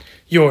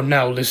You're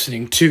now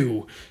listening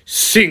to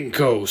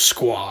Cinco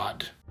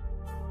Squad.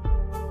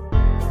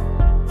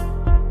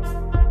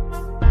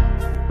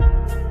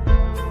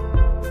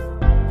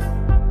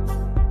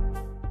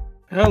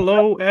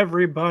 Hello,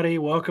 everybody.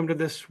 Welcome to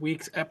this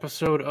week's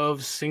episode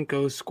of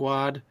Cinco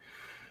Squad.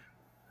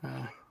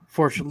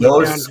 Fortunately,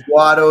 Dos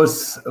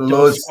Squados,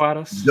 Dos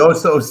Squados.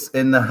 Dosos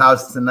in the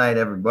house tonight,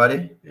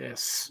 everybody.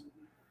 Yes.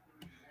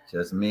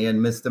 Just me and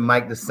Mr.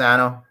 Mike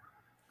DeSano.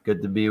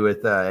 Good to be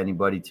with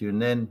anybody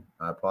tuning in.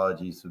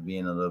 Apologies for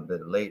being a little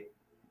bit late.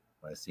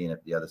 By seeing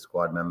if the other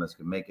squad members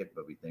could make it,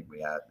 but we think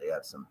they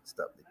have some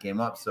stuff that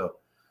came up. So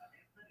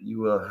you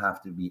will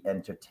have to be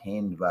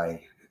entertained by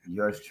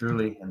yours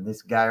truly and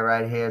this guy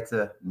right here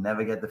to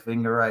never get the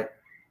finger right.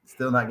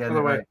 Still not getting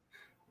it right.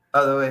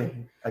 Other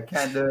way. I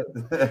can't do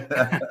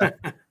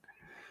it.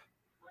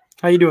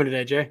 How you doing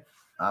today, Jay?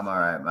 I'm all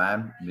right,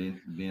 man.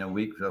 Been a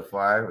week so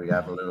far. We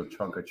have a little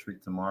trunk or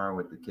treat tomorrow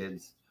with the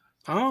kids.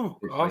 Oh,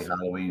 it's awesome.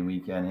 Halloween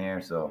weekend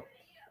here, so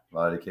a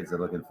lot of the kids are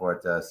looking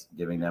forward to us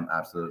giving them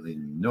absolutely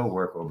no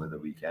work over the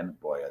weekend.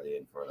 Boy, are they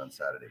in for it on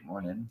Saturday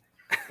morning.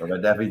 So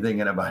they're definitely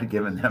thinking about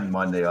giving them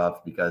Monday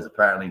off because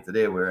apparently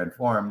today we're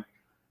informed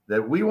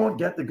that we won't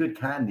get the good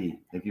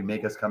candy if you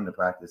make us come to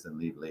practice and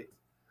leave late.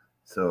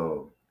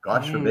 So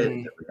God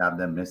forbid that we have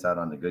them miss out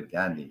on the good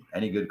candy.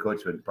 Any good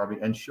coach would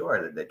probably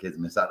ensure that their kids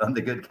miss out on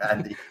the good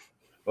candy.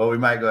 Well, we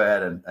might go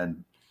ahead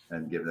and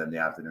give them the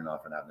afternoon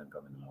off and have them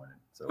come in the morning.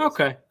 So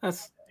okay,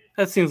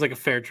 that seems like a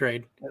fair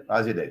trade.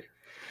 How's your day?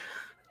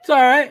 It's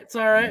all right. It's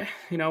all right.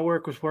 You know,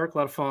 work was work. A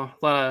lot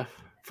of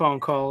phone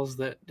calls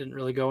that didn't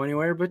really go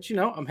anywhere. But you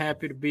know, I'm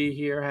happy to be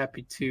here.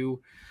 Happy to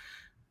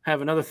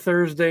have another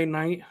Thursday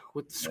night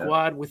with the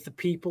squad, with the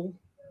people.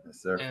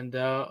 Yes, sir. And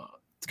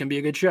it's gonna be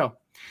a good show.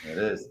 It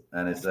is,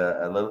 and it's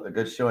a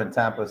good show in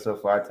Tampa so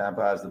far.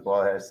 Tampa has the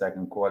ball here.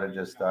 Second quarter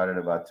just started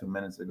about 2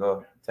 minutes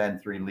ago.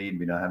 10-3 lead.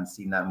 We haven't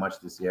seen that much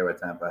this year where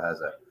Tampa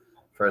has a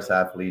first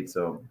half lead.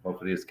 So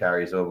hopefully this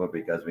carries over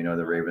because we know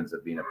the Ravens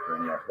have been a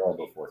perennial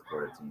horrible fourth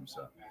quarter team.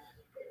 So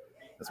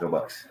let's go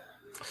Bucks.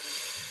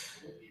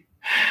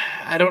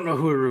 I don't know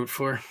who to root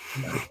for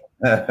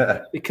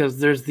because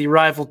there's the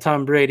rival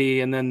Tom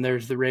Brady and then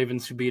there's the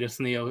Ravens who beat us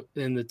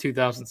in the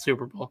 2000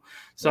 Super Bowl.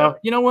 So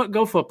You know what?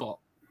 Go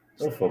football.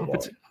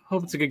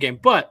 Hope it's a good game.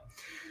 But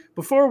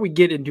before we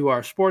get into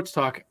our sports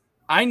talk,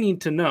 I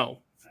need to know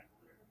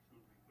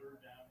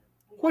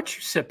what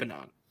you sipping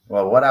on.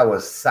 Well, what I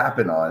was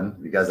sapping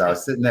on, because I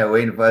was sitting there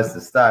waiting for us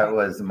to start,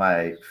 was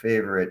my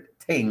favorite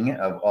ting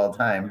of all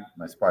time,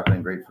 my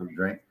sparkling grapefruit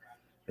drink.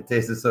 It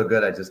tasted so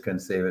good, I just couldn't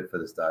save it for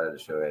the start of the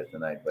show here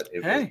tonight, but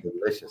it was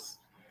delicious.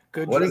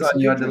 Good. What is on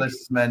your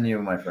delicious menu,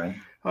 my friend?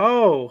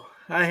 Oh,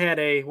 I had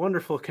a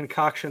wonderful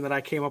concoction that I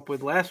came up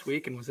with last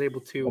week and was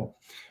able to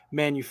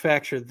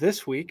manufacture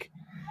this week.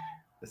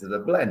 This is a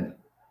blend.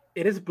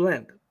 It is a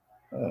blend.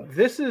 Oh.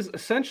 This is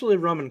essentially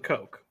rum and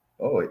Coke.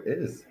 Oh, it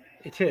is.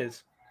 It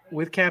is,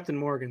 with Captain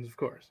Morgan's, of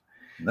course.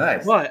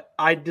 Nice. But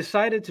I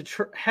decided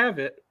to have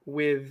it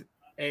with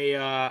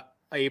a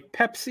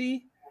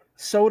Pepsi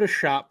Soda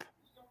Shop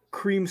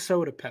cream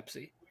soda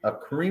Pepsi. A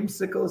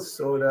creamsicle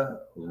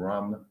soda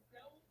rum.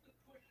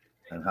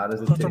 And how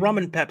does it taste? It's a rum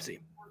and Pepsi.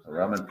 A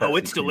rum and Pepsi. Oh,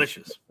 it's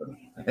delicious.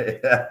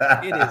 It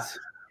is.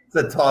 It's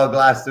a tall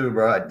glass too,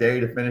 bro. I dare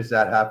you to finish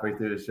that halfway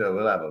through the show.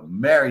 We'll have a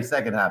merry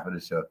second half of the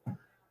show.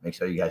 Make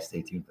sure you guys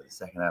stay tuned for the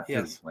second half.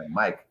 Yes. When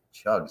Mike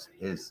chugs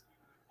his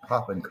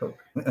pop and Coke.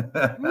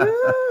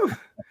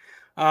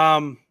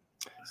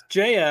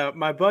 Jay,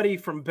 my buddy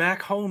from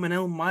back home in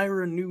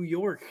Elmira, New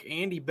York,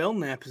 Andy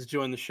Belknap, has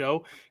joined the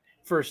show.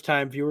 First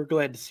time viewer.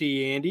 Glad to see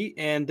you, Andy.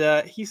 And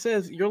he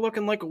says you're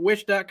looking like a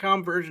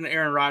Wish.com version of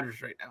Aaron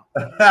Rodgers right now.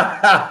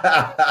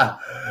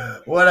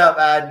 What up,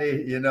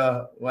 Andy?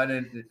 Aaron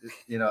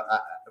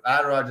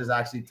Rodgers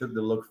actually took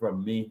the look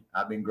from me.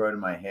 I've been growing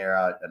my hair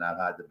out and I've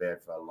had the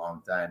beard for a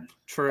long time.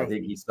 True. I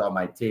think he saw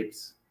my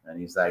tapes and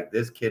he's like,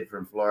 this kid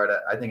from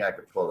Florida, I think I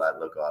could pull that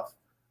look off.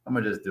 I'm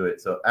going to just do it.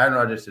 So Aaron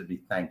Rodgers should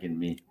be thanking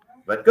me.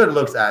 But good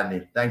looks,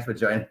 Andy. Thanks for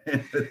joining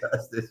with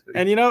us this week.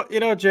 And you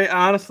know, Jay,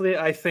 honestly,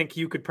 I think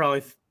you could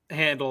probably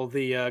handle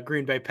the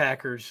Green Bay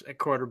Packers at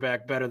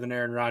quarterback better than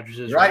Aaron Rodgers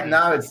is. Right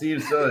now, it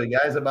seems so. The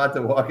guy's about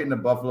to walk into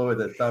Buffalo with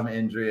a thumb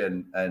injury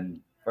and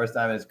first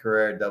time in his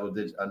career,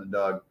 double-digit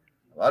underdog.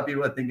 A lot of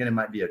people are thinking it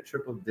might be a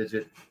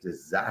triple-digit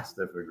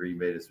disaster for Green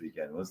Bay this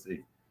weekend. We'll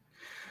see.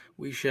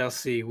 We shall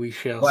see.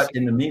 But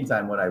in the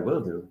meantime, what I will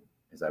do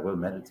is I will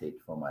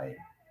meditate for my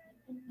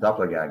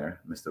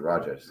doppelganger, Mr.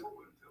 Rodgers,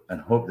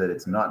 and hope that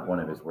it's not one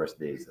of his worst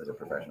days as a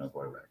professional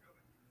quarterback.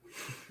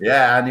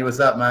 Yeah, Andy, what's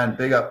up, man?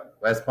 Big up,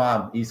 West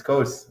Palm, East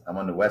Coast. I'm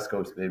on the West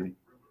Coast, baby.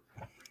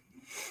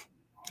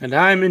 And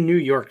I'm in New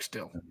York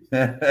still.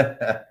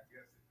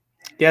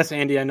 Yes,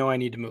 Andy, I know I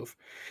need to move.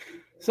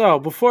 So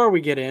before we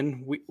get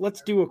in,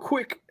 let's do a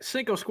quick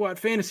Cinco Squad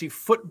Fantasy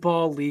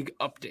Football League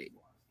update.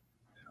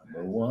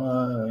 Number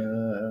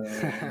one.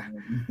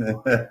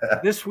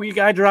 This week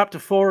I dropped to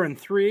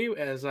 4-3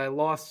 as I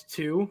lost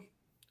to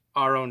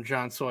our own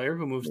John Sawyer,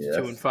 who moves to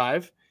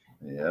 2-5.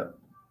 Yeah,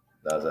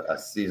 that was a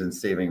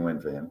season-saving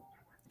win for him.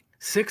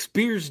 6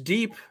 beers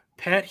deep,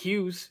 Pat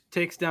Hughes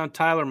takes down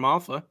Tyler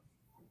Malfa.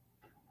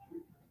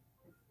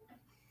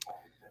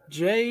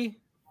 Jay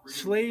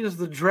slays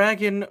the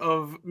dragon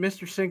of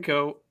Mr.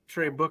 Cinco,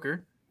 Trey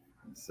Booker.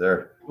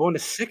 Sir. Going to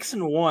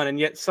 6-1, and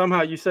yet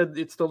somehow you said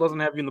it still doesn't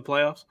have you in the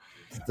playoffs?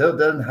 Still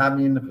doesn't have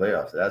me in the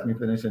playoffs. It has me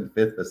finishing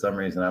 5th for some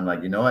reason. I'm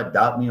like, you know what?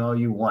 Doubt me all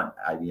you want,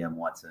 IBM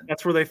Watson.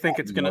 That's where they think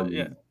it's going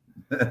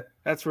to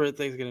 – that's where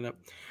things going to end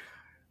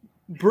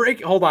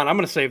up. Hold on. I'm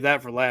going to save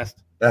that for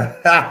last.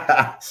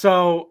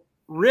 So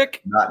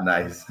Rick – not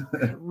nice.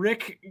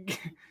 Rick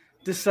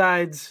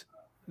decides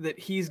that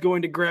he's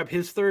going to grab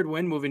his third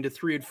win, moving to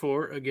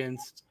 3-4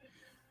 against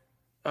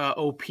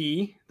OP,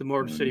 the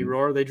Motor City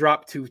Roar. They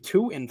dropped to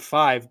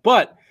 2-5.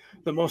 But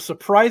the most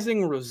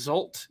surprising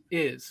result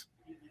is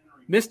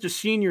Mr.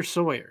 Senior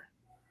Sawyer,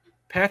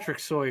 Patrick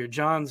Sawyer,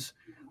 John's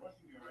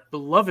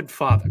beloved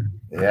father,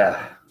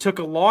 took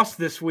a loss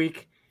this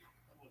week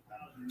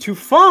to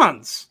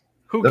Fonz,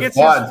 who gets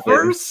his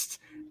first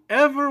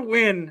ever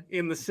win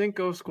in the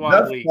Cinco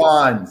Squad League.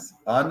 Fonz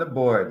on the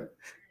board.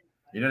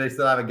 You know, they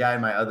still have a guy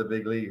in my other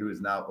big league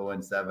who's now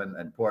 0-7,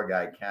 and poor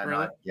guy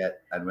cannot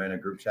get, and we're in a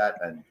group chat,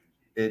 and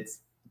it's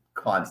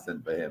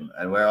constant for him.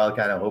 And we're all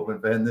kind of hoping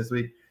for him this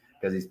week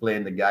because he's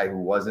playing the guy who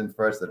wasn't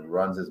first that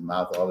runs his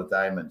mouth all the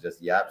time and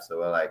just yaps. So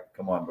we're like,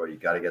 come on, bro, you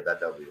got to get that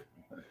W.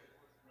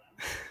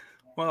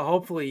 Well,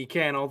 hopefully he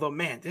can. Although,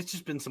 man, there's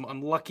just been some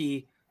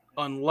unlucky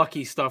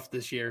stuff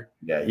this year.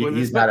 Yeah,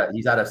 he's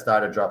had a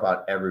starter drop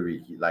out every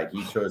week.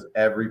 He shows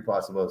every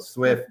possible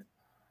Swift,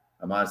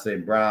 Amon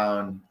St.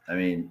 Brown. I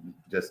mean,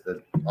 just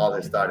all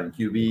their starting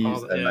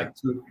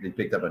QBs, they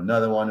picked up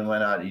another one and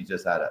went out. He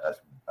just had a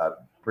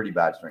pretty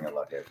bad string of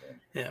luck there.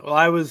 Yeah, well,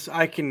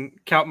 I can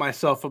count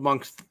myself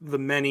amongst the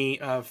many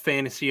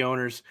fantasy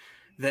owners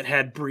that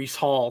had Breece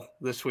Hall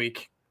this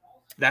week.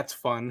 That's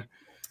fun.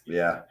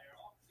 Yeah.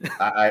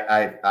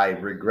 I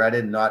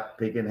regretted not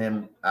picking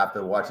him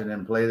after watching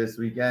him play this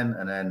weekend.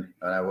 And then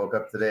when I woke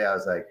up today, I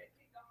was like,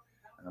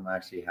 I'm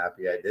actually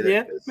happy I did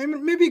it. Yeah,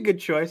 maybe a good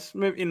choice.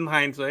 Maybe in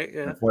hindsight.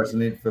 Yeah.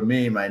 Unfortunately for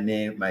me,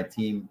 my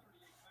team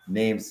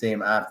name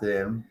same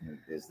after him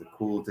is the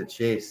Cool to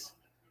Chase.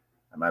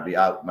 I might be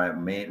out. My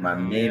main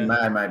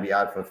man might be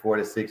out for 4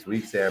 to 6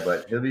 weeks there,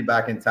 but he'll be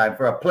back in time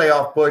for a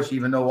playoff push,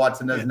 even though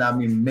Watson doesn't have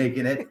me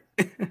making it.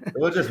 So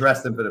we'll just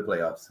rest him for the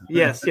playoffs.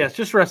 Yes,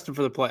 just rest him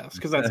for the playoffs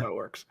because that's how it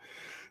works.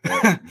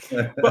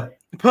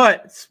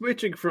 but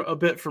switching a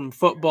bit from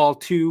football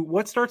to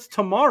what starts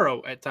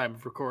tomorrow at time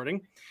of recording.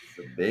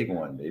 The big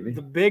one, baby.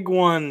 The big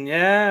one.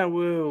 Yeah,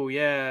 woo.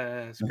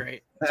 Yeah, it's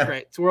great. It's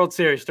great. It's World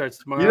Series starts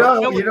tomorrow.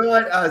 You know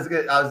what? I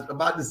was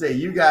about to say,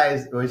 you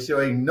guys were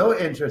showing no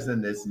interest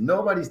in this.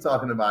 Nobody's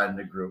talking about it in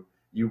the group.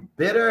 You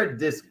bitter,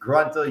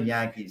 disgruntled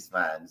Yankees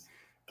fans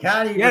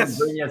can't even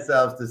bring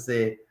yourselves to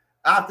say,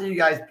 after you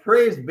guys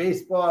praised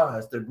baseball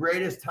as the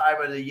greatest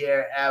time of the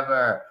year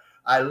ever.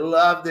 I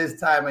love this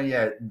time of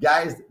year.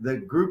 Guys, the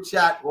group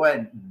chat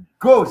went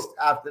ghost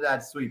after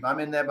that sweep. I'm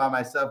in there by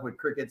myself with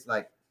crickets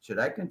like, should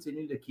I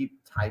continue to keep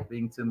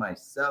typing to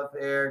myself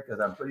here? Because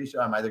I'm pretty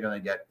sure I'm either going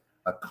to get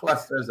a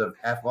clusters of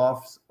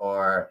F-offs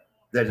or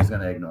they're just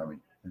going to ignore me.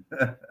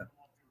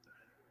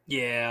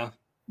 Yeah,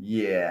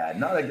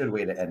 not a good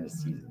way to end the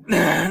season.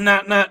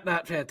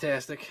 not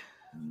fantastic.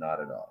 Not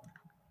at all.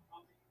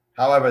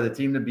 However, the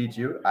team to beat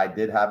you, I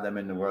did have them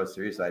in the World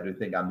Series, so I do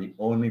think I'm the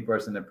only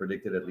person that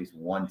predicted at least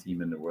one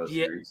team in the World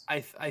Series. I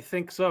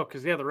think so,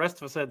 because the rest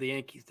of us had the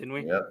Yankees, didn't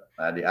we? Yep,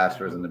 I had the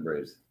Astros and the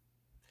Braves.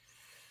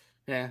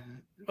 Yeah.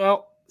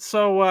 Well,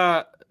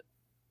 so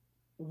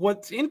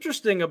what's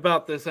interesting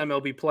about this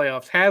MLB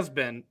playoffs has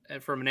been,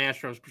 from an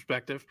Astros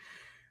perspective,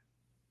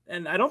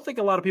 and I don't think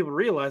a lot of people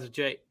realize it,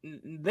 Jay,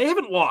 they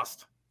haven't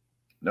lost.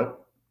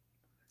 Nope.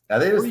 Are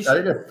they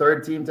the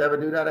third team to ever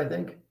do that, I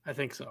think? I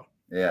think so.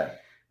 Yeah.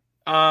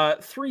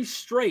 3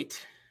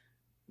 straight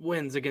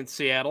wins against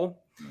Seattle.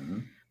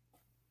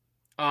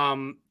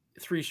 Mm-hmm.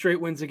 3 straight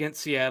wins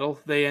against Seattle.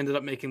 They ended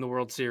up making the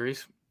World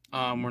Series.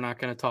 We're not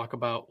going to talk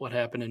about what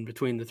happened in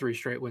between the 3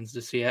 straight wins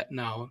to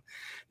Seattle.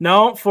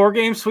 No,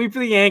 4-game sweep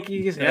of the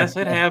Yankees. Yes,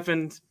 it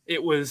happened.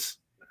 It was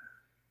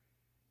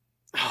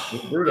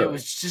it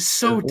was just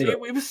so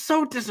it was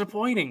so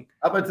disappointing.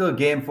 Up until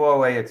game 4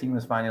 where your team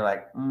was finally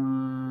like,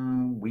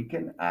 we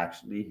can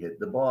actually hit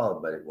the ball,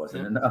 but it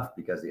wasn't enough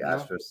because the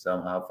Astros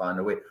somehow found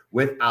a way.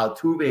 With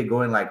Altuve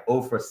going like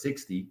 0 for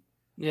 60,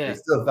 they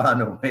still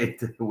found a way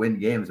to win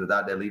games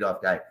without their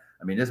leadoff guy.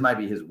 I mean, this might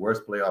be his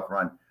worst playoff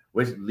run,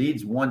 which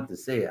leads one to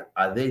say,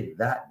 are they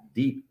that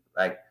deep?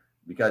 Like,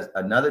 because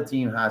another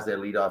team has their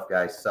leadoff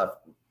guy stuff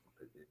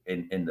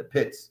in the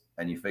pits,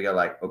 and you figure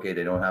like, okay,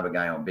 they don't have a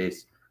guy on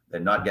base. They're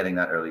not getting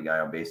that early guy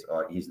on base,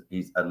 or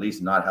he's at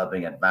least not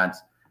helping advance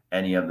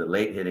any of the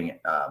late hitting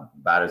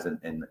batters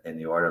in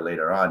the order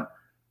later on.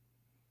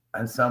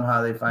 And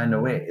somehow they find a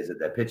way. Is it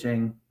their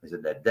pitching? Is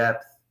it their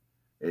depth?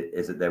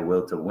 Is it their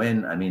will to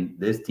win? I mean,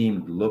 this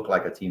team looked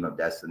like a team of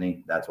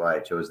destiny. That's why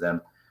I chose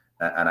them.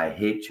 And I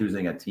hate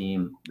choosing a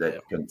team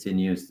that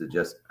continues to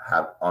just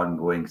have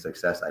ongoing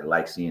success. I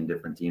like seeing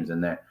different teams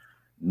in there.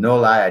 no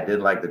lie, I did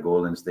like the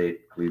Golden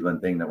State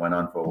Cleveland thing that went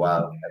on for a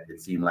while. It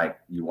seemed like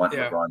you want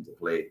LeBron to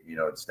play,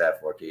 Steph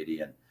or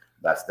KD, and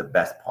that's the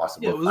best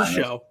possible. Yeah, it was a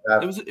show.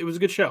 It was a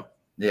good show.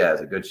 Yeah,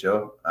 it's a good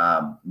show.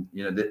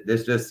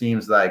 This just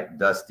seems like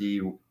Dusty.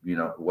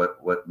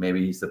 What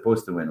maybe he's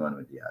supposed to win one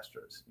with the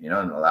Astros.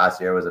 And the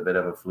last year was a bit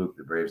of a fluke.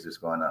 The Braves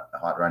just going a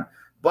hot run.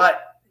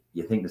 But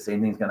you think the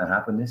same thing's going to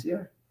happen this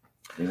year?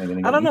 I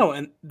don't know,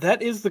 and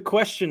that is the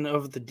question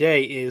of the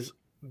day. Is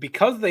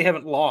because they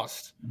haven't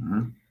lost.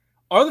 Mm-hmm.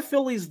 Are the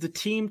Phillies the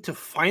team to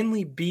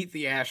finally beat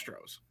the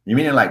Astros? You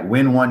mean like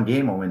win one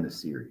game or win the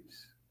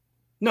series?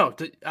 No,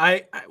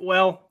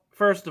 well,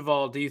 first of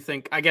all, do you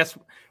think? I guess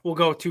we'll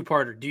go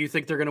two-parter. Do you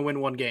think they're going to win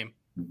one game?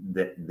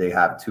 They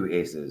have two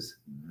aces.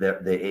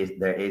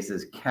 Their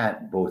aces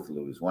can't both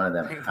lose. One of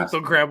them they'll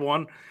grab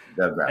one.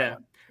 They'll grab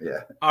one.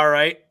 Yeah. All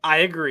right, I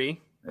agree.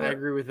 Yeah. I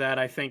agree with that.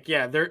 I think,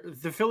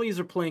 the Phillies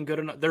are playing good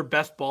enough. Their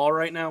best ball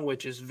right now,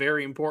 which is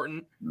very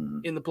important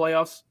in the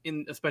playoffs,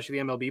 especially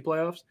the MLB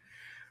playoffs.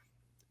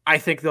 I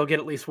think they'll get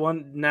at least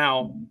one.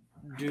 Now,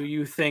 do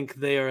you think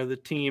they are the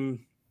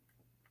team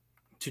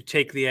to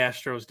take the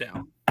Astros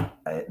down?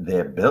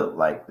 They're built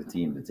like the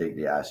team to take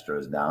the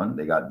Astros down.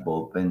 They got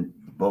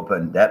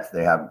bullpen depth.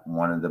 They have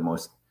one of the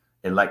most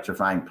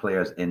electrifying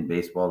players in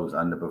baseball who's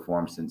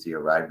underperformed since he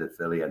arrived at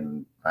Philly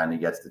and finally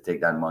gets to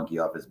take that monkey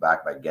off his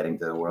back by getting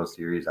to the World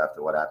Series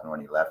after what happened when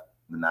he left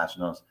the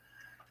Nationals.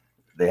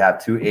 They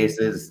have two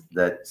aces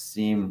that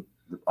seem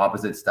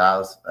opposite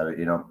styles.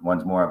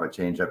 One's more of a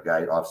change-up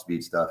guy,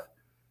 off-speed stuff.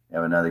 You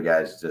have another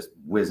guy's just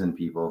whizzing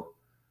people.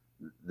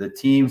 The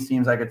team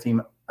seems like a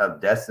team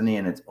of destiny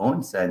in its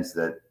own sense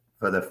that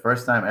for the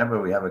first time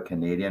ever, we have a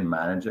Canadian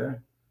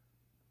manager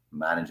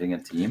managing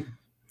a team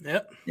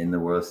in the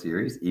World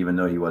Series, even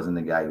though he wasn't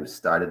the guy who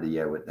started the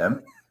year with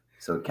them.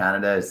 So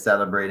Canada is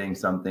celebrating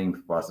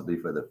something possibly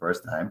for the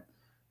first time.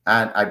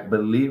 And I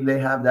believe they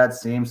have that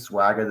same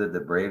swagger that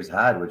the Braves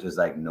had, which is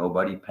like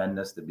nobody penned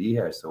us to be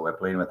here, so we're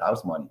playing with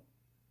house money.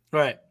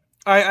 Right.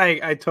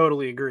 I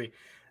totally agree.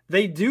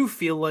 They do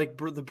feel like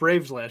the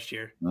Braves last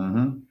year.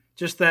 Mm-hmm.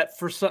 Just that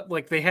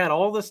they had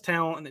all this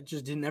talent and it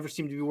just never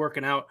seem to be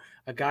working out.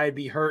 A guy would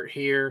be hurt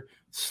here,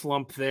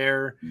 slump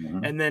there,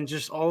 and then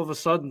just all of a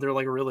sudden they're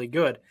like really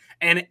good.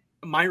 And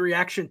my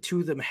reaction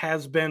to them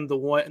has been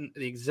the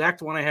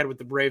exact one I had with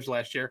the Braves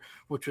last year,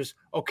 which was,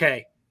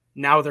 okay,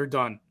 now they're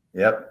done.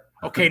 Yep.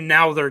 Okay,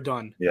 now they're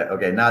done. Yeah.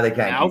 Okay, now they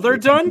can't. Now they're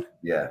done?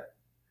 Yeah.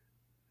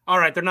 All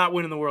right, they're not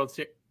winning the World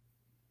Series.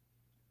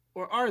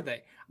 Or are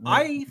they? Mm-hmm.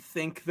 I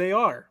think they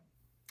are.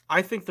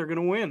 I think they're going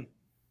to win.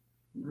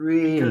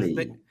 Really?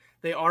 Because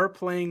they are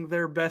playing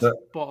their best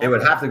ball. It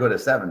would have to go to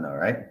 7, though,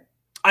 right?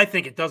 I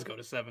think it does go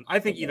to 7. I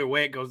think either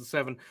way it goes to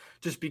 7,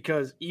 just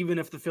because even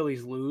if the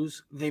Phillies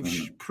lose,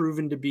 they've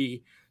proven to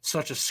be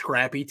such a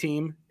scrappy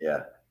team.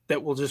 Yeah.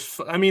 That will just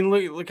 – I mean,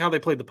 look how they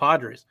played the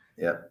Padres.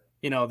 Yeah.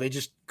 They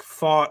just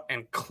fought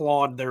and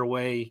clawed their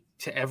way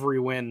to every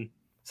win.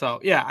 So,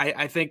 yeah,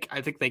 I think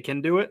they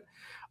can do it.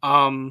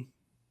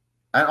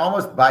 And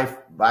almost by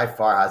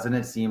far, hasn't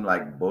it seemed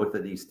like both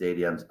of these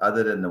stadiums,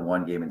 other than the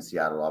one game in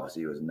Seattle,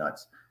 obviously it was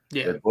nuts.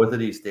 Yeah. But both of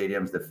these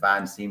stadiums, the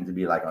fans seem to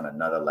be like on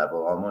another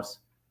level almost.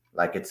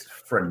 Like it's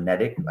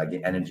frenetic. Like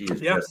the energy is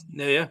just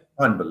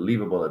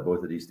unbelievable at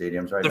both of these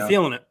stadiums right now. They're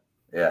feeling it.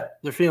 Yeah.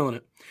 They're feeling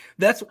it.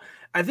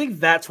 I think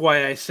that's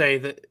why I say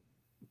that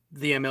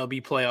the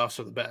MLB playoffs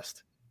are the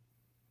best.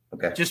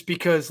 Okay. Just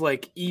because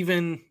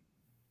even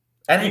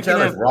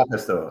NHL is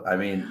raucous though. I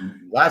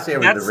mean, last year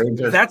with the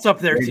Rangers, that's up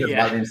there too.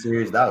 Yeah.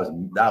 Series, that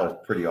was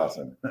pretty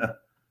awesome.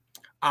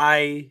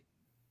 I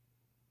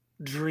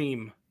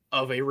dream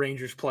of a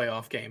Rangers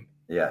playoff game.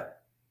 Yeah.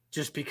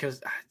 Just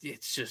because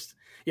it's just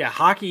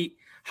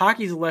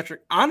hockey's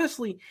electric.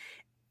 Honestly,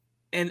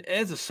 and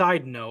as a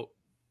side note,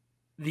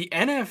 the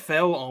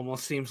NFL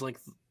almost seems like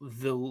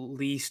the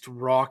least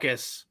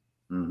raucous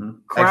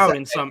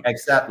crowd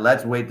except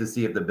let's wait to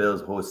see if the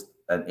Bills host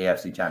an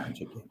AFC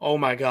championship game. Oh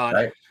my God.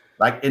 Right?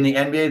 Like in the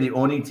NBA, the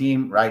only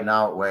team right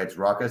now where it's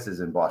raucous is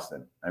in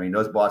Boston. I mean,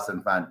 those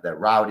Boston fans, they're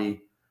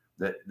rowdy.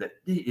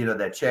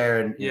 They're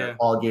cheering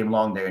all game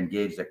long. They're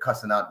engaged. They're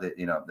cussing out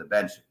the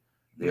bench,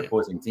 the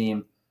opposing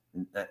team.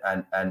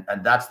 And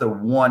that's the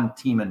one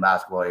team in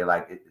basketball. You're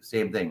like,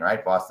 same thing,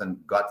 right? Boston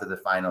got to the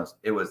finals.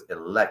 It was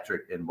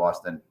electric in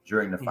Boston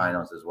during the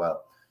finals as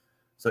well.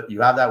 So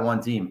you have that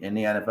one team in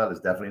the NFL. It's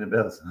definitely the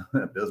Bills.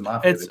 Bills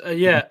Mafia. It's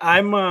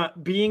I'm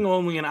being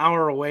only an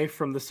hour away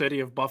from the city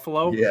of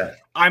Buffalo. Yeah,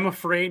 I'm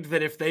afraid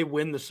that if they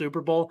win the Super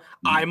Bowl,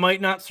 I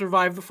might not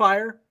survive the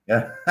fire.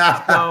 Yeah.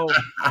 So,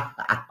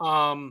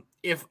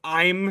 if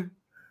I'm,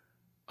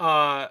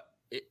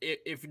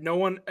 if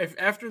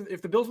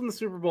the Bills win the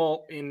Super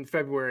Bowl in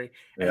February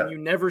and you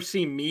never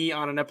see me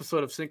on an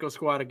episode of Cinco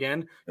Squad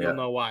again, you'll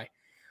know why.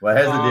 Well,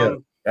 here's the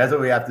deal. That's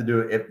what we have to do.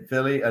 If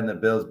Philly and the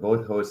Bills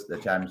both host the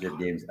championship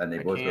games and they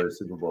both go to the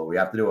Super Bowl, we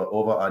have to do an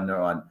over-under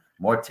on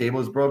more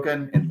tables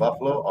broken in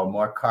Buffalo or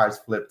more cars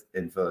flipped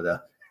in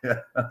Philadelphia.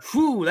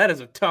 Whew, that is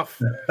a tough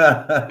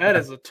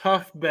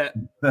bet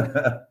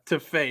to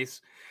face.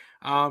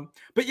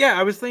 But yeah,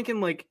 I was thinking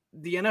like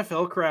the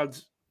NFL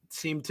crowds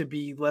seem to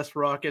be less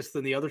raucous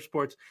than the other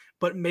sports,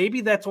 but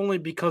maybe that's only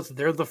because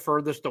they're the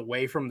furthest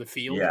away from the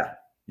field.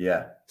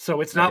 Yeah.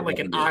 So it's not like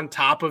an on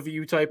top of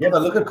you type. Yeah,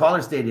 but look at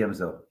college stadiums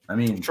though. I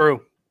mean,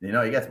 true. You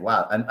know, it gets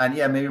wild, and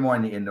yeah, maybe more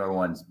in the indoor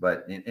ones.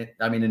 But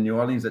in New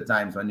Orleans at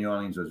times when New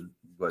Orleans was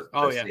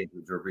stage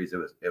with Drew Brees,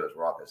 it was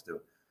raucous too.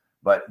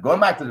 But going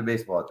back to the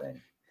baseball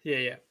thing,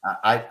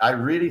 I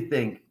really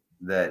think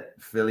that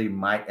Philly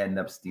might end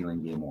up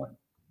stealing Game 1.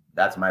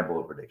 That's my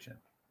bold prediction.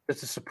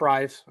 It's a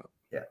surprise.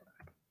 Yeah,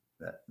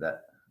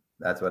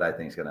 that's what I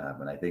think is going to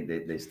happen. I think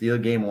they steal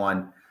Game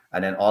 1,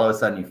 and then all of a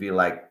sudden you feel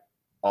like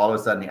the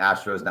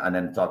Astros, and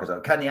then talk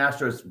about, can the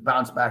Astros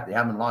bounce back? They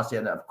haven't lost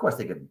yet. Of course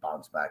they could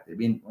bounce back. They've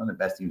been one of the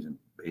best teams in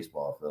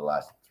baseball for the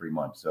last 3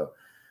 months. So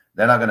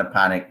they're not going to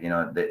panic. You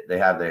know, they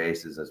have their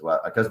aces as well.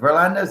 Because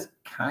Verlander's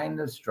kind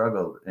of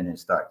struggled in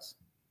his starts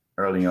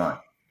early on.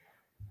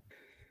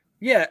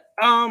 Yeah.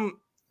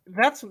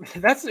 That's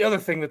the other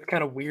thing that's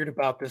kind of weird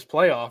about this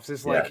playoffs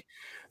is like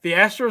the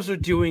Astros are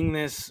doing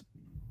this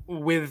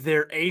with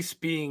their ace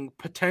being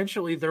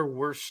potentially their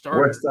worst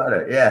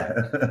starter.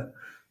 Yeah.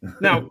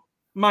 Now,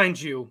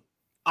 mind you,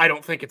 I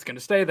don't think it's going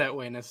to stay that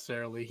way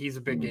necessarily. He's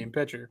a big game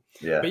pitcher.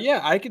 Yeah. But yeah,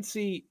 I could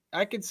see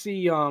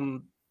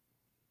the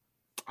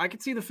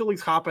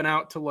Phillies hopping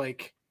out to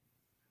like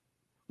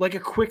a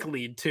quick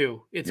lead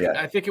too.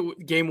 I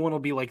think Game 1 will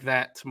be like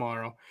that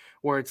tomorrow,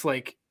 where it's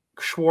like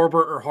Schwarber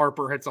or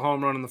Harper hits a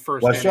home run in the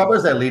first. Well,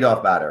 Schwarber's their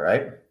leadoff batter,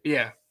 right?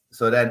 Yeah.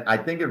 So then I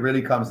think it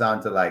really comes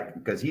down to like,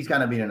 because he's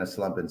kind of been in a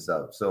slump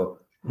himself. So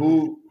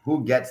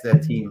who gets their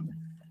team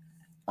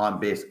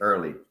on base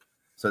early?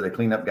 So the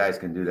cleanup guys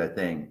can do their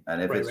thing. And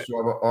if it's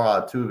Schwarber or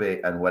Altuve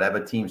and whatever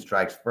team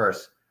strikes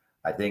first,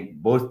 I think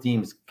both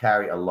teams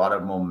carry a lot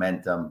of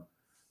momentum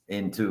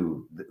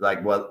into,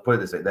 like, well, put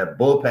it this way, their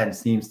bullpen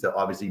seems to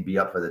obviously be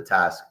up for the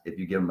task if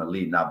you give them a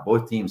lead. Now,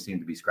 both teams seem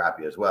to be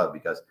scrappy as well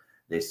because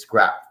they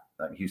scrap.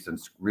 Houston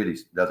really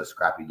does a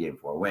scrappy game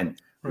for a win.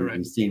 Right.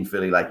 We've seen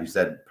Philly, like you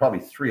said, probably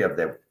 3 of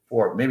their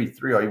 4, maybe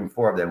 3 or even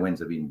 4 of their wins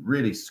have been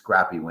really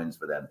scrappy wins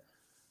for them.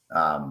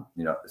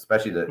 You know,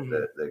 especially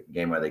the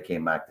game where they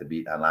came back to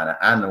beat Atlanta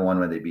and the one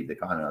where they beat the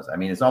Cardinals. I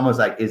mean, it's almost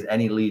like, is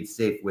any lead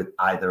safe with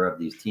either of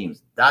these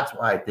teams? That's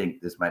why I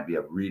think this might be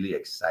a really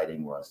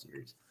exciting World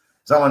Series.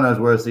 Someone knows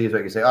World Series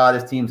where you can say, oh,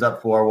 this team's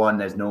up 4-1.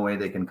 There's no way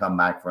they can come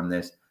back from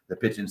this. The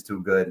pitching's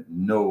too good.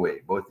 No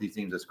way. Both these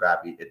teams are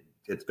scrappy.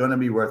 It's going to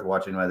be worth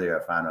watching whether you're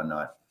a fan or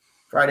not.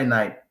 Friday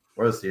night,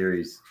 World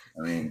Series.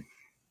 I mean,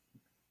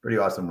 pretty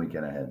awesome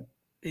weekend ahead.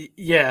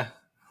 Yeah.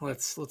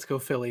 Let's go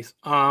Phillies.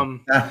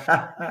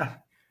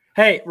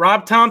 Hey,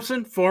 Rob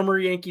Thompson, former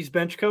Yankees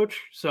bench coach.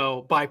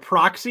 So by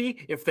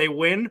proxy, if they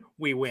win,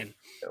 we win.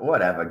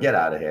 Whatever. Get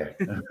out of here.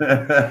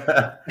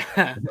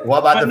 What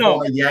about the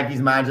former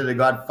Yankees manager that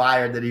got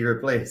fired that he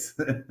replaced?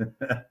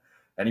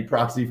 Any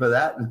proxy for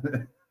that?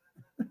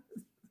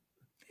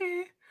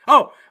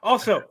 Oh,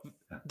 also,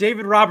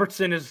 David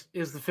Robertson is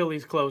the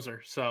Phillies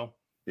closer. So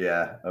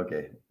yeah,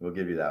 okay. We'll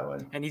give you that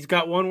one. And he's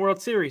got 1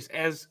 World Series,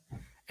 as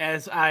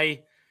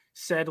I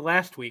said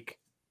last week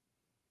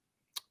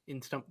in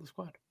Stump the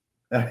Squad.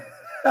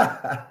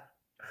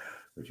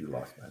 Which you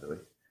lost, by the way.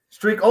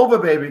 Streak over,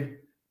 baby.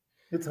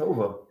 It's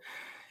over.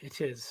 It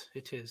is.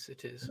 That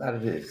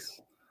it is.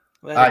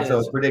 All right,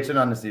 so prediction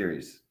on the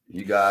series.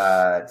 You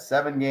got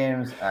 7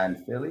 games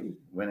and Philly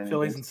winning.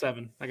 Phillies in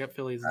 7. I got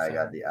Phillies in 7. I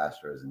got the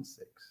Astros in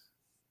 6.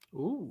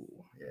 Ooh.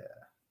 Yeah.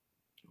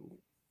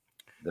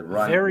 The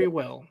run. Very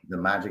well. The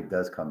magic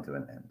does come to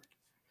an end.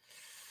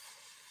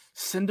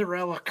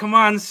 Cinderella. Come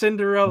on,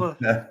 Cinderella.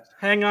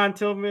 Hang on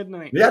till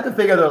midnight. You have to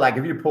figure though, like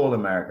if you poll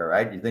America,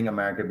 right? You think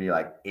America would be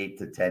like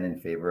 8-10 in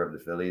favor of the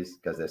Phillies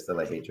because there's still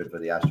a hatred for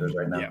the Astros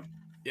right now?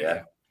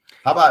 Yeah.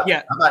 How about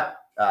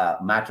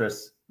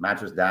Mattress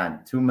Dan,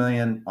 $2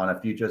 million on a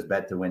futures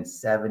bet to win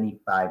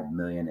 $75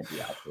 million if the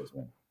Astros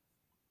win.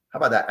 How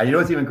about that? And you know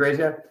what's even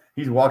crazier?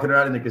 He's walking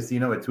around in the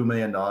casino with $2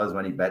 million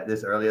when he bet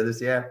this earlier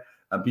this year.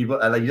 And people,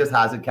 like, he just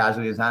has it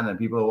casually in his hand, and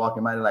people are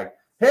walking by, they're like,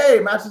 hey,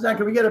 Mattress Dan,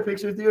 can we get a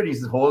picture with you? And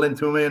he's holding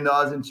 $2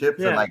 million in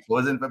chips and like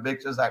posing for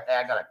pictures. Like,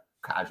 hey, I got a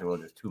casual,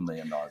 just $2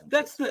 million.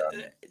 That's chips.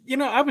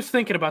 I was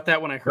thinking about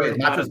that when I heard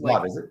Mattress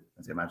Bob, is it?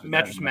 Let's say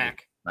Mattress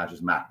Mac.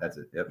 Mattress Mac, that's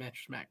it. Yep.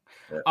 Mattress Mac.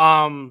 Yep.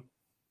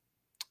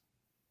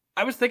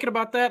 I was thinking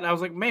about that, and I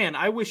was like, man,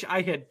 I wish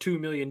I had $2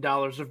 million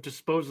of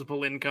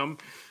disposable income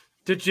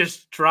to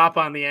just drop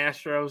on the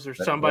Astros or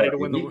somebody to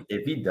win the.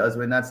 If he does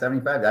win that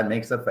 75, that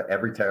makes up for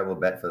every terrible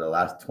bet for the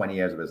last 20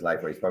 years of his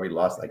life, where he's probably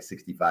lost like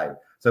 65.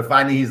 So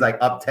finally, he's like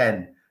up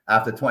 10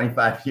 after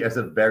 25 years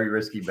of very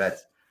risky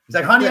bets. He's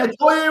like, honey, I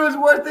told you it was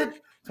worth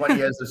it. 20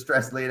 years of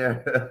stress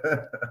later.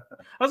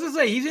 I was gonna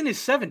say he's in his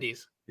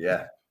 70s.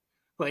 Yeah,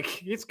 like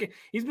he's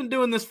been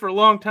doing this for a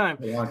long time.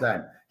 A long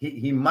time.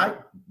 He might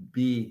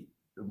be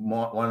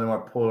one of the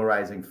more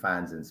polarizing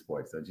fans in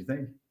sports, don't you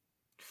think?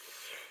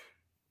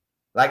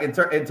 Like in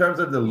terms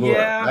of the lure,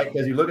 right?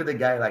 Because you look at the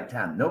guy like,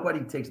 damn,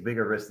 nobody takes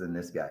bigger risks than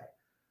this guy,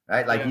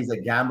 right? Like he's a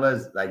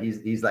gambler. Like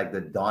he's like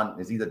the Don.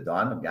 Is he the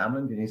Don of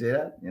gambling? Can you say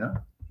that? You know?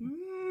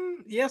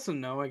 Yes and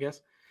no, I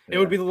guess. It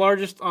would be the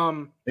largest.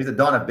 He's the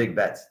Don of big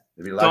bets.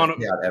 It'd be largest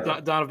payout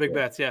ever. Don of big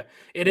bets. Yeah,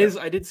 it is.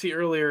 I did see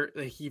earlier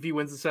that if he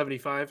wins the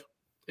 75,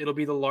 it'll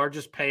be the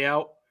largest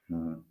payout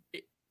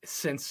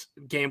since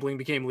gambling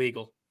became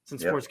legal.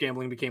 Since sports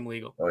gambling became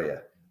legal. Oh yeah.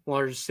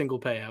 Largest single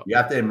payout. You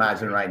have to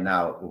imagine right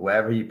now,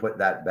 whoever you put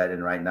that bet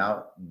in right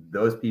now,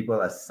 those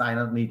people are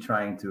silently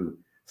trying to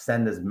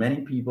send as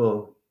many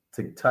people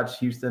to touch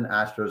Houston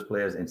Astros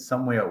players in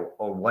some way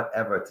or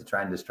whatever to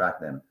try and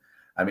distract them.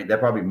 I mean, they're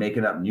probably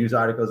making up news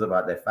articles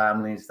about their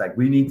families. It's like,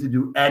 we need to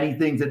do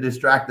anything to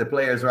distract the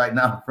players right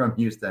now from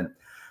Houston.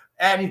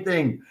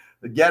 Anything.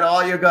 Get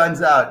all your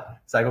guns out.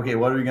 It's like, okay,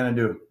 what are we going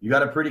to do? You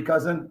got a pretty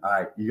cousin? All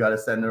right, you got to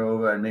send her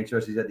over and make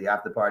sure she's at the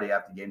after party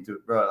after game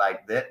 2. Bro,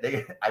 like,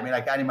 I mean, I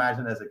can't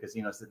imagine as a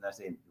casino sitting there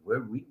saying,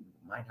 we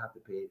might have to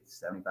pay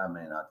 $75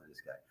 million out to this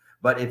guy.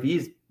 But if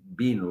he's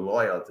being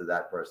loyal to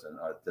that person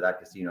or to that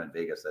casino in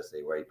Vegas, let's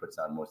say, where he puts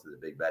on most of the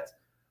big bets,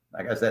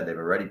 like I said, they've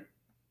already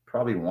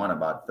probably won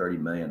about $30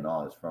 million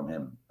from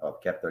him, or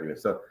kept 30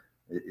 million. So,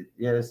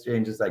 it's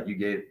changes like you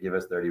give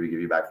us 30, we give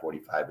you back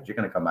 45, but you're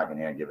going to come back in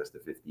here and give us the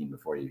 15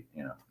 before you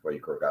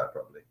croak out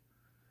probably.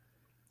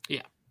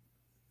 Yeah.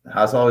 The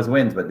house always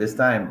wins, but this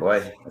time, boy,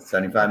 a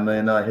 $75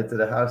 million hit to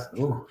the house.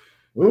 Ooh.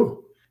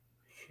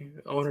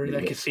 Owner of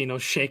that casino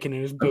shaking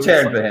in his boots. I'm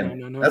cheering for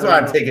him. That's why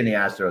I'm taking the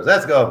Astros.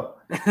 Let's go.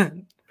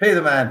 Pay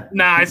the man.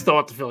 Nah, I still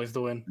want the Phillies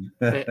to win.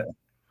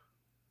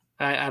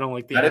 I don't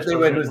like the Astros. And if they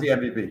win, who's the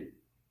MVP?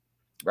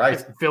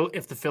 Bryce.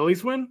 If the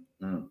Phillies win,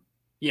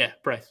 yeah,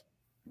 Bryce.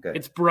 Okay.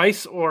 It's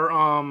Bryce or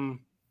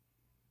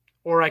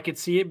I could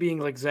see it being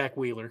like Zach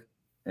Wheeler.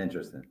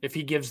 Interesting. If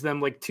he gives them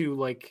like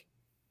 2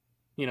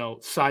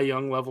 Cy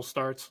Young level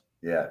starts.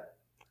 Yeah.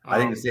 I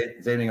think the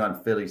same thing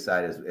on Philly's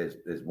side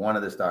is one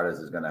of the starters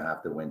is going to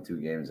have to win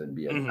 2 games and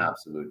be an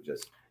absolute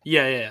just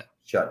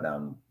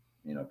shutdown,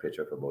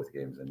 pitcher for both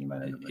games, and he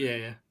might end up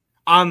winning. Yeah.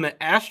 On the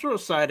Astros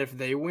side, if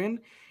they win,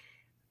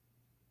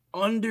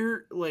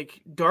 under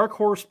dark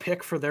horse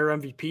pick for their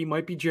MVP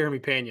might be Jeremy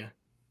Pena.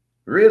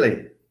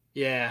 Really?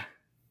 Yeah.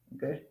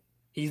 Okay.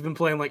 He's been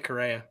playing like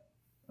Correa.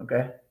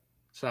 Okay.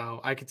 So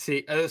I could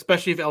see,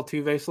 especially if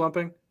Altuve's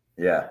slumping.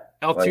 Yeah.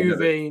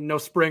 Altuve, no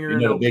Springer,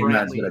 no big Brantley.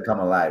 man's gonna come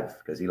alive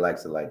because he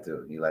likes the light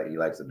too. He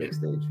likes the big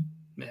stage.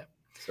 Yeah.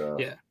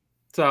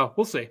 So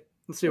we'll see.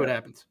 Let's see what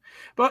happens.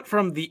 But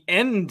from the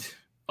end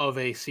of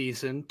a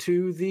season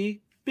to the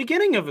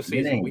beginning of a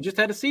season, we just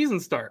had a season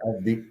start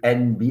of the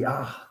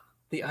NBA.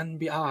 The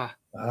NBA.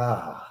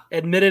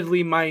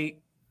 Admittedly, my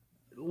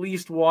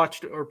least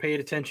watched or paid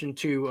attention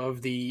to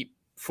of the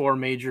 4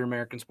 major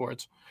American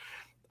sports.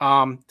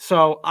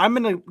 So I'm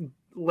going to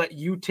let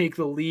you take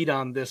the lead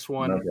on this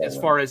one as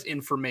far as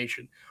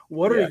information.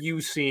 What are you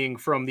seeing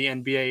from the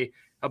NBA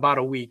about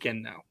a week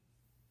in now?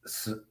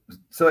 So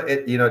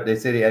they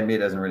say the NBA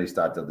doesn't really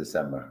start till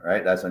December,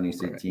 right? That's when you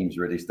see teams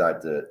really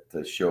start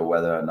to show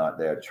whether or not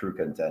they're a true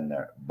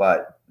contender.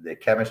 But the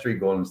chemistry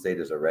Golden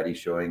State is already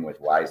showing with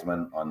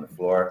Wiseman on the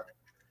floor.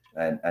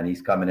 And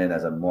he's coming in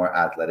as a more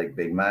athletic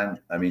big man.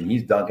 I mean,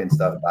 he's dunking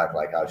stuff back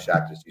like how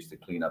Shaq just used to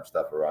clean up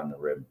stuff around the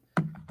rim.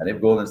 And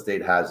if Golden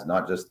State has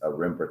not just a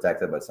rim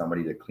protector, but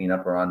somebody to clean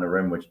up around the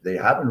rim, which they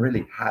haven't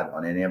really had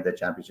on any of their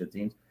championship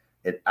teams,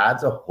 it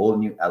adds a whole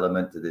new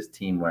element to this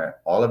team where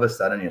all of a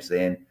sudden you're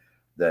saying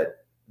that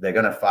they're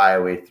going to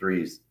fire away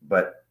threes,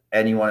 but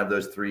any one of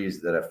those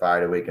threes that are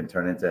fired away can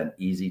turn into an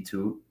easy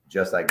 2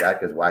 just like that,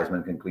 because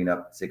Wiseman can clean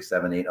up 6,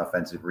 7, 8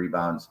 offensive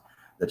rebounds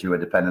that you were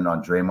dependent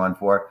on Draymond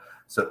for.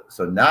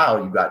 So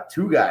now you got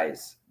 2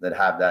 guys that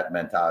have that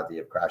mentality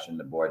of crashing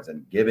the boards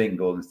and giving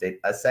Golden State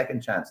a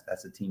second chance.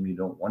 That's a team you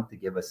don't want to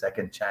give a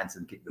second chance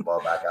and kick the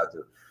ball back out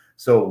to.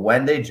 So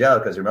when they gel,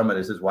 because remember,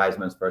 this is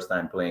Wiseman's first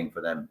time playing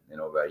for them in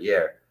over a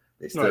year,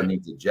 they still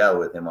need to gel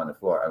with him on the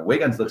floor. And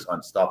Wiggins looks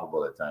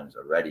unstoppable at times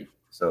already.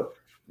 So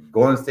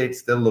Golden State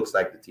still looks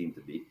like the team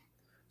to beat.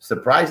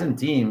 Surprising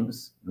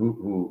teams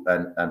who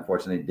and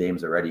unfortunately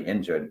Dame's already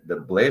injured. The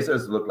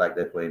Blazers look like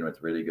they're playing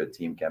with really good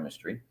team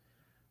chemistry.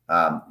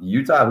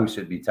 Utah, who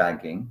should be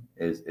tanking,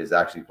 is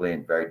actually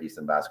playing very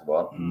decent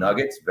basketball.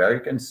 Nuggets, very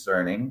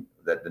concerning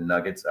that the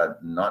Nuggets are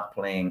not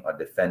playing or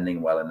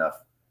defending well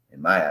enough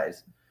in my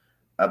eyes.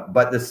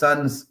 But the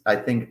Suns, I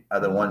think, are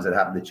the ones that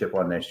have the chip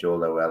on their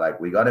shoulder where,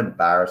 we got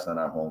embarrassed on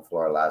our home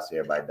floor last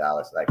year by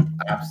Dallas,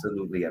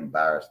 absolutely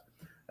embarrassed.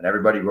 And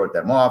everybody wrote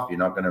them off. You're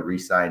not going to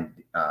re-sign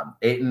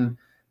Ayton.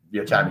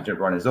 Your championship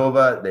run is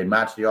over. They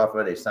matched the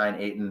offer. They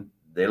signed Ayton.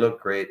 They look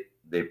great.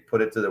 They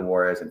put it to the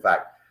Warriors. In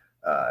fact,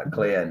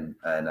 Clay and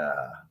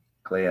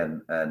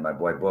my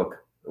boy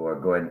Book were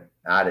going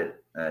at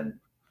it and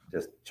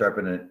just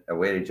chirping it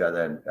away at each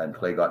other. And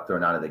Clay got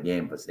thrown out of the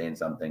game for saying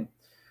something.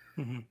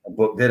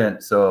 Book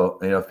didn't. So,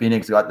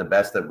 Phoenix got the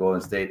best of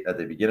Golden State at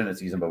the beginning of the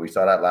season, but we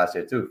saw that last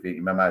year too.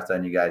 Remember I was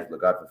telling you guys,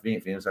 look out for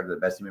Phoenix. Phoenix are the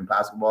best team in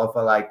basketball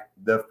for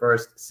the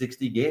first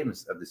 60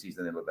 games of the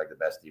season. They look like the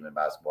best team in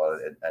basketball,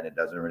 and it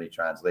doesn't really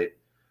translate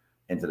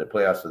into the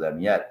playoffs for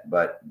them yet.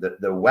 But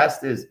the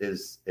West is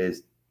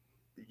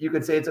you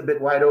could say it's a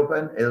bit wide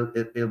open.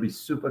 It'll be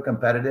super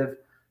competitive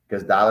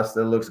because Dallas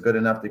still looks good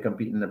enough to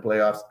compete in the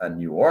playoffs. And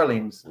New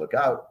Orleans, look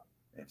out.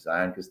 If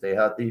Zion can stay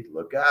healthy,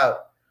 look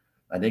out.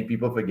 I think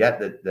people forget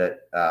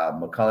that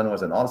McCullough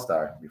was an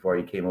all-star before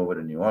he came over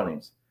to New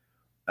Orleans.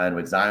 And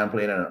with Zion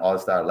playing at an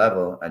all-star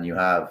level, and you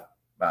have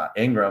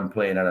Ingram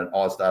playing at an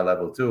all-star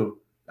level too,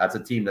 that's a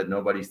team that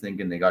nobody's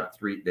thinking they got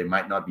three. They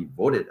might not be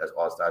voted as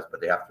all-stars, but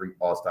they have 3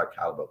 all-star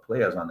caliber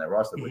players on their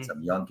roster with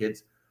some young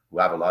kids who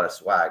have a lot of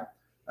swag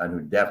and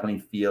who definitely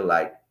feel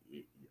like,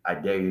 I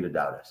dare you to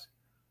doubt us.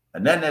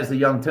 And then there's the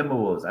young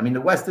Timberwolves. I mean,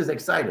 the West is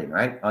exciting,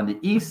 right? On the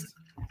East,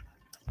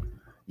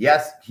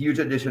 yes, huge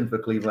addition for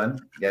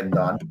Cleveland, getting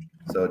Don.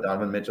 So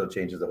Donovan Mitchell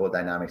changes the whole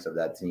dynamics of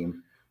that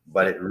team.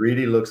 But it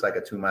really looks like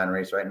a 2-man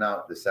race right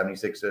now. The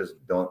 76ers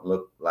don't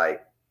look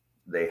like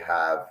they're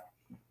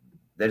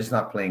just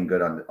not playing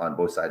good on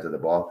both sides of the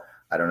ball.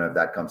 I don't know if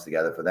that comes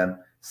together for them.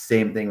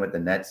 Same thing with the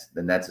Nets.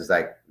 The Nets is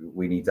like,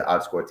 we need to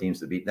outscore teams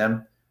to beat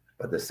them.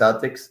 But the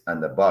Celtics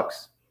and the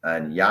Bucks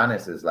and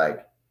Giannis is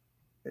like,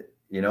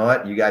 you know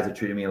what? You guys are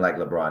treating me like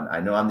LeBron.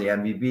 I know I'm the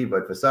MVP,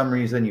 but for some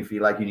reason you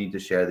feel like you need to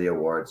share the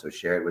award. So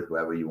share it with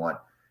whoever you want.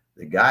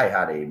 The guy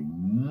had a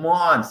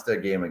monster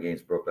game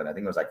against Brooklyn. I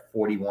think it was like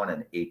 41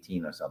 and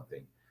 18 or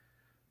something.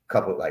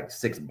 Couple like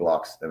 6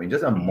 blocks. I mean,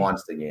 just a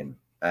monster game.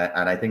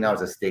 And I think that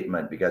was a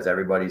statement because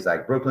everybody's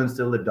like, Brooklyn's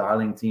still the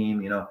darling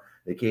team, you know,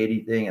 the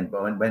KD thing. And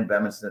when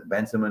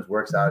Ben Simmons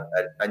works out,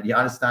 and you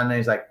understand that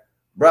he's like,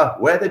 bro,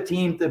 we're the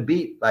team to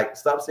beat. Like,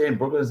 stop saying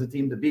Brooklyn is the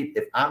team to beat.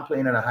 If I'm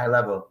playing at a high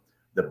level,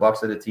 the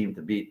Bucks are the team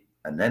to beat.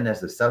 And then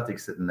there's the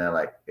Celtics sitting there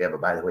like, yeah, but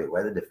by the way,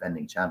 we're the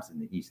defending champs in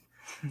the East.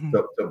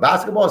 So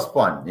basketball is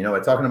fun. You know,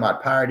 we're talking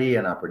about parity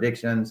and our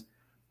predictions.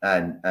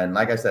 And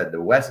like I said,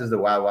 the West is the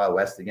Wild Wild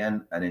West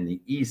again. And in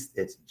the East,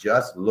 it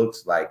just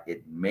looks like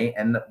it may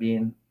end up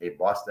being a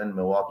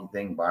Boston-Milwaukee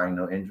thing, barring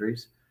no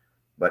injuries.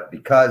 But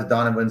because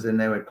Donovan's in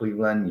there with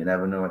Cleveland, you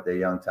never know what their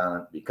young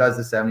talent. Because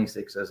the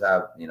 76ers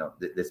have, you know,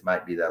 this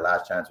might be their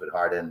last chance with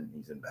Harden.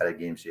 He's in better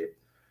game shape.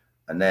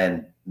 And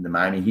then the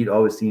Miami Heat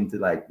always seem to,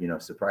 like, you know,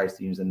 surprise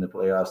teams in the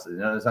playoffs. You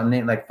know, I'm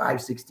naming like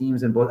 5-6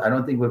 teams in both. I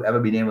don't think we've ever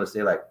been able to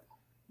say like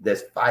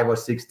there's 5 or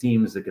 6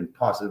 teams that can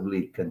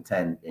possibly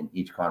contend in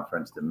each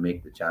conference to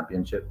make the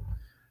championship.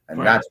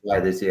 And that's why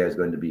this year is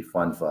going to be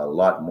fun for a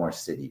lot more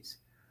cities.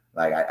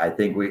 Like I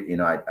think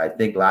I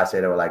think last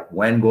year they were like,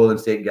 when Golden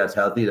State gets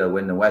healthy, they'll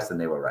win the West, and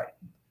they were right.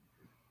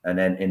 And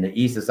then in the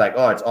East, it's like,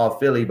 oh, it's all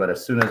Philly. But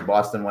as soon as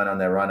Boston went on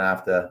their run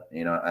after,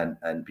 you know,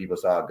 and people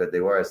saw how good they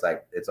were, it's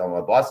like, it's all,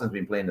 well, Boston's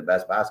been playing the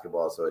best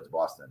basketball, so it's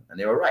Boston. And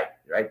they were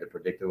right? The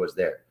predictor was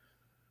there.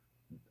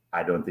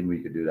 I don't think we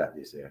could do that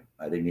this year.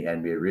 I think the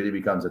NBA really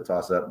becomes a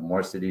toss-up.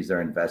 More cities are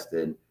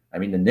invested. I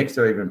mean, the Knicks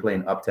are even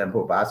playing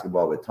up-tempo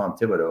basketball with Tom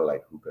Thibodeau.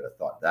 Like, who could have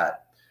thought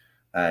that?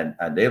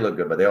 And they look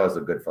good, but they always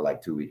look good for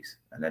like 2 weeks.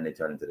 And then they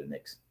turn into the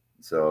Knicks.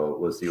 So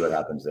we'll see what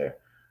happens there.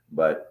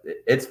 But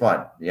it's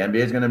fun. The NBA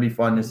is going to be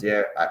fun this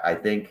year. I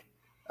think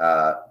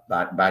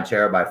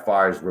Banchero by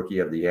far is rookie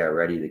of the year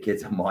already. The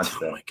kid's a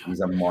monster. Oh, he's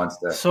a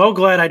monster. So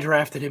glad I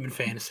drafted him in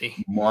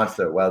fantasy.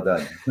 Monster. Well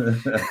done.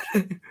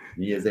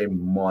 He is a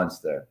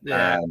monster.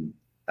 Yeah.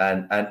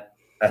 And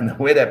the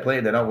way they're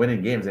playing, they're not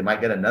winning games. They might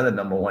get another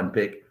 #1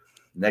 pick.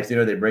 Next thing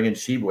you know, they bring in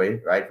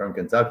Shibwe, right, from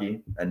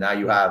Kentucky. And now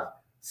you have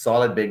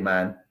solid big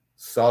man,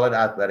 solid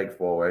athletic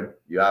forward.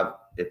 You have,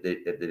 if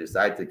they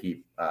decide to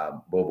keep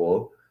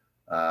Bobo,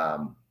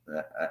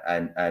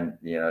 and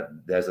you know,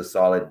 there's a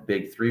solid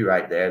big 3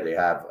 right there. They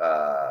have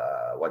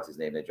what's his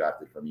name they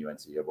drafted from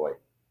UNC, your boy,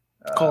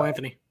 Cole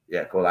Anthony.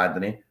 Yeah, Cole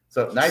Anthony.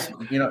 So nice,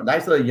 you know,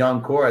 nice little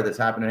young core that's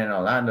happening in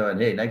Orlando.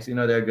 And hey, next thing you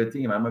know, they're a good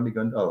team. I'm gonna be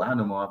going to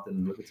Orlando more often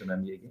and look at some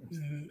NBA games.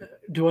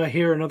 Do I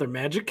hear another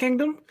Magic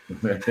Kingdom?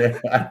 Do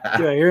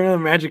I hear another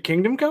Magic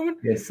Kingdom coming?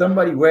 Yeah,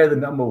 somebody wear the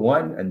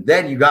 #1, and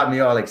then you got me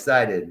all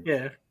excited.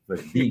 Yeah.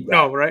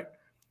 No, right.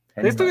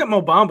 They still got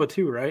Mo Bamba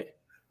too, right?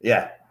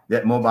 Yeah.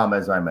 Yeah, Mo Bamba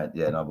is what I meant.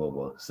 Yeah, no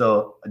Bobo.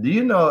 So, do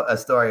you know a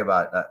story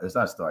about? It's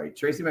not a story.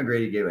 Tracy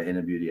McGrady gave an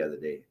interview the other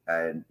day,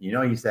 and you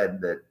know he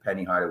said that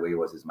Penny Hardaway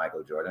was his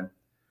Michael Jordan.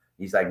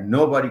 He's like,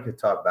 nobody could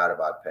talk bad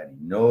about Penny.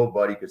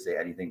 Nobody could say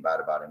anything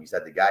bad about him. He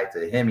said the guy,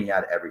 to him, he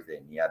had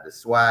everything. He had the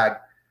swag.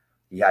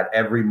 He had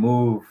every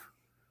move.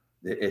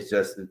 It's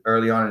just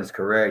early on in his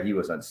career, he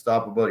was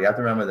unstoppable. You have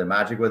to remember the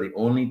Magic were the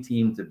only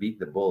team to beat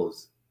the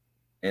Bulls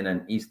in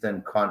an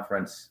Eastern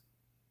Conference.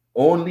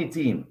 Only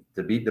team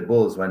to beat the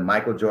Bulls when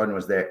Michael Jordan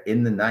was there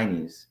in the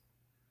 90s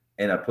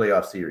in a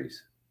playoff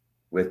series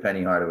with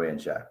Penny Hardaway and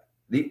Shaq.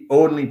 The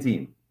only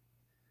team.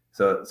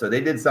 So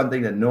they did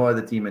something that no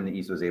other team in the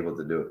East was able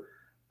to do.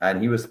 And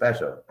he was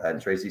special.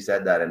 And Tracy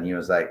said that. And he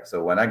was like,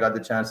 so when I got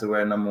the chance to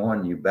wear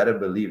 #1, you better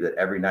believe that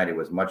every night it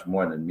was much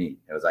more than me.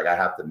 It was like, I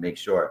have to make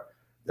sure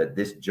that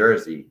this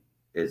jersey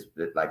is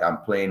like, I'm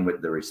playing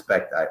with the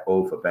respect I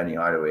owe for Penny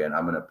Hardaway, and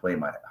I'm going to play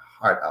my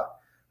heart out.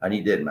 And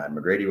he did, man.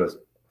 McGrady was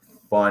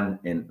fun.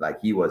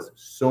 He was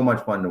so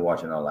much fun to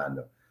watch in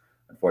Orlando.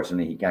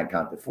 Unfortunately, he can't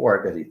count to 4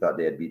 because he thought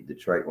they had beat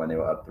Detroit when they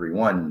were up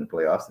 3-1 in the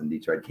playoffs, and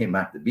Detroit came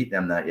back to beat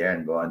them that year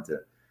and go on to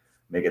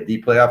make a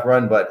deep playoff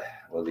run. But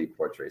we'll leave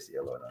poor Tracy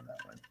alone on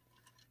that one.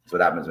 That's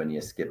what happens when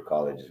you skip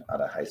college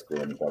out of high school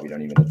and you probably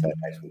don't even attend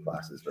high school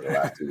classes for the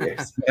last 2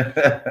 years.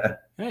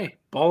 Hey,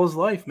 ball is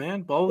life,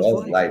 man. Ball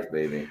is life,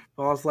 baby.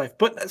 Ball is life.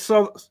 But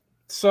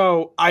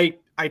so I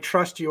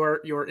trust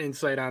your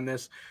insight on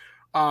this.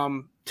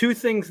 Two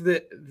things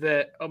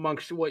that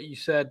amongst what you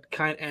said,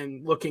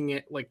 and looking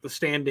at like the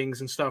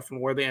standings and stuff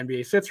and where the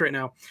NBA sits right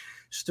now,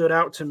 stood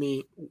out to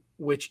me,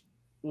 which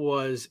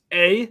was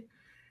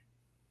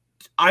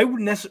I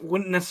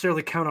wouldn't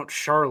necessarily count out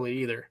Charlotte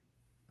either,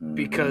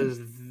 because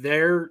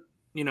they're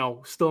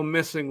still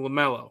missing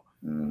LaMelo,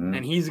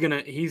 and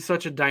he's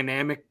such a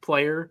dynamic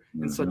player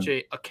and such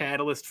a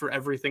catalyst for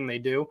everything they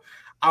do.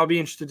 I'll be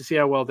interested to see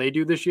how well they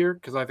do this year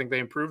because I think they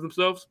improve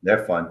themselves.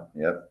 They're fun.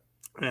 Yep.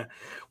 Yeah.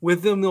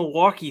 With the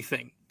Milwaukee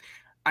thing,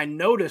 I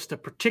noticed a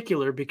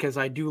particular, because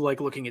I do like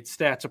looking at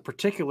stats, a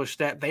particular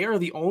stat. They are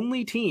the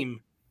only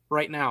team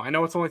right now. I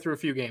know it's only through a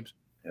few games.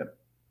 Yep.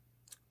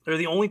 They're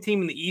the only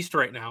team in the East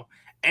right now,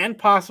 and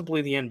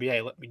possibly the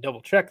NBA. Let me double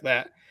check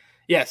that.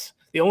 Yes,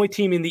 the only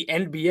team in the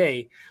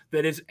NBA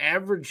that is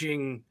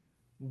averaging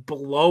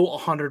below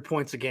 100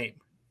 points a game.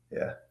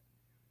 Yeah.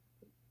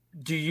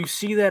 Do you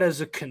see that as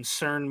a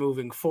concern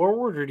moving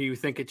forward, or do you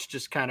think it's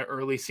just kind of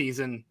early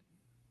season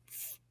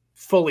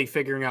fully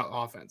figuring out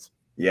offense?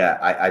 Yeah,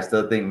 I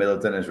still think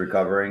Middleton is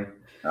recovering,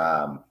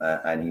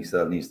 and he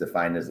still needs to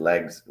find his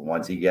legs.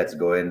 Once he gets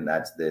going,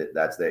 that's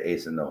the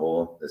ace in the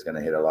hole. That's going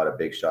to hit a lot of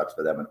big shots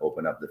for them and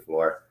open up the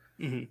floor.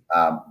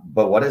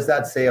 But what does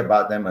that say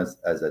about them as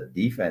a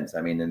defense?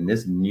 I mean, in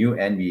this new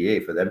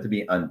NBA, for them to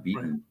be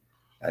unbeaten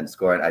and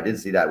scoring, I did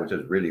see that, which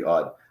was really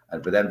odd.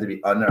 And for them to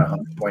be under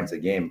 100 points a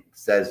game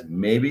says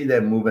maybe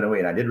they're moving away.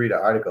 And I did read an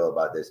article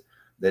about this,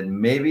 that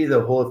maybe the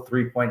whole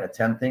 3-point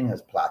attempt thing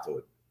has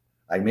plateaued.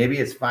 Like maybe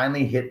it's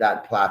finally hit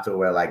that plateau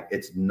where like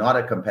it's not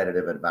a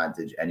competitive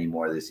advantage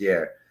anymore this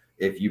year.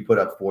 If you put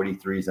up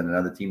 43s and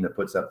another team that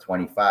puts up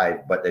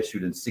 25, but they're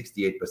shooting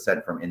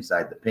 68% from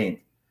inside the paint,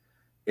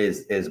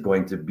 is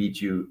going to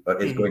beat you,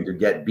 is going to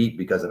get beat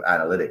because of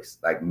analytics.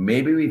 Like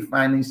maybe we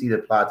finally see the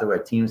plateau where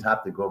teams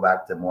have to go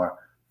back to more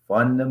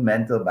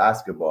fundamental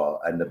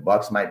basketball, and the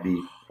Bucks might be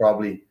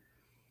probably,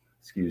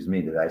 excuse me,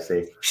 did I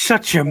say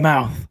shut your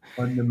mouth?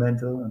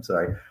 Fundamental. I'm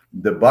sorry.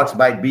 The Bucks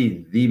might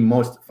be the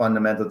most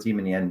fundamental team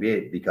in the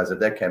NBA because of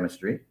their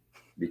chemistry,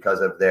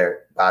 because of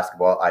their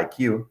basketball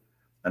IQ,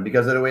 and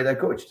because of the way they're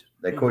coached.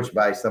 They're coached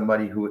by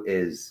somebody who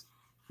is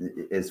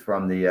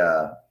from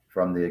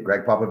the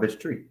Greg Popovich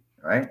tree,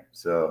 right?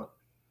 So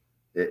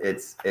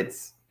it's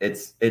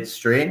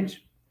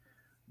strange,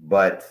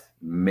 but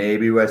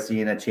maybe we're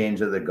seeing a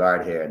change of the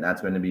guard here, and that's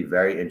going to be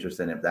very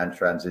interesting if that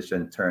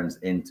transition turns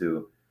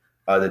into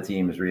other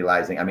teams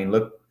realizing. I mean,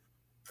 look,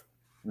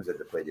 who was it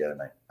that played the other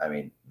night? I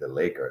mean, the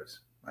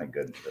Lakers. My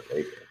goodness, the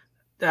Lakers.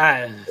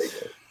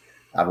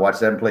 I've watched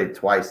them play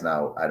twice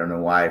now. I don't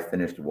know why I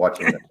finished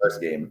watching the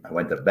first game. I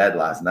went to bed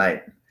last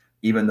night,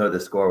 even though the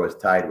score was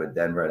tied with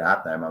Denver at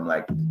halftime. I'm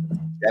like,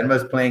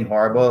 Denver's playing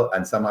horrible,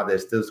 and somehow they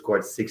still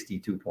scored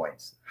 62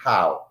 points.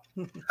 How?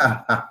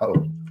 How?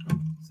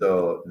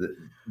 So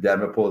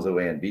Denver pulls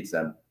away and beats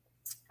them.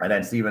 And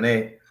then Stephen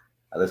A.,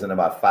 I listened to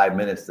about 5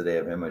 minutes today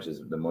of him, which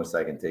is the most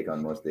I can take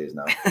on most days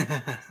now.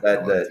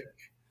 that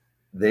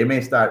they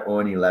may start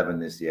 0-11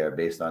 this year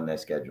based on their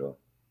schedule.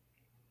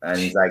 And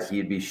he's like,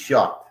 he'd be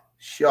shocked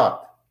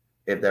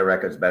if their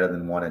record's better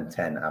than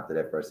 1-10 after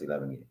their first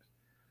 11 games.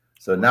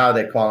 So now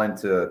they're calling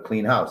to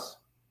clean house,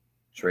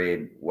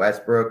 trade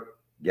Westbrook,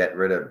 get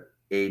rid of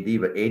AD,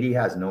 but AD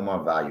has no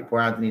more value. Poor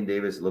Anthony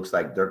Davis looks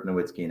like Dirk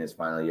Nowitzki in his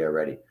final year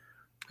already.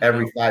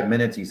 Every 5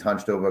 minutes, he's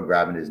hunched over,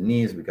 grabbing his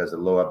knees because the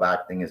lower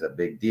back thing is a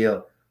big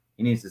deal.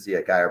 He needs to see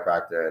a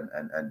chiropractor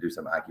and do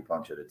some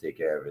acupuncture to take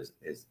care of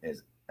his.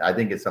 I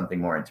think it's something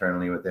more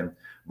internally with him.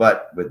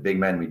 But with big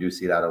men, we do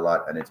see that a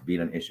lot, and it's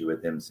been an issue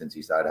with him since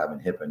he started having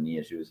hip and knee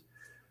issues.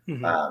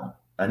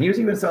 And he was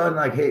even saying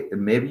like, hey,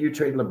 maybe you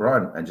trade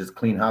LeBron and just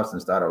clean house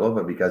and start all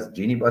over, because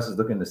Jeanie Buss is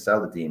looking to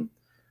sell the team.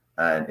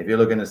 And if you're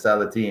looking to sell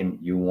the team,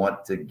 you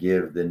want to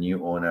give the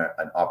new owner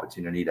an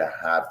opportunity to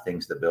have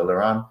things to build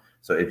around.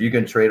 So if you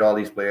can trade all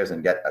these players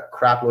and get a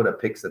crap load of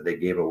picks that they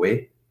gave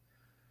away,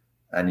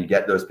 and you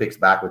get those picks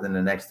back within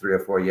the next 3 or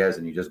 4 years,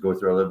 and you just go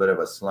through a little bit of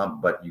a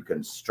slump, but you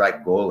can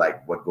strike gold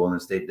like what Golden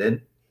State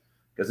did,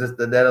 because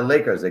they're the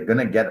Lakers. They're going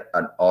to get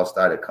an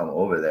all-star to come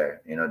over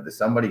there. You know,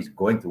 somebody's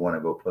going to want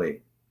to go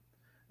play,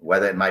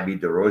 whether it might be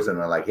DeRozan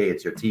or like, hey,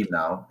 it's your team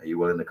now. Are you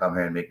willing to come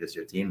here and make this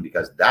your team?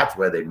 Because that's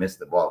where they missed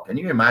the ball. Can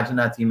you imagine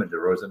that team with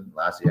DeRozan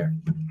last year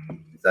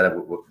instead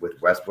of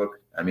with Westbrook?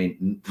 I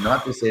mean,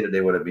 not to say that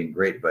they would have been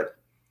great, but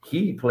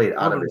he played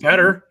out of his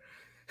better.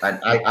 And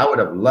I would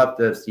have loved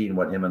to have seen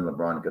what him and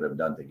LeBron could have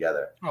done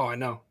together. Oh, I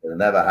know. It'll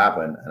never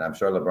happen. And I'm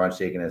sure LeBron's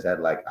shaking his head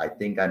like, I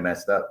think I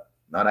messed up.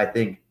 Not I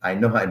think, I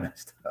know I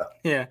messed up.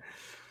 Yeah.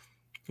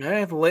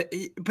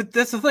 But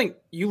that's the thing.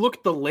 You look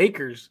at the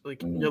Lakers,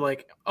 like you're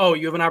like, oh,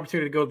 you have an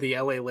opportunity to go to the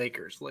LA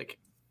Lakers. Like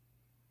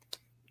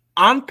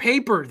on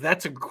paper,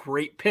 that's a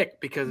great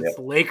pick because it's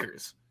the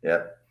Lakers.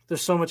 Yeah.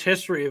 There's so much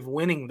history of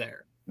winning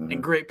there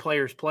and great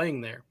players playing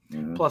there.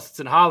 Plus,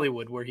 it's in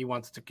Hollywood where he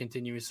wants to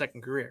continue his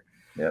second career.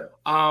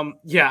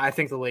 Yeah, I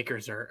think the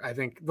Lakers are. I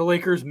think the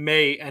Lakers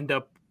may end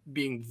up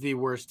being the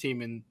worst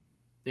team in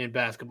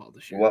basketball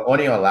this year. Well,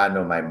 only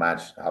Orlando might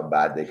match how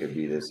bad they could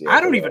be this year. I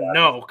don't even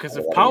know, because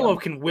if Paolo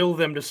can will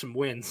them to some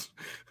wins.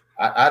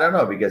 I don't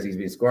know, because he's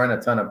been scoring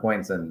a ton of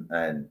points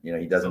and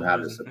he doesn't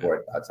have the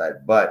support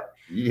outside. But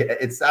yeah,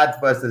 it's sad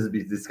for us to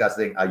be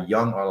discussing a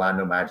young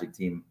Orlando Magic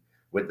team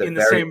with the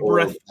very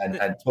old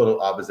and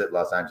total opposite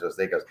Los Angeles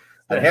Lakers.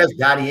 And here's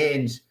Danny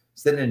Ainge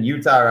sitting in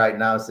Utah right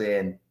now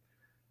saying,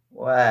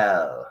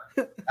 well,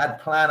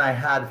 that plan I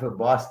had for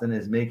Boston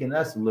is making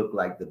us look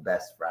like the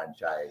best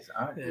franchise,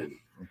 aren't we?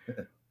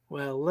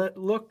 Well,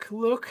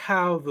 look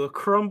how the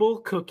crumble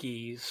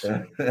cookies.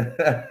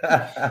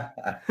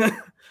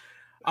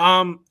 I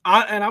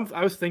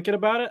was thinking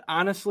about it.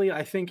 Honestly,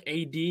 I think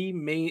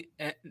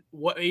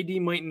what AD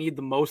might need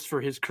the most for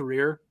his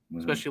career,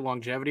 especially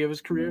longevity of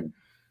his career,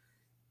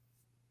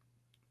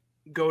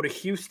 go to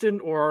Houston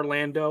or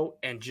Orlando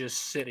and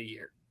just sit a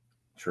year.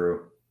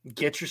 True.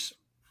 Get your,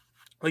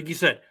 like you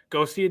said,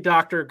 go see a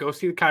doctor, go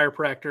see the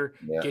chiropractor,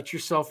 get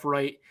yourself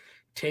right.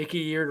 Take a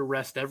year to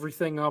rest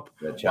everything up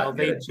while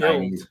they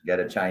build. Get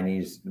a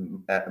Chinese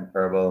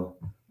herbal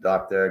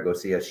doctor. Go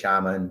see a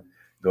shaman.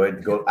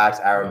 Go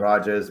ask Aaron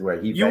Rodgers where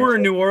he. You were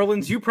in New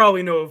Orleans. You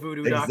probably know a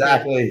voodoo doctor.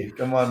 Exactly.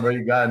 Come on, bro.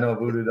 You gotta know a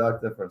voodoo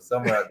doctor from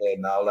somewhere out there in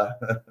Nala.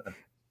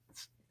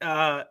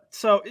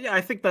 So yeah,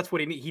 I think that's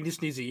what he needs. He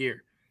just needs a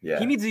year. Yeah.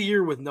 He needs a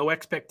year with no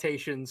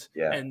expectations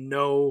and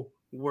no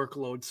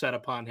workload set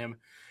upon him.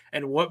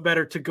 And what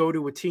better to go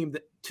to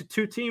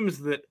two teams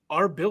that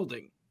are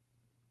building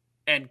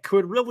and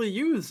could really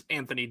use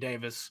Anthony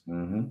Davis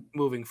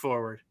moving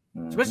forward,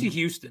 especially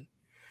Houston.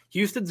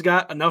 Houston's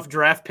got enough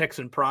draft picks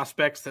and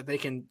prospects that they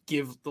can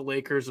give the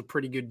Lakers a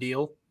pretty good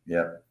deal.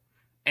 Yeah.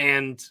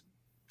 And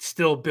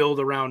still build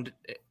around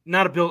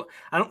I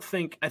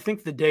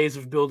think the days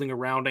of building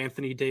around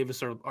Anthony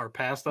Davis are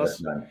past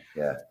us.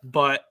 Yeah.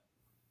 But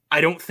I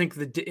don't think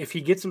if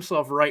he gets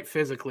himself right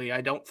physically,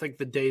 I don't think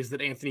the days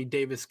that Anthony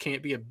Davis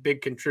can't be a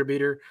big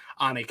contributor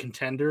on a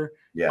contender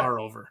are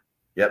over.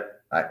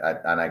 Yep.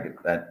 I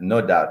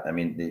no doubt. I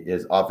mean,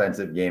 his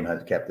offensive game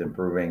has kept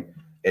improving.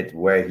 It's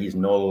where he's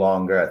no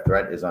longer a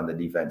threat is on the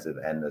defensive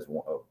end. As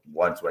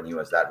once when he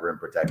was that rim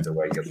protector,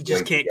 where he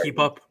just can't keep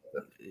up.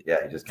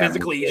 Yeah, he just can't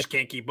physically, he just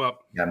can't keep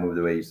up. Can't move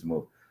the way he used to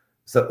move.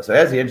 So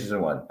here's the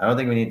interesting one. I don't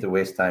think we need to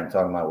waste time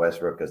talking about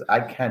Westbrook, because I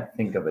can't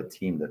think of a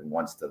team that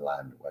wants to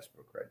land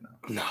Westbrook right now.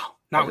 No,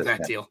 not with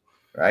that deal.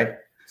 Right.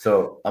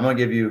 So I'm gonna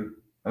give you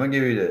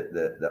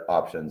the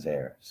options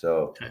here.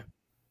 So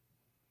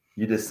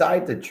you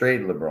decide to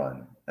trade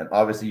LeBron, and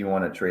obviously you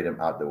want to trade him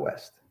out the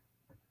West.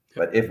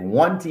 But if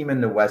one team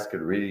in the West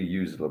could really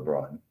use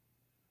LeBron,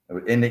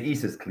 in the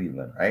East is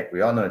Cleveland, right?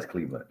 We all know it's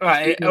Cleveland.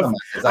 Right.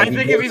 I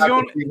think if he's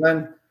going to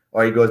Cleveland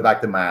or he goes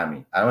back to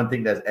Miami, I don't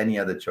think there's any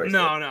other choice.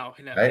 No.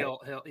 Right? He'll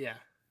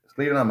It's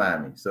Cleveland or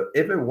Miami. So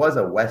if it was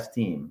a West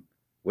team,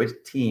 which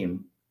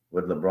team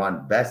would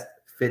LeBron best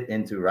fit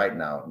into right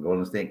now?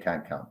 Golden State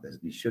can't count.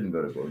 He shouldn't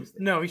go to Golden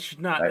State. No, he should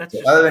not. Right? That's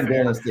so other than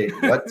Golden State,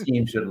 what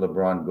team should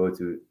LeBron go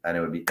to, and it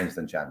would be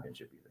instant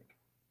championship, you think?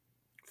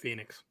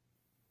 Phoenix.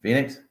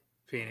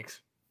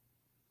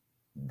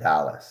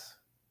 Dallas.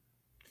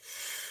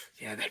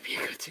 Yeah, that'd be a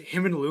good team.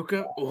 Him and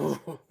Luka.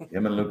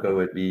 Him and Luka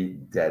would be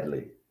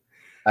deadly.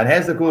 And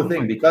here's the cool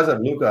thing: because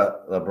of Luka,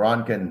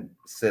 LeBron can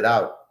sit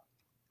out,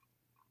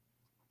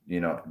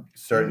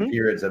 certain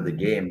periods of the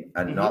game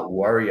and not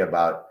worry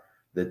about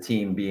the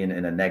team being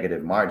in a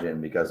negative margin,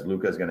 because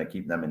Luka is going to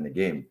keep them in the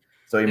game.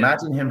 So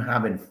imagine him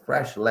having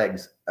fresh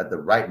legs at the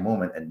right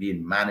moment and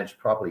being managed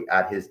properly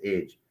at his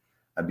age,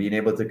 and being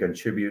able to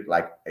contribute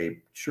like a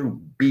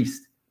true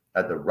beast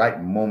at the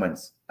right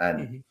moments.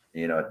 And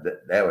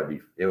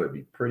it would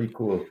be pretty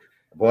cool.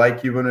 Boy,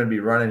 Cuban would be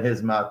running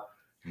his mouth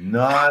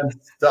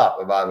non-stop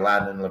about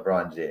landing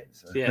LeBron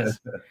James. Yes.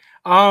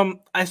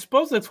 I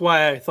suppose that's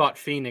why I thought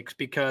Phoenix,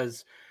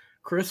 because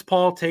Chris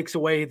Paul takes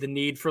away the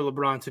need for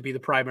LeBron to be the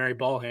primary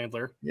ball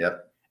handler.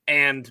 Yep.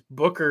 And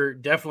Booker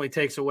definitely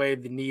takes away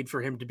the need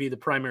for him to be the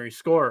primary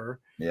scorer.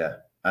 Yeah.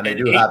 And they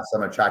do have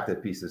some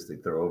attractive pieces to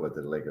throw over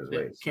to the Lakers'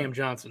 way. So. Cam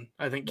Johnson.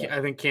 I think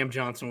Cam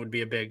Johnson would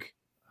be a big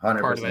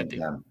 100% part of that deal.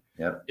 Cam.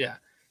 Yep. Yeah.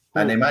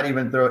 And they might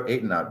even throw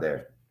Ayton out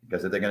there,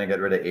 because if they're going to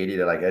get rid of 80,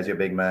 they're like, here's your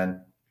big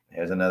man.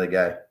 Here's another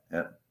guy.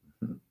 Yeah.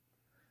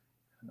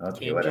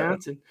 Okay, Cam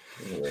Johnson.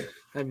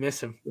 I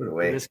miss him.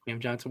 I miss Cam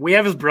Johnson. We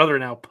have his brother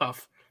now,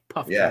 Puff.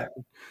 Yeah.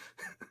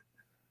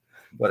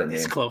 What a name.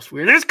 It's close.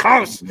 Weird. It's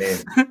close.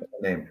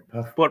 Name.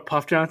 Puff. What,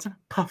 Puff Johnson?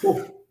 Puff.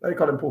 Poof. Why do you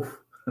call him Poof?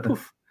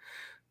 Poof.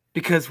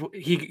 Because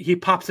he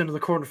pops into the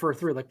corner for a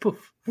three, like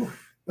poof.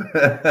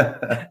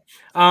 Yeah,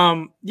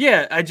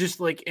 I just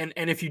like, and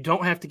if you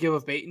don't have to give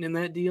up Ayton in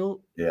that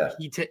deal,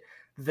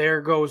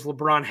 there goes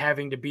LeBron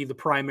having to be the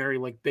primary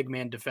like big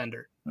man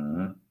defender.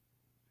 Mm-hmm.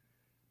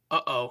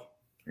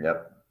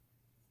 Yep.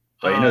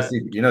 But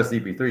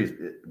CP3 is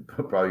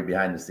probably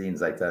behind the scenes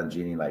like telling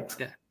Jeannie, like,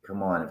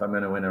 come on, if I'm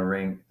going to win a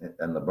ring,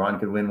 and LeBron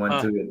could win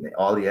one too, and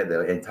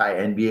the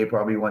entire NBA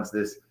probably wants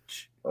this,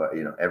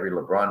 or every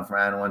LeBron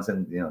fan wants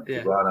him,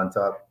 to go out on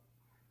top.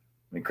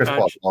 mean, Chris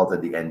Paul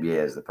vaulted the NBA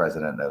as the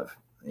president of.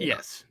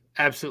 Yes,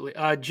 absolutely.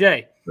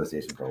 Jay.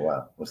 Association for a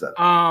while. What's up?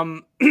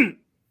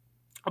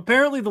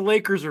 Apparently the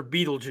Lakers are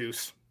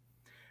Beetlejuice.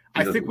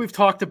 I think we've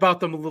talked about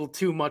them a little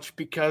too much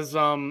because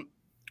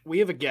we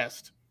have a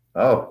guest.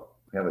 Oh,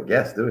 we have a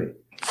guest, do we?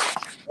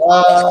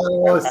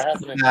 Oh,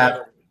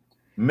 snap.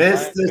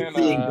 Mr.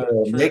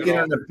 Cinco making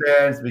an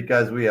appearance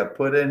because we have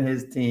put in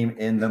his team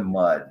in the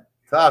mud.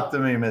 Talk to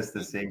me,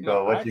 Mr.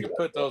 Cinco. I can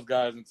put those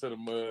guys into the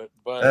mud,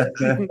 but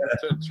to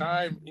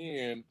chime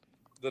in,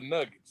 the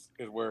Nuggets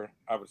is where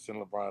I would send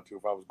LeBron to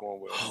if I was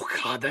going with him. Oh,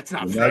 God, that's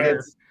not fair.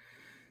 Nuggets?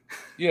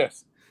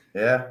 Yes.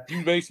 Yeah.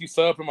 You basically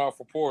sub him out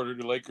for Porter.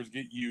 The Lakers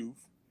get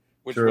youth,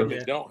 which is what they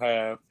don't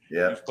have.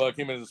 Yeah. You plug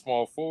him as a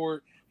small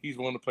forward. He's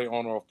willing to play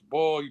on or off the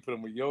ball. You put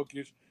him with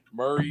Jokic.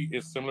 Murray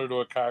is similar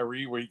to a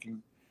Kyrie where he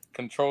can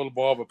control the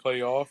ball but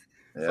play off.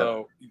 Yeah.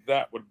 So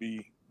that would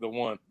be the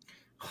one.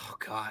 Oh,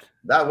 God.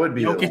 That would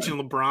be Jokic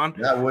and LeBron.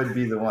 That would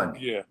be the one.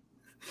 Yeah.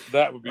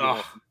 That would be the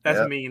one.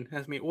 That's mean.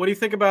 That's mean. What do you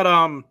think about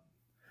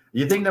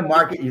You think the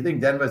market, you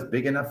think Denver's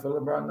big enough for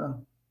LeBron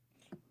though?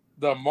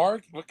 The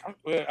market,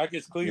 I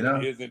guess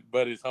Cleveland isn't,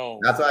 but it's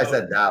home. That's why I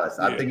said Dallas.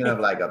 I'm thinking of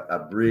like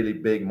a really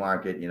big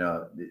market,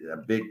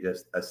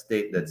 a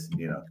state that's,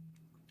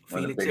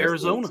 Phoenix,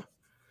 Arizona. States.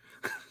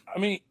 I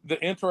mean,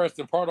 the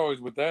interesting part always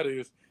with that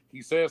is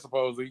he says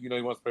supposedly, he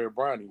wants to pay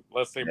Bronny.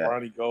 Let's say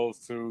Bronny goes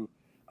to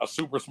a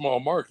super small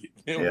market.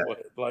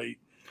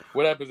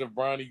 What happens if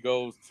Bronny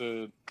goes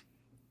to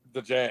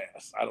the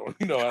Jazz? I don't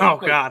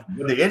God.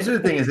 But the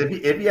interesting thing is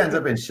if he ends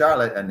up in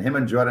Charlotte and him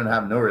and Jordan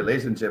have no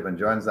relationship and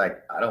Jordan's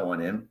like, I don't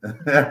want him.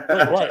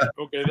 Right.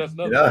 Okay, that's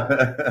nothing.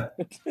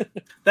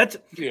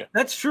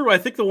 That's true. I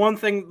think the one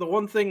thing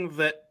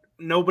that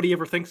nobody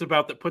ever thinks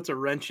about that puts a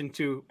wrench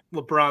into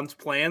LeBron's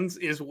plans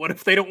is what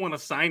if they don't want to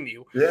sign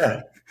you?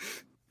 Yeah.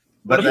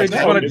 But if they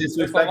just want to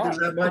disrespect him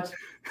that much,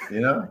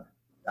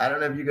 I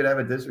don't know if you could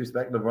ever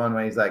disrespect LeBron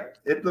when he's like,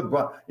 if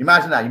LeBron,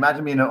 imagine that.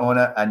 Imagine being an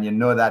owner and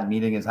that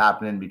meeting is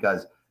happening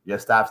because your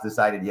staff's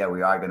decided, we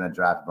are going to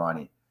draft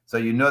Bronny. So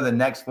the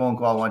next phone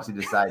call once you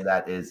decide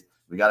that is,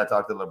 we got to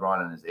talk to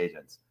LeBron and his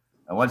agents.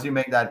 And once you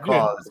make that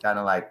call, it's kind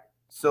of like,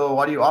 so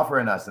what are you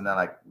offering us? And they're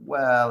like,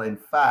 well, in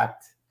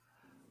fact,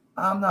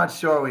 I'm not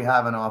sure we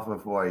have an offer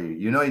for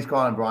you. He's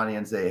calling Bronny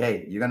and say,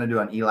 hey, you're going to do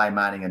an Eli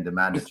Manning and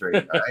demand a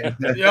trade, all right?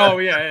 Oh,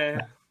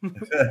 yeah.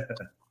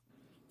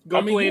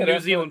 Go play in New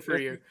Zealand for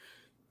a year.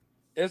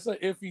 It's an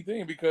iffy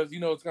thing because,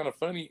 it's kind of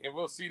funny, and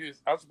we'll see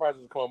this. I'm surprised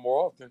it's come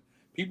more often.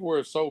 People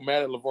were so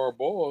mad at LeVar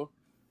Ball.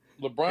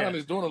 LeBron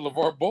is doing a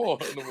LeVar Ball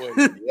in a way.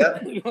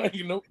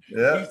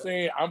 He's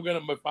saying,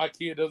 if my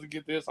kid doesn't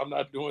get this, I'm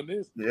not doing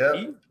this. Yeah.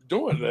 He's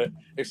doing that,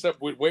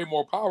 except with way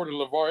more power than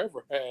LeVar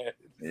ever had.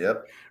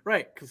 Yep.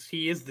 Right, because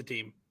he is the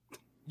team.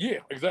 Yeah,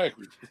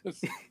 exactly.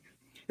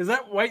 Is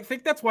that why? I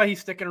think that's why he's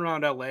sticking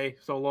around LA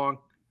so long.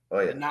 Oh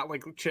yeah. And not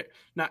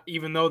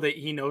even though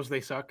he knows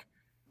they suck.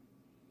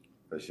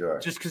 For sure.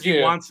 Just because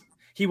he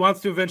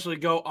wants to eventually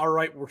go, all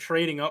right, we're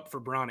trading up for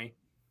Bronny.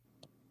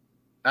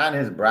 And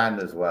his brand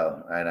as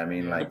well, right? I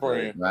mean,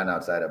 brand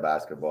outside of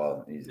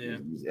basketball. He's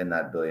in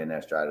that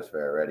billionaire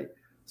stratosphere already.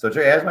 So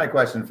Trey, here's my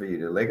question for you: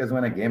 do the Lakers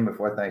win a game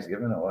before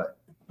Thanksgiving or what?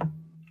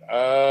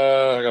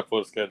 I got to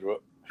pull the schedule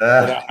up.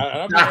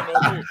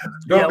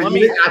 Let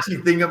me actually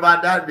think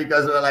about that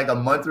because we're like a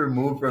month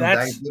removed from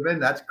Thanksgiving.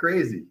 That's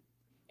crazy.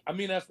 I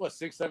mean, that's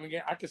 6-7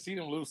 games. I could see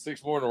them lose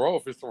 6 more in a row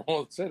if it's the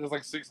wrong set. It's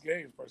like 6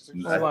 games. But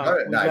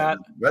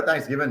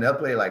Thanksgiving, they'll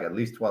play like at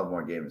least 12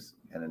 more games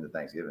and into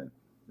Thanksgiving.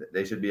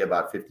 They should be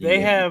about 15. They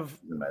have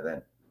by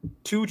then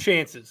 2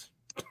 chances.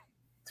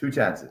 2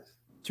 chances.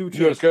 2 chances.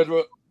 You have a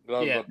schedule?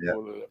 Yeah.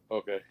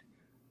 Okay.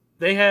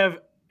 They have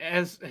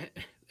as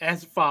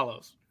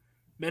follows: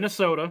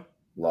 Minnesota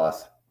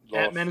loss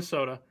at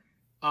Minnesota,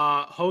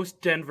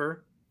 host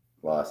Denver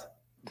loss,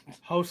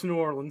 host New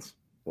Orleans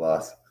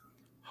loss,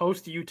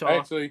 host Utah.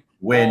 Actually,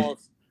 win.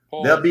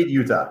 They'll beat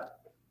Utah.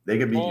 They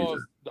could beat Utah.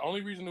 The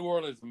only reason New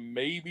Orleans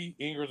maybe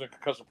Ingram's in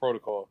concussion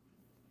protocol.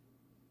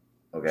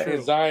 Okay.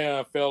 And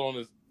Zion fell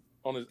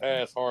on his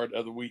ass hard the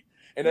other week,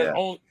 and that's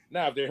only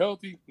now if they're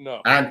healthy,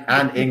 no.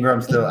 And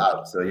Ingram's still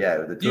out, so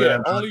the two of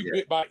them only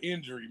bit by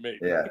injury, maybe.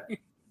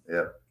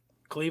 Yeah.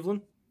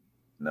 Cleveland?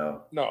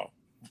 No.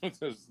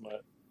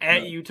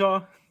 At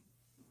Utah?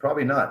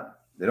 Probably not.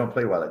 They don't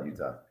play well at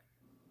Utah.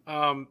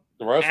 The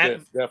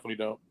rest definitely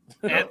don't.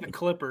 At the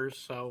Clippers,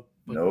 so.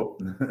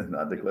 Nope,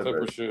 not the Clippers.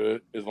 Clippers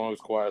should, as long as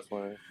Kawhi's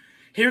playing.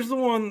 Here's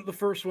the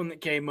first one that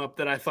came up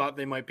that I thought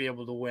they might be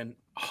able to win.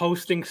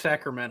 Hosting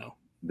Sacramento.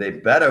 They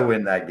better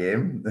win that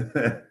game.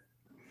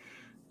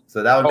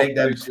 So that would make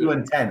them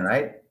 2-10,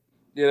 right?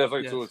 Yeah, that's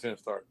like 2-10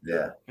 start.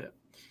 Yeah.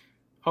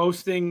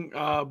 Hosting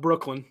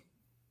Brooklyn.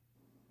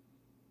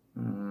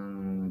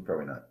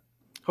 Probably not.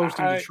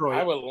 Hosting Detroit.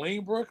 I would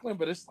lean Brooklyn,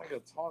 but it's like a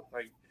talk.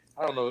 Like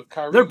I don't know.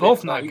 Kyrie, they're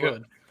both not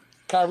good.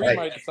 Kyrie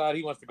might decide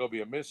he wants to go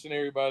be a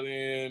missionary by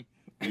then.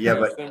 Yeah,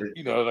 but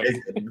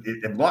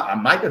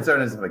my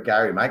concern is with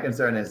Kyrie. My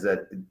concern is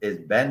that is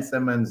Ben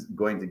Simmons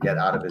going to get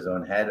out of his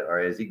own head, or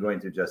is he going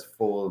to just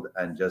fold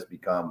and just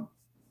become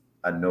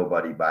a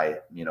nobody by,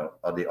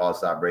 the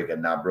All-Star break,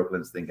 and now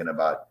Brooklyn's thinking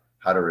about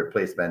how to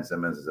replace Ben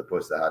Simmons as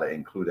opposed to how to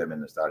include him in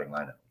the starting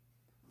lineup.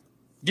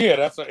 Yeah,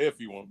 that's an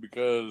iffy one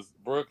because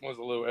Brooklyn's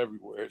a little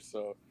everywhere.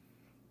 So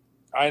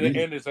and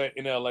it's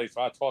in LA,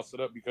 so I tossed it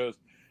up because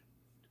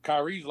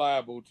Kyrie's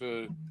liable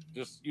to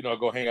just,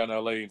 go hang out in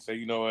LA and say,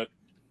 you know what,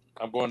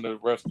 I'm going to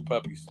rest the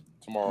puppies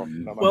tomorrow.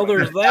 Well,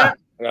 there's that.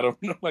 I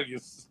don't know.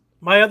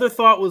 My other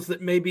thought was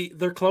that maybe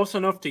they're close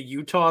enough to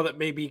Utah that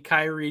maybe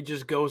Kyrie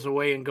just goes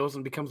away and goes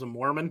and becomes a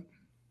Mormon,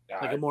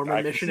 like a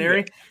Mormon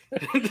missionary. I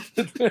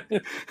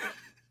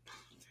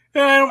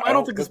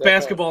don't think this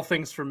basketball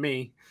thing's for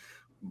me.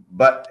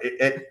 But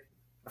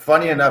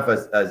funny enough,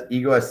 as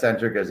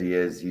egocentric as he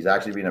is, he's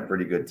actually been a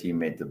pretty good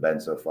teammate to Ben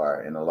so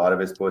far. In a lot of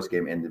his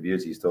post-game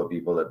interviews, he's told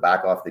people to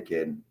back off the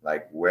kid.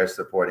 Like, we're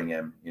supporting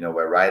him.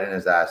 We're riding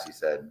his ass, he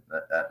said.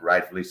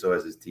 Rightfully so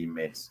as his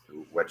teammates.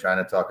 We're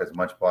trying to talk as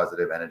much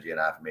positive energy and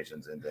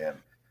affirmations into him.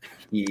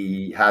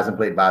 He hasn't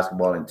played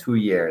basketball in 2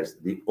 years.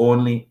 The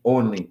only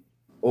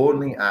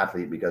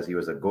athlete, because he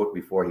was a GOAT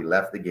before he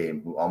left the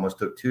game, who almost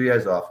took 2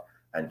 years off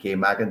and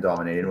came back and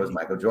dominated, was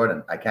Michael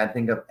Jordan. I can't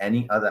think of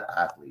any other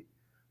athlete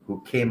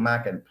who came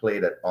back and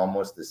played at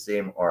almost the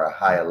same or a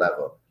higher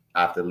level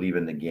after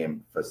leaving the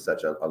game for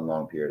such a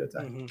long period of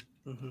time.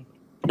 Mm-hmm.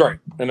 Mm-hmm. Right,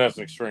 and that's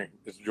an extreme.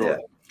 It's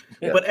Jordan.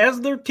 Yeah. But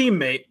as their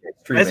teammate,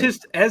 as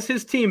his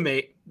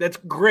teammate, that's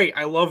great.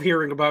 I love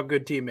hearing about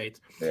good teammates.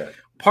 Yeah.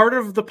 Part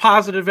of the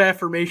positive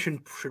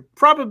affirmation should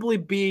probably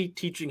be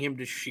teaching him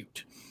to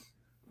shoot.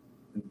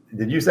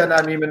 Did you send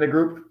that meme in the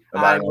group?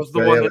 I was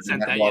the one that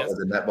sent that. Yes.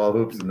 The netball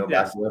hoops and no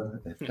basketball.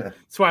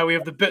 That's why we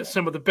have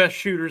some of the best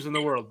shooters in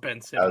the world, Ben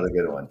Simmons. That was a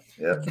good one.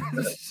 Yeah.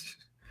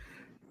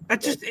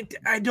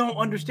 I don't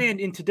understand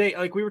in today.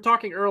 Like we were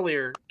talking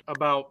earlier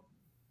about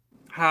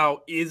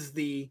how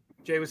Jay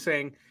was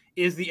saying,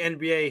 is the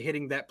NBA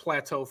hitting that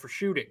plateau for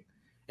shooting?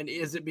 And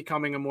is it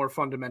becoming a more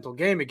fundamental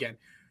game again?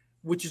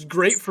 Which is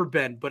great for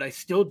Ben, but I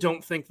still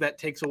don't think that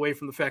takes away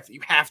from the fact that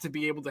you have to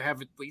be able to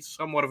have at least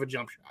somewhat of a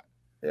jump shot.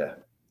 Yeah.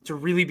 To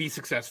really be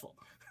successful.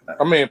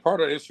 I mean,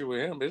 part of the issue with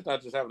him is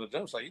not just having a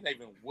jump shot. He's not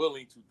even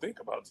willing to think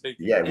about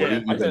taking it.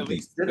 Yeah, at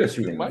least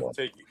shooting. Might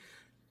take it.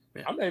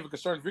 Yeah. I'm not even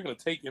concerned if you're going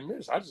to take and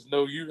miss. I just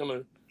know you're going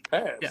to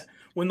pass. Yeah.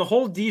 When the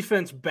whole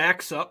defense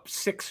backs up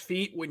 6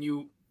 feet when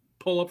you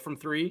pull up from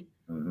 3,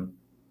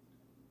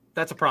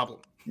 that's a problem.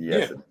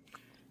 Yes. Yeah.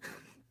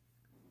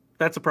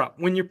 That's a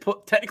problem. When you're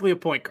technically a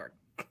point guard.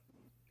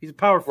 He's a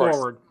power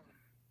forward,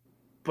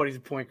 but he's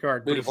a point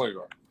guard. He's a point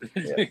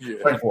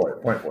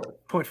guard.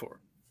 Point forward.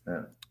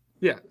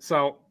 Yeah.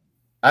 So,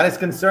 and it's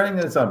concerning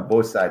that it's on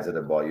both sides of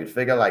the ball. You'd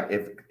figure like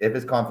if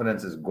his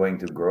confidence is going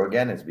to grow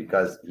again, it's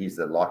because he's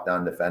the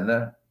lockdown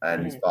defender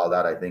and he's fouled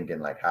out, I think,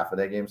 in like half of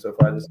their games so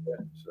far this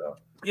year. So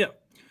yeah.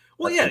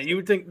 Well, yeah, you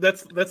would think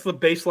that's the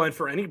baseline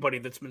for anybody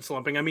that's been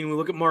slumping. I mean, we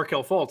look at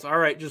Markelle Fultz. All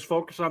right, just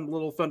focus on the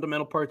little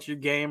fundamental parts of your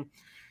game.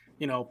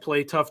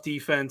 Play tough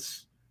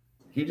defense.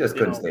 He just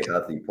couldn't stay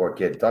healthy. Poor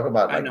kid. Talk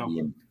about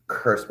being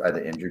cursed by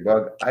the injury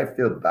bug. I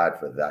feel bad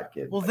for that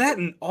kid. Well, that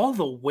and all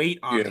the weight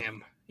on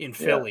him in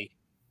Philly.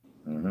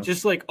 Mm-hmm.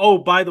 Just like, oh,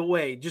 by the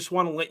way, just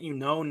want to let you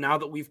know now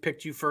that we've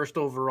picked you first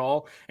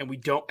overall, and we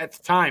don't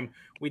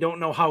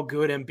know how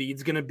good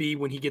Embiid's going to be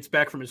when he gets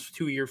back from his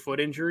 2-year foot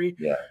injury.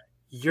 Yeah,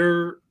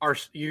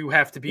 you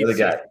have to be the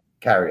guy.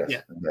 Carry us.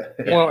 Yeah.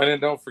 Well, and then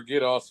don't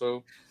forget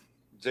also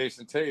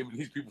Jason Tatum.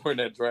 These people are in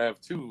that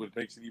draft too, which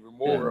makes it even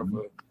more of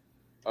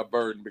a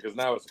burden because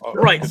now it's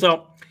right.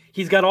 So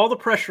he's got all the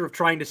pressure of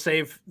trying to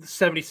save the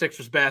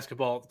 76ers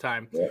basketball at the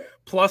time. Yeah.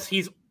 Plus,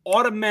 he's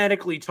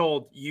automatically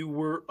told you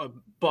were a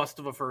bust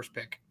of a first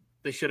pick.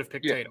 They should have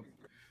picked Tatum.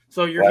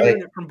 So you're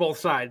hearing it from both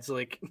sides.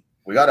 Like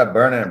we got a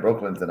burner in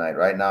Brooklyn tonight.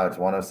 Right now, it's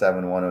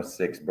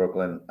 107-106.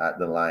 Brooklyn at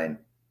the line.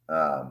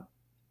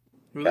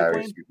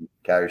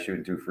 Carry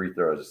shooting 2 free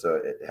throws.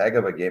 So heck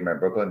of a game, man.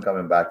 Brooklyn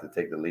coming back to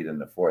take the lead in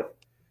the 4th.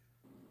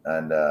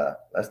 And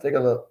let's take a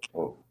look.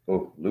 Oh,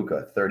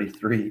 Luka,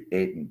 33,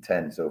 8, and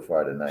 10 so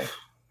far tonight.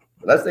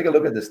 But let's take a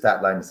look at the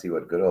stat line and see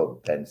what good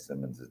old Ben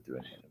Simmons is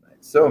doing here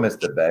tonight. So,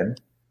 Mr. Ben,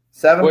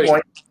 7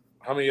 points.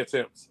 How many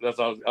attempts? That's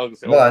all I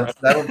was going to say.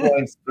 7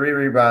 points, 3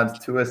 rebounds,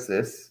 2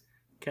 assists.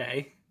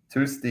 Okay.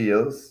 2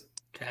 steals.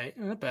 Okay,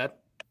 not bad.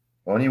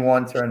 Only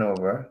 1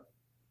 turnover.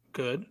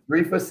 Good.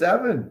 3 for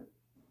 7.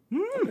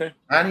 Okay.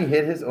 And he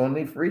hit his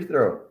only free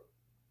throw.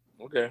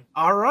 Okay.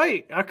 All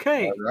right.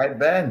 Okay. All right,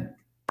 Ben.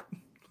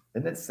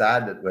 Isn't it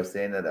sad that we're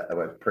saying that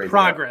we're praising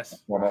progress? A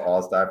former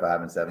All-Star for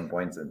having 7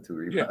 points and 2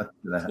 rebounds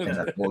in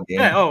that whole game.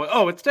 Yeah.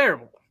 Oh, it's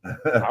terrible.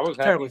 I was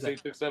happy he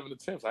took 7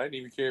 attempts. I didn't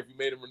even care if you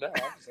made them or not.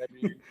 I was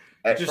happy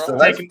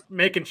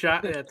taking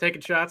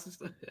shots and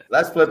stuff. Yeah.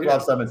 Let's flip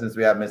off something since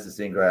we have Mr.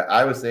 Singer.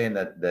 I was saying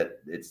that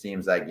it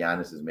seems like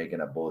Giannis is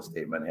making a bold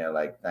statement here.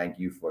 Like, thank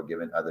you for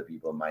giving other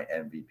people my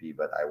MVP,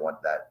 but I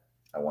want that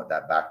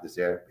back this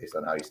year based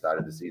on how he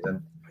started the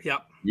season. Yeah.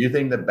 You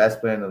think the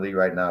best player in the league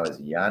right now is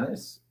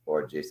Giannis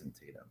or Jason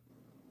Tatum?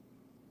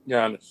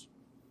 Giannis.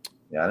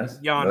 No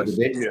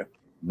debate. Yeah.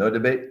 No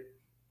debate.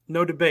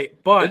 No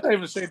debate. But it's not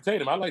even the same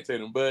Tatum. I like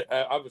Tatum, but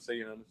I would say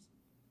Giannis.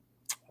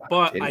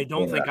 but I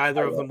don't think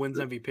either of them wins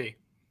MVP.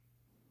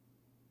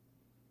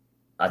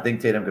 I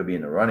think Tatum could be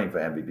in the running for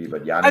MVP,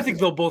 but Giannis. I think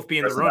they'll both be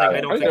in the running.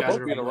 I don't think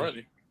either of them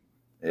win.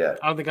 Yeah.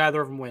 I don't think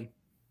either of them win.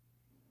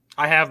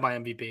 I have my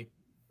MVP.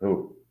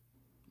 Who?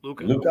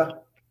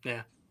 Luka?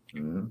 Yeah.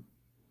 Mm-hmm.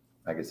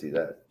 I can see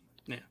that.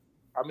 Yeah.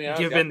 I mean,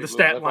 given the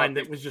stat line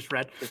that was just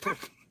read.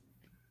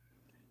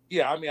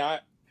 Yeah, I mean,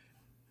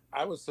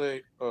 I would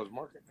say, I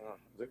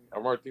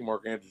think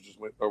Mark Andrews just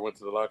went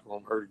to the locker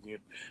room hurt again.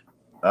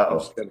 I'm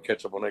just going to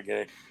catch up on that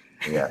game.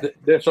 Yeah.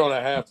 They're showing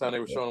at halftime. They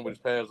were showing him with his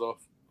pads off.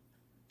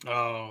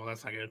 Oh,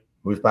 that's not good.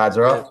 Whose pads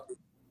are off?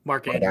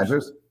 Mark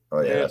Andrews. Oh,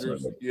 yeah. Andrews,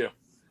 that's not good. Yeah.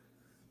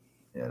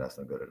 Yeah, that's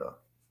not good at all.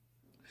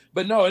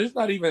 But no, it's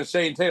not even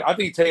Shane Tatum. I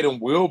think Tatum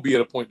will be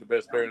at a point the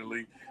best player in the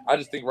league. I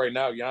just think right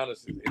now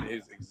Giannis is in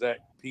his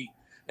exact peak.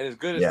 And as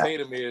good as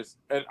Tatum is,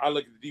 and I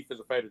look at the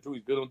defensive factor too,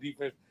 he's good on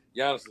defense.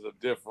 Giannis is a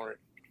different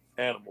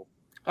animal.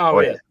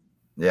 Oh, yeah.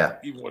 Yeah.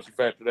 Even once you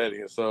factor that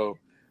in. So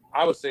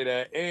I would say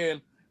that.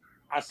 And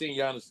I seen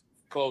Giannis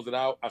close it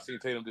out. I seen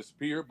Tatum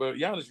disappear, but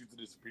Giannis used to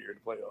disappear in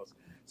the playoffs.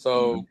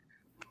 So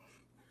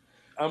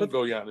I'm going to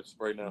go Giannis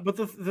right now. But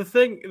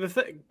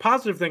the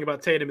positive thing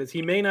about Tatum is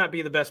he may not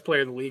be the best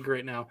player in the league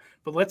right now,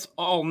 but let's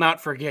all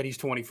not forget he's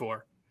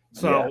 24.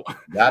 So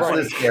that's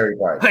the scary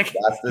part. That's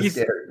the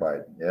scary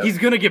part. Yep. He's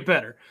going to get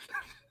better.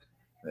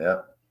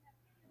 Yeah.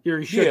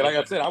 Like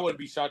I said, I wouldn't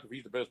be shocked if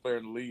he's the best player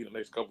in the league in the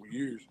next couple of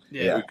years.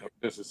 Yeah. We can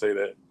just say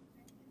that.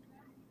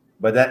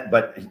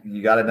 But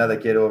you got another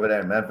kid over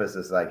there in Memphis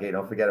that's like, hey,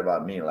 don't forget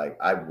about me. Like,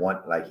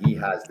 he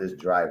has this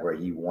drive where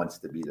he wants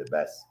to be the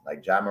best.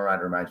 Like, Ja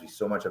Morant reminds you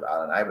so much of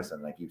Allen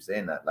Iverson. I keep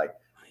saying that. Like,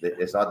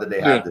 it's not that they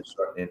have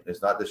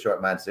it's not the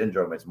short man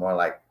syndrome. It's more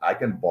like I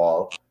can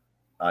ball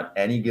on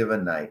any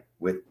given night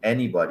with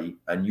anybody,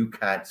 and you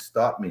can't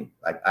stop me.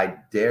 Like, I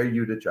dare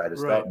you to try to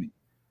stop me.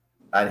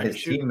 And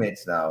his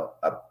teammates now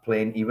are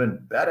playing even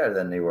better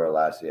than they were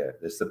last year.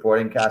 The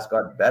supporting cast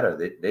got better.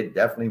 They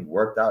definitely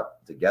worked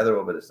out together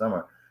over the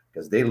summer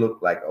because they look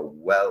like a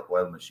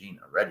well-oiled machine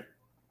already.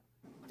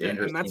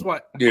 Dangerous. And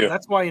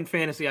that's why in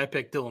fantasy I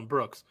picked Dillon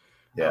Brooks.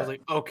 I was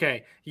like,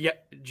 okay,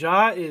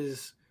 Ja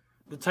is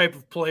the type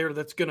of player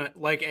that's gonna,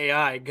 like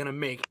AI, gonna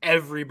make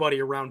everybody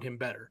around him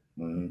better.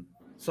 Mm-hmm.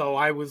 So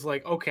I was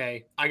like,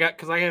 okay, I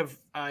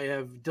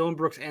have Dillon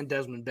Brooks and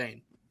Desmond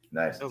Bane.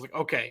 Nice. I was like,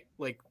 okay,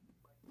 like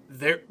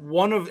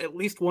at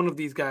least one of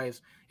these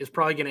guys is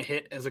probably going to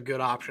hit as a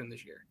good option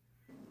this year.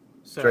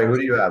 So, Trey, who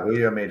do you have? Who are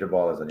your major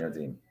ballers on your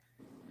team?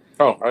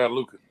 Oh, I got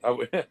Luka.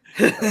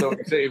 So when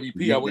you say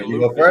MVP, I went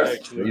Luka. You go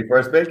first? Were you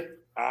first pick?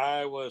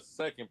 I was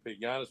second pick.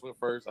 Giannis went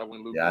first. I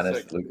went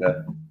Luka.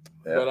 Luka.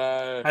 Yeah. But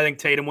I think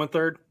Tatum went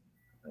third.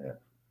 Yeah.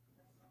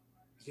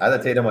 I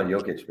thought Tatum on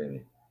Jokic,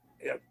 maybe.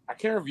 Yeah, I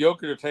can't remember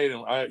Jokic or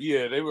Tatum.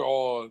 They were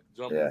all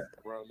jumping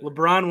around there.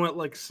 LeBron went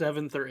like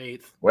 7th or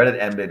 8th. Where did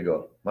Embiid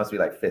go? Must be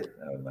like 5th,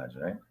 I would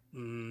imagine, right?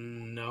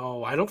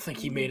 No, I don't think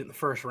he made it in the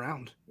first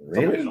round.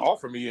 Really? Somebody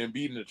offered me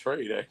Embiid in the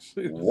trade,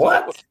 actually.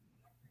 What?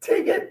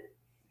 Take it.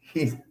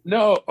 Because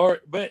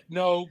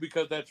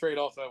that trade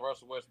also had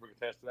Russell Westbrook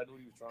attached to that. I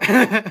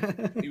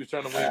knew he was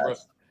trying to win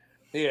Russell.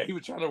 Yeah, he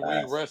was trying to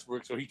win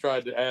Westbrook, so he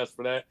tried to ask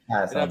for that.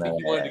 And I think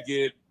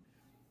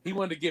he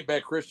wanted to get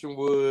back Christian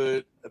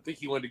Wood. I think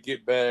he wanted to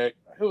get back.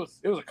 It was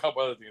a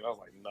couple other things. I was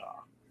like,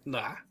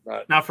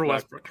 not for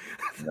Westbrook.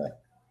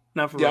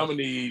 Not for Westbrook. I'm gonna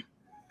need.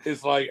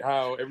 It's like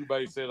how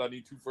everybody says I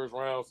need 2 first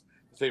rounds.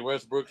 Say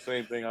Westbrook,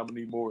 same thing. I'm gonna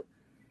need more.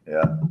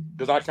 Yeah,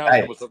 because I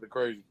counted him with something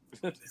crazy.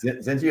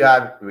 Since we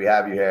have you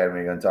here, and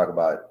we're going to talk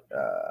about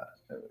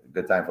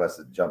good time for us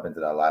to jump into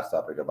that last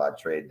topic about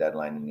trade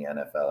deadline in the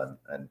NFL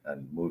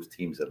and moves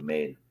teams have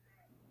made.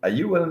 Are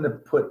you willing to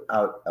put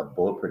out a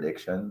bold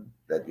prediction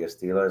that your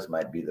Steelers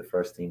might be the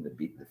first team to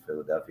beat the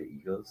Philadelphia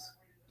Eagles?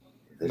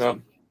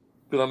 No,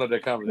 because I'm not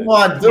that confident. Come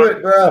on, do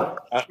it, bro.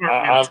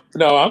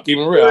 I'm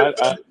keeping real.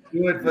 I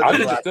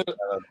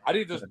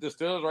think the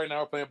Steelers right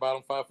now are playing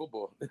bottom 5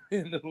 football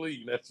in the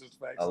league. That's just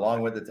facts.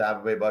 Along with the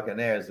Tampa Bay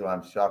Buccaneers, who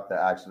I'm shocked they're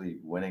actually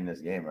winning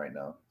this game right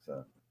now.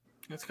 So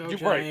let's go, You're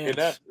Giants.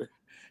 Right,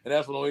 and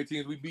that's one of the only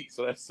teams we beat.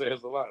 So that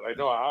says a lot. Like,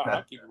 no,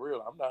 I keep it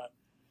real. I'm not.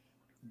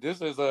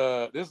 This is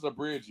a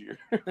bridge year.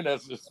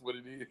 That's just what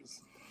it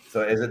is.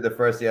 So is it the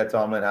first year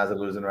Tomlin has a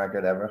losing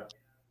record ever?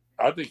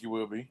 I think he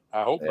will be.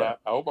 I hope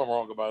not. I hope I'm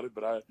wrong about it,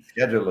 but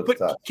schedule looks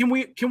tough. Can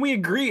we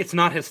agree it's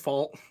not his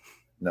fault?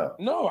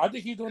 No, I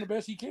think he's doing the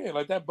best he can.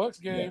 Like that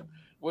Bucs game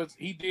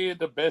he did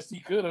the best he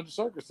could under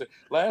circumstances.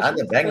 And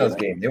the Bengals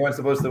game, they weren't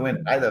supposed to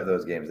win either of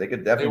those games. They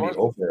could definitely be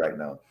over right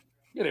now.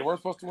 Yeah, they weren't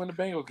supposed to win the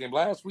Bengals game.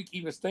 Last week,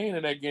 even staying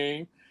in that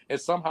game and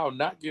somehow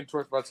not getting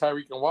torched by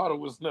Tyreek and Waddle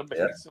was an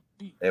amazing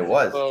feat. It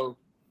was. So,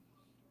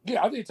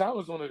 I think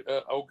Tomlin's doing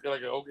an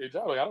okay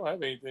job. Like, I don't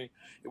have anything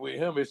with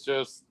him. It's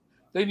just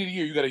they need a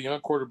year. You got a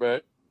young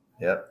quarterback.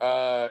 Yep.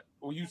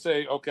 When you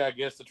say, okay, I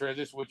guess the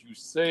transition, what you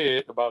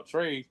said about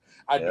trades,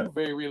 I do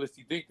very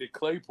realistically think that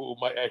Claypool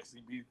might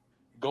actually be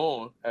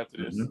gone after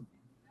this. Mm-hmm.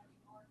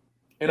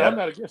 And I'm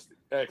not against it.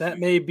 Actually.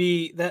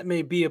 That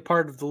may be a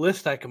part of the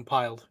list I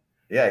compiled.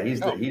 Yeah, he's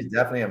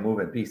definitely a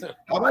moving piece.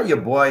 How about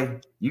your boy?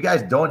 You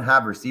guys don't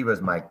have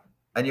receivers, Mike.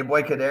 And your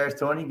boy Kadarius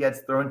Toney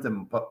gets thrown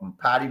to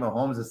Patty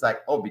Mahomes. It's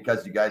like, oh,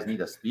 because you guys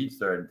need a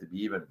speedster and to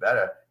be even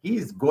better,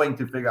 he's going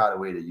to figure out a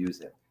way to use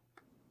him.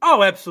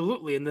 Oh,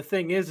 absolutely. And the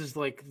thing is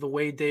like the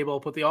way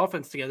Daboll put the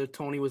offense together,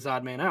 Toney was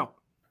odd man out.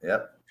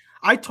 Yep.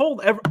 I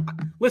told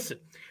listen,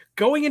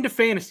 going into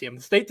fantasy, I'm going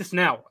to state this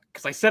now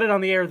because I said it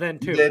on the air then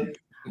too. You did.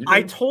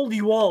 I told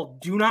you all,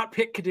 do not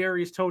pick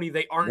Kadarius Toney.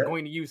 They aren't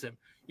going to use him.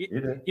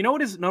 You know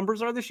what his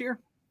numbers are this year?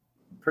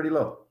 Pretty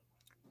low.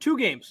 2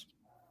 games.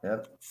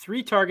 Yep.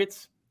 3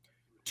 targets,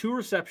 2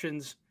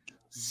 receptions,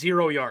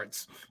 0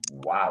 yards.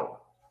 Wow.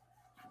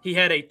 He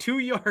had a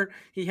 2-yard.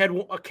 He had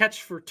a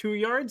catch for 2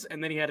 yards,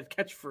 and then he had a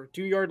catch for a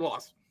 2-yard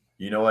loss.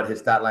 You know what his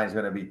stat line is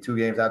going to be 2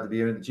 games after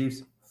being with the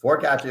Chiefs? 4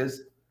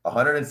 catches,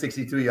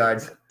 162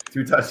 yards,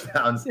 2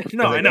 touchdowns.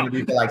 No, I know.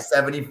 Be for like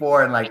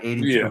 74 and like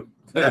 82.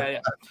 Yeah.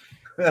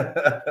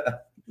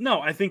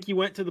 No, I think he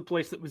went to the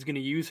place that was going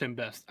to use him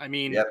best. I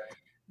mean,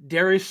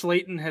 Darius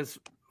Slayton has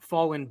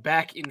fallen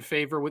back in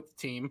favor with the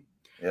team.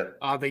 Yep.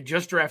 They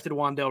just drafted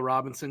Wan'Dale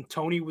Robinson.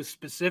 Toney was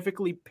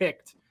specifically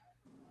picked,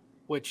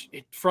 which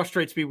it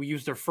frustrates me. We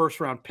used their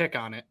first-round pick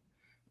on it,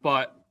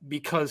 but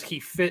because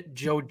he fit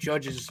Joe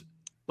Judge's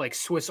like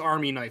Swiss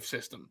Army knife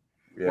system,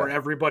 where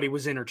everybody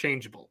was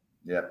interchangeable.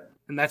 Yeah.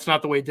 And that's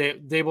not the way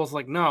Daboll's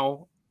like,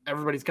 no,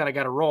 everybody's got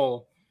to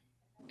roll.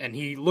 And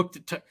he looked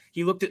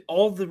at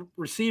all the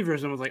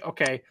receivers and was like,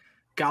 okay,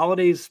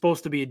 Galladay's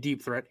supposed to be a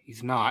deep threat.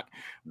 He's not,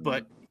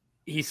 but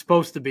he's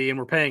supposed to be, and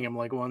we're paying him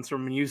like once. So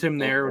I'm going to use him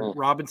there.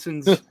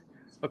 Robinson's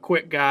a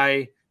quick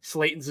guy.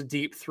 Slayton's a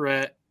deep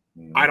threat.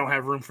 I don't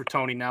have room for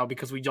Toney now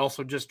because we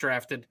also just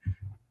drafted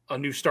a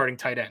new starting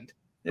tight end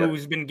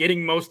who's been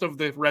getting most of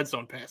the red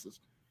zone passes.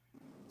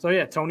 So,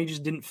 yeah, Toney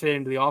just didn't fit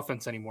into the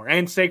offense anymore.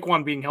 And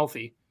Saquon being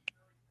healthy.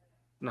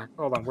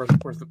 Hold on. Where's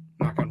the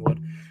knock on wood?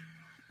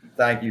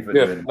 Thank you for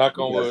doing that. Knock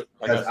on wood.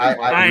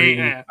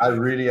 I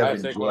really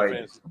have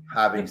enjoyed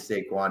having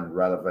Saquon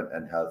relevant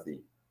and healthy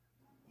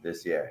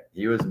this year.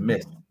 He was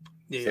missed.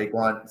 Yeah.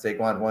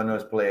 Saquon, one of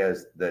those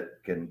players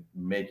that can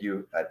make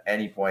you at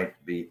any point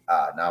be,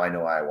 now I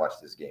know I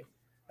watched this game.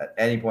 At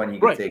any point he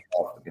can take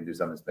off and can do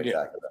something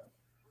spectacular.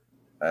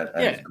 And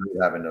it's great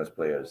having those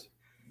players.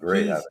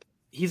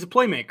 He's a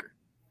playmaker.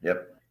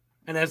 Yep.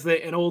 And as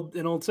an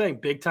old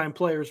saying, big time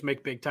players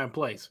make big time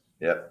plays.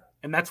 Yep.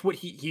 And that's what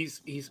he's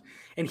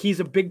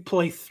a big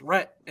play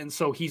threat. And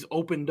so he's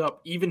opened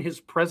up, even his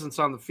presence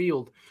on the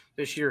field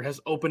this year has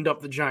opened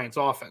up the Giants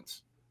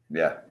offense.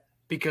 Yeah.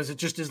 Because it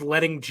just is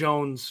letting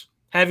Jones,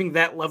 having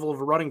that level of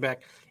a running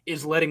back,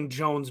 is letting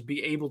Jones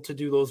be able to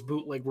do those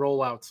bootleg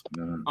rollouts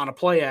on a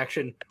play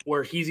action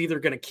where he's either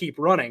going to keep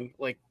running,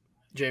 like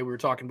Jay, we were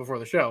talking before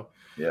the show.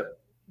 Yep.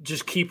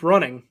 Just keep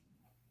running,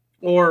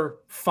 or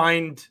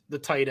find the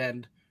tight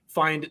end,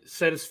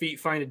 set his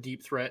feet, find a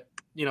deep threat.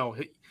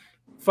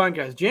 Fine,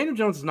 guys. Daniel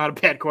Jones is not a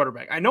bad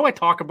quarterback. I know I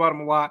talk about him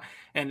a lot,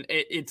 and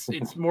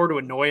it's more to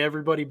annoy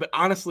everybody, but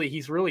honestly,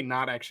 he's really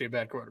not actually a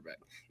bad quarterback.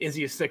 Is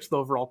he a 6th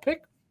overall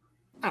pick?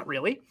 Not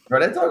really. But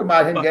they're talking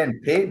about him getting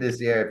paid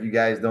this year if you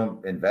guys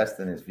don't invest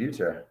in his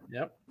future.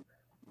 Yep.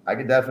 I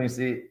could definitely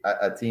see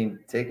a team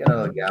taking a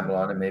little gamble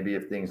on it. Maybe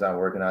if things aren't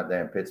working out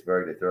there in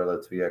Pittsburgh, they throw a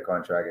little 2-year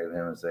contract at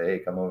him and say, hey,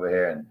 come over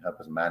here and help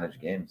us manage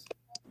games.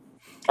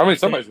 I mean,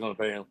 somebody's going to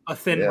pay him. A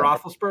thin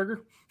Roethlisberger?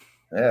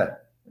 Yeah.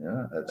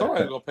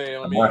 Somebody's going to pay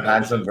him. A more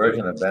handsome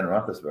version of Ben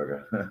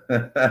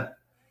Roethlisberger.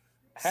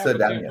 Half the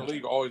teams in the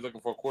league are always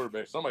looking for a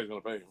quarterback. Somebody's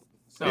going to pay him.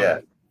 Yeah.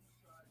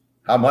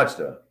 How much,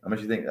 though? How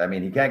much you think? I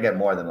mean, he can't get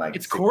more than like.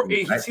 It's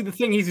see, the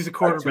thing is, he's a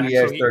quarterback. 2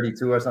 years,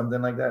 32 or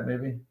something like that,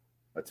 maybe.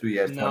 Or 2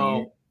 years,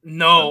 28.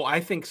 No, I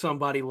think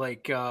somebody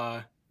like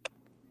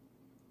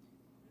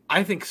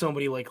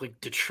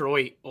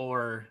Detroit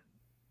or.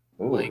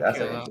 Ooh, that's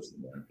an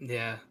interesting one.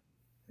 Yeah.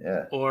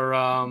 Yeah. Or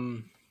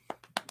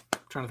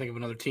trying to think of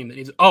another team that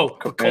needs. Oh,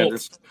 the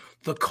Colts,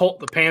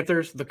 the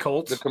Panthers, the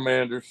Colts, the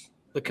Commanders,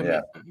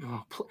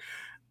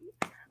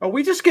 Are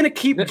we just gonna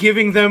keep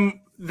giving them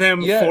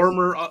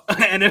former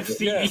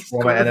NFC East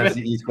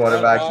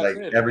quarterbacks?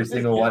 Like every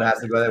single one has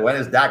to go there. When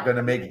is Dak going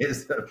to make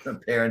his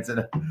appearance?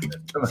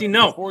 See,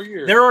 no, 4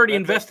 years. They're already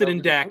invested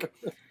in Dak.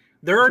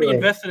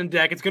 Invested in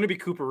Dak. It's going to be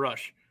Cooper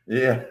Rush.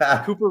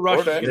 Yeah, Cooper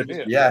Rush. I can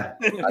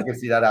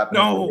see that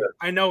happening. No,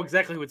 I know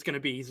exactly who it's going to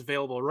be. He's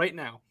available right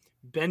now.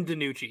 Ben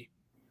DiNucci.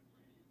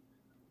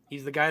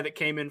 He's the guy that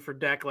came in for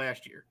Dak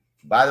last year.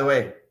 By the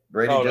way,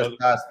 Brady just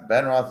passed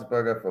Ben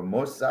Roethlisberger for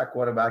most sacked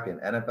quarterback in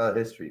NFL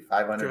history.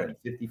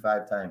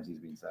 555 times he's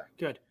been sacked.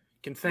 Good.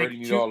 Can thank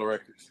Brady need all the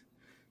records.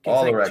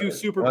 All the records. 2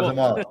 Super Bowls. Them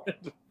all.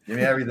 Give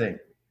me everything.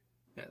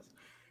 Yes.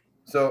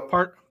 So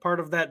part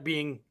of that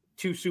being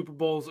 2 Super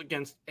Bowls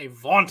against a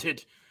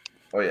vaunted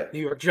New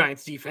York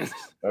Giants defense.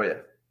 Oh yeah.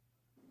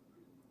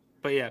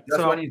 But yeah.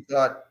 Just when you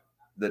thought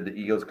that the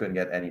Eagles couldn't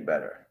get any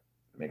better,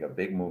 make a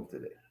big move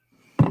today.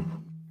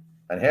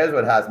 And here's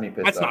what has me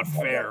pissed off. That's not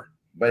fair.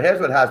 But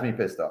here's what has me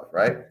pissed off,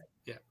 right?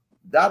 Yeah.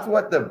 That's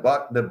what the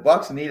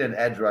Bucs need, an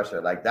edge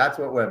rusher. Like that's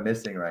what we're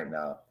missing right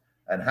now.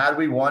 And had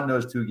we won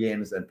those 2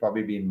 games and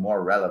probably been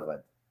more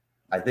relevant,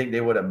 I think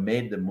they would have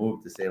made the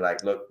move to say,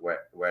 like, look,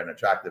 we're an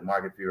attractive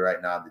market for you right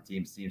now. The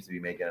team seems to be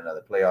making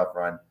another playoff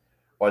run.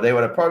 Or they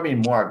would have probably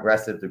been more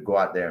aggressive to go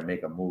out there and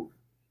make a move.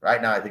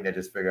 Right now, I think they're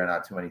just figuring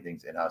out too many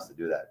things in-house to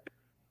do that.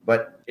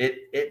 But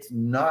it's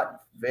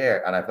not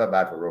fair. And I felt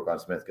bad for Roquan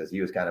Smith because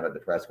he was kind of at the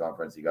press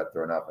conference. He got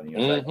thrown off and he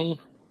was like, give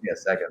me a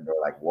second, bro.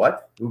 Like,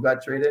 what? Who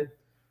got traded?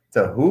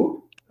 To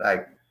who?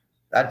 Like,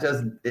 that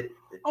just –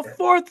 a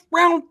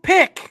 4th-round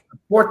pick.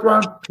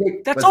 4th-round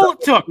pick. That's all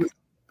it took.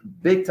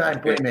 Big-time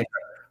playmaker.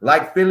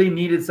 Like Philly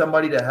needed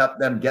somebody to help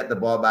them get the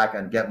ball back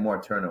and get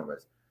more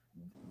turnovers.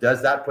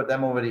 Does that put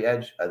them over the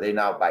edge? Are they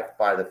now by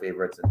far the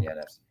favorites in the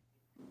NFC?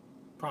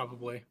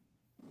 Probably.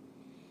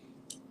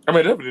 I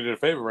mean, they're their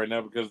favorite right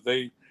now because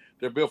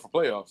they're built for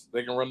playoffs.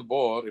 They can run the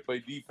ball, they play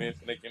defense,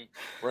 and they can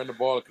run the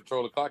ball and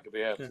control the clock if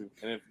they have to.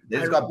 And they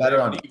just got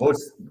better on both.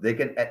 They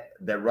can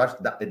the rush.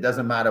 It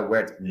doesn't matter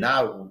where it's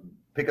now.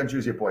 Pick and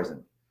choose your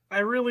poison. I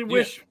really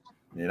wish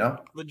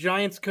the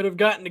Giants could have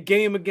gotten a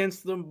game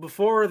against them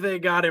before they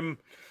got him,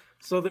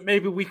 so that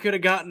maybe we could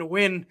have gotten a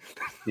win.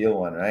 Steal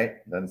one,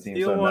 right? Doesn't seem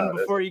steal so one now,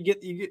 before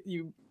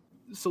you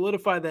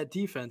solidify that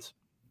defense.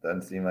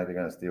 Doesn't seem like they're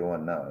gonna steal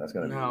one now. That's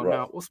gonna be rough.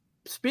 No. Well,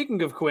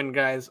 speaking of Quinn,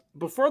 guys,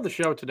 before the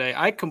show today,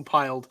 I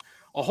compiled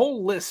a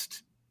whole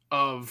list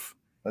of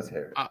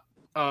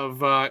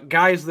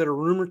guys that are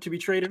rumored to be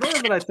traded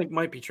or that I think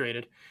might be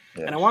traded,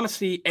 and I want to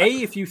see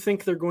A, if you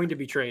think they're going to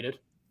be traded,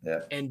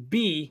 and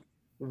B,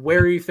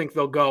 where you think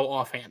they'll go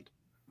offhand.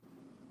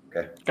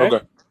 Okay.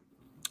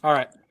 All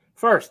right.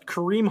 First,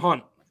 Kareem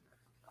Hunt,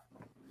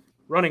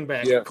 running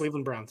back,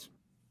 Cleveland Browns.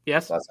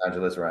 Yes. Los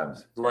Angeles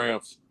Rams.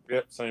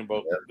 Yep, same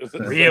boat. Yep.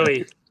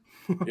 Really?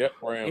 Yep,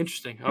 Rams.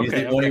 Interesting. He's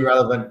the only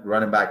relevant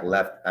running back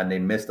left, and they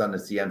missed on the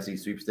CMC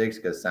sweepstakes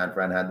because San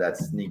Fran had that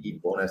sneaky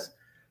bonus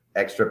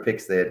extra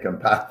picks they had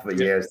compiled for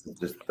years to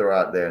just throw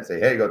out there and say,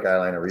 "Hey, go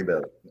Carolina,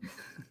 rebuild."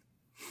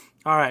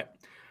 All right.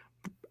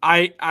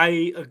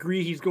 I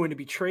agree he's going to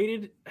be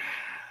traded.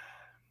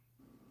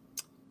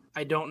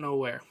 I don't know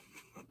where.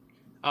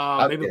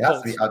 Maybe it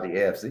has to be out the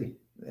AFC.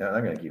 Yeah,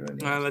 they're going to keep him in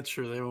the that's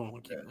true. They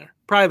won't keep him there.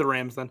 Probably the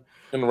Rams then.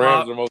 And the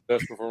Rams are most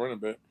desperate for running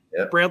back.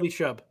 Yep. Bradley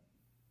Chubb.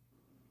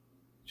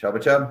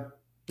 Chubb?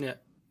 Yeah.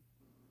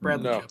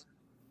 Bradley Chubb.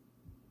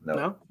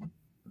 No.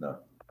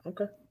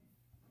 Okay.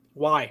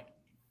 Why?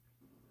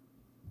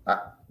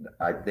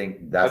 I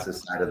think that's the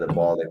side of the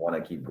ball they want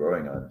to keep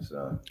growing on.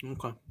 So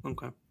okay.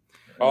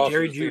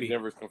 Jerry Jeudy.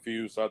 Denver's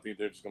confused, so I think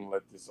they're just going to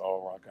let this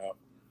all rock out.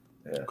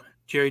 Yeah. Okay.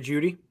 Jerry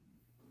Jeudy?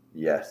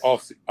 Yes. I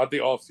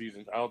think off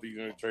season. I don't think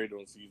you're going to trade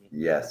on season.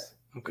 Yes.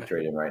 Okay.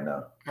 Trade him right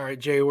now. All right,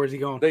 Jay, where's he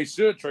going? They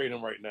should trade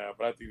him right now,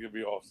 but I think it'll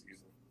be off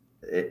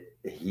season.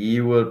 He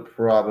would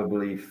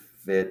probably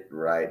fit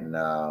right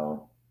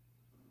now.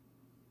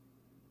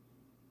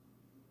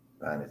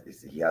 Man,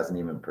 he hasn't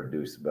even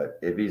produced, but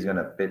if he's going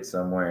to fit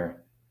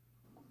somewhere,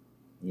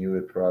 he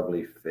would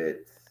probably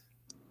fit.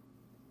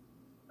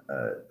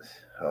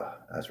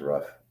 That's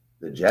rough.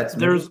 The Jets?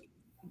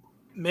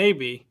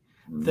 Maybe.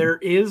 There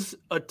is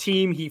a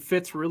team he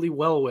fits really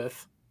well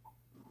with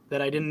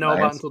that I didn't know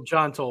about until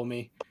John told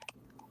me,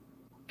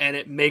 and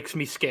it makes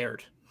me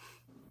scared.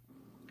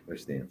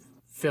 Which team?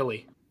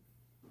 Philly.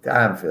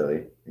 Damn,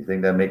 Philly. You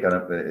think they'll make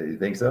up? You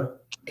think so?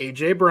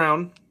 A.J.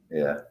 Brown.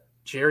 Yeah.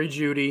 Jerry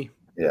Jeudy.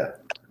 Yeah.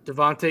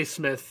 Devontae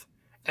Smith,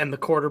 and the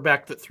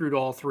quarterback that threw to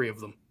all 3 of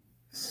them.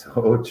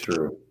 So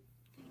true.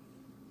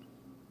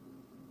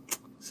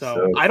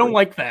 So I don't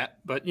like that,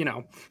 but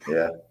Yeah.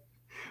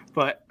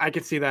 But I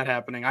could see that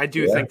happening. I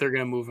do think they're going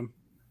to move him.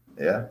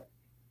 Yeah.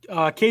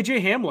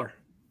 KJ Hamler,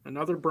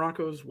 another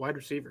Broncos wide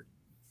receiver.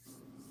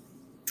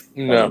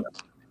 No.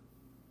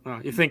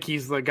 You think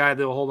he's the guy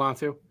they'll hold on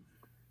to?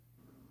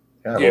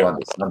 Hold on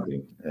to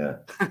something. Yeah.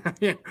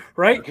 Yeah.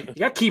 Right? You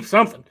got to keep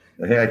something.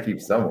 Yeah,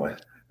 keep someone.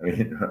 I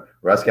mean,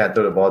 Russ can't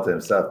throw the ball to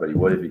himself, but he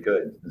would if he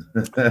could.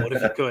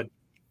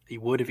 He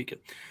would if he could.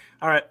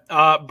 All right.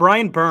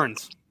 Brian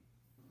Burns.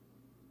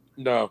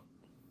 No.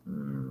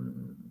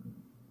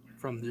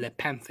 From the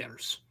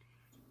Panthers.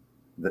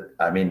 The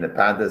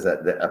Panthers,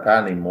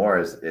 apparently Moore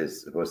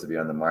is supposed to be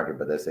on the market,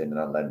 but they're saying they're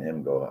not letting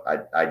him go.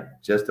 I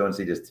just don't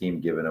see this team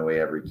giving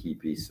away every key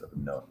piece. So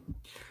no.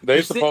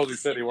 They supposedly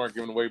said they weren't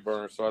giving away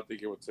Burns, so I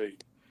think it would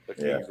take the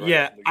Kings.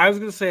 Yeah, I was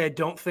going to say I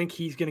don't think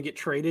he's going to get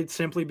traded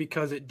simply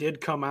because it did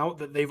come out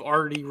that they've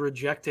already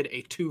rejected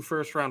a 2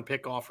 first-round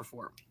pick offer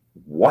for him.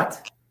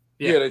 What?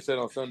 Yeah, they said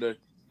on Sunday.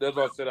 That's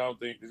why I said I don't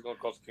think he's going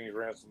to cost the Kings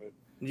ransom.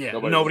 Yeah,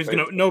 nobody's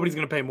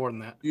gonna pay more than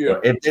that. Yeah,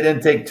 if they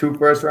didn't take 2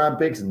 first-round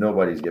picks,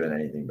 nobody's giving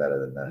anything better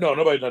than that. No,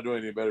 nobody's not doing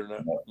anything better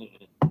than that. No.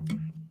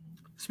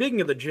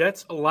 Speaking of the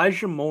Jets,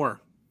 Elijah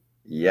Moore.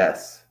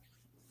 Yes,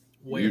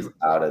 he's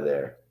out of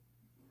there.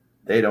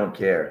 They don't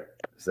care.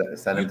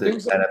 Send him to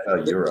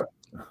NFL Europe.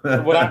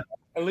 Well,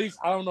 at least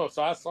I don't know.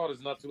 So I saw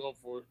this not too long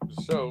before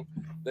the show.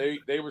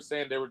 They were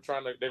saying they want to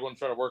try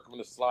to work him in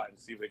the slot and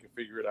see if they can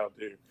figure it out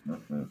there.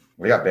 Mm-hmm.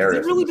 We got Barris.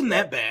 Has it really been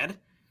that bad?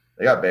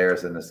 They got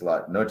Barris in the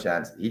slot. No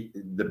chance.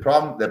 The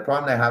problem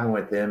they're having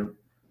with him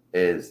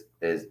is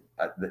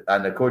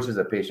and the coach is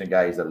a patient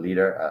guy. He's a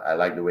leader. I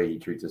like the way he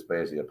treats his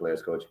players. He's a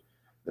players coach.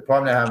 The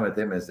problem I have with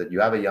him is that you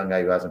have a young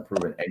guy who hasn't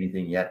proven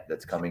anything yet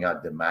that's coming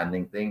out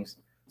demanding things.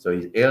 So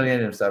he's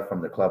alienating himself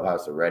from the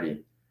clubhouse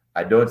already.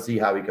 I don't see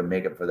how he can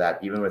make up for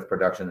that, even with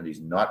production that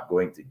he's not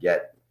going to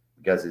get,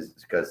 because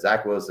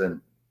Zach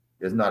Wilson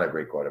is not a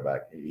great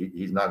quarterback.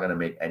 He's not going to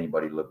make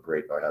anybody look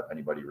great or help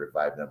anybody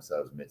revive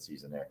themselves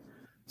midseason there.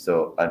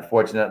 So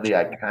unfortunately,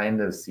 I kind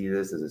of see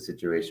this as a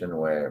situation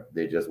where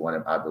they just want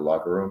him out the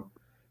locker room,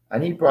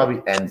 and he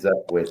probably ends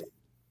up with,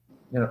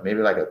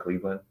 maybe like a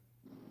Cleveland.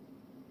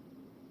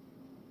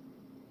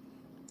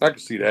 I could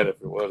see that if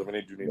it was. I mean,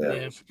 they do need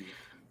that.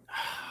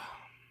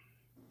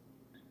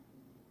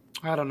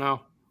 I don't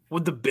know.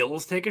 Would the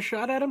Bills take a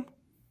shot at him?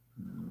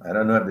 I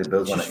don't know if the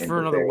Bills want to for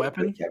another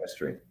weapon.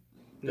 Chemistry.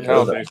 The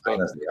Bills if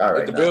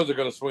the Bills are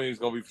going to swing, it's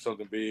going to be for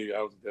something big.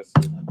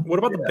 What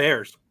about the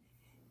Bears?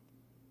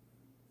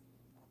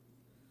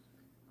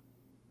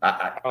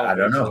 I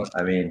don't know.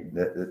 I mean,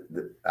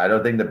 I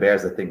don't think the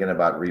Bears are thinking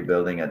about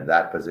rebuilding at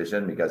that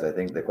position, because I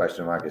think the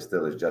question mark is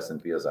Justin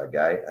Fields our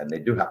guy, and they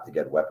do have to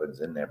get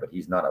weapons in there, but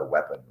he's not a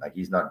weapon. Like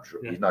he's not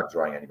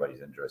drawing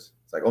anybody's interest.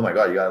 It's like, oh my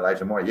God, you got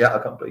Elijah Moore? Yeah, I'll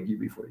come play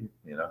QB for you.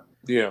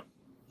 Yeah.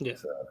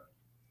 So.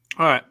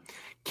 All right,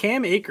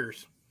 Cam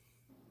Akers.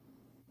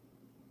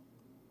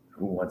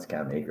 Who wants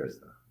Cam Akers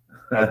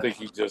though? I think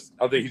he's going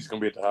to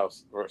be at the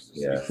house the rest of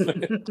the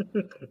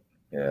season.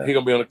 Yeah, he's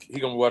gonna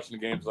be watching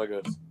the games like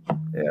us.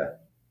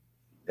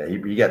 Yeah. He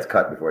gets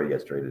cut before he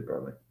gets traded,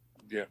 probably.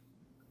 Yeah.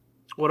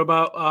 What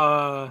about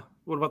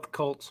the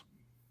Colts?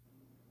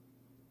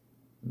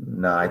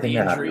 No, I think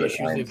they're happy with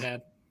Hines.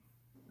 Had.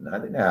 No, I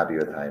think they're happy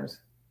with Hines.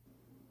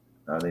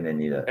 I don't think they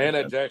need And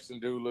that Jackson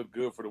dude looked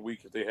good for the week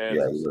if they had.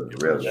 Yeah, he looked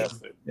real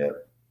good. Yeah.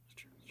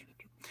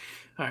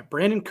 All right,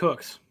 Brandon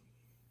Cooks.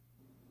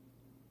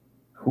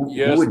 But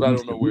I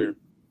don't know where.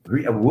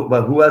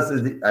 But who else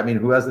is?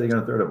 Who else are they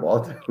going to throw the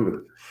ball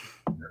to?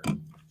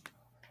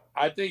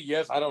 I think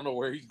I don't know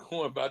where he's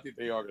going, but I think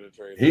they are going to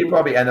trade him. He'd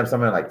probably end up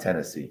somewhere like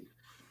Tennessee,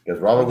 because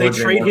Robert. Would they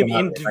trade him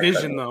in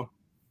division though?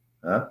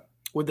 Huh?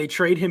 Would they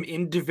trade him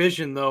in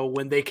division though,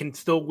 when they can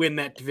still win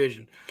that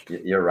division?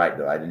 You're right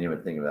though. I didn't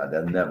even think about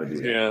that. They'll never do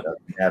that. Yeah. They'll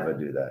never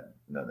do that.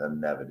 No, they'll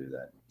never do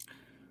that.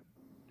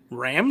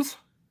 Rams?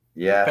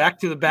 Yeah. Back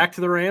to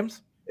the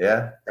Rams?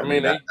 Yeah.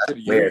 That's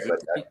weird, but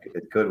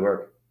it could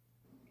work.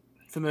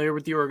 Familiar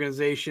with the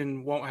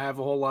organization, won't have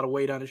a whole lot of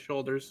weight on his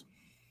shoulders.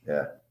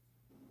 Yeah.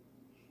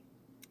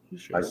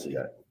 I see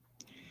that.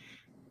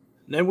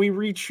 Then we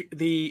reach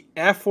the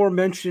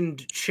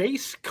aforementioned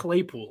Chase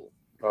Claypool.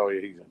 Oh,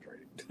 yeah, he's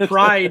untraded.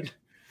 Pride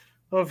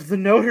of the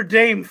Notre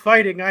Dame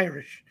Fighting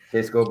Irish.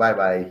 Chase, go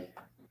bye-bye.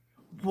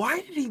 Why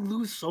did he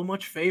lose so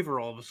much favor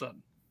all of a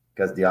sudden?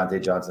 Because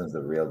Deontay Johnson's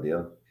the real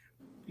deal.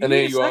 And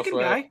then you also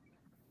have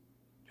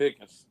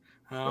Pickens.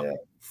 Yeah.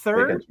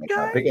 Third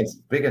guy?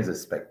 Pickens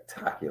is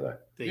spectacular.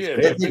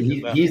 Yeah,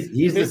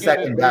 he's the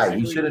second guy.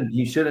 He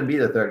shouldn't be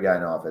the third guy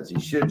in offense. He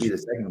should be the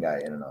second guy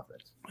in an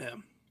offense.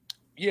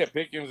 Yeah,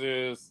 Pickens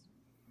is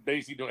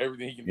basically doing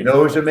everything he can do. You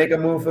know who should make a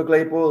move for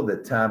Claypool? The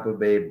Tampa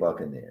Bay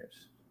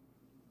Buccaneers.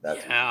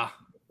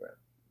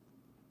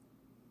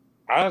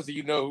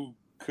 Honestly, who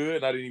could,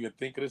 and I didn't even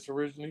think of this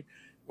originally,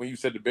 when you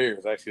said the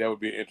Bears. Actually, that would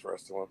be an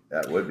interesting one.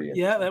 That would be.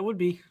 Yeah, that would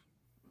be.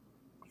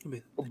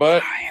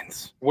 But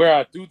where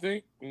I do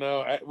think,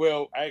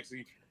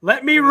 actually.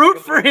 Let me root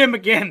for him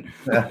again.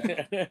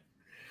 Well,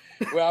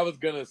 I was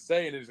going to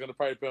say, and it's going to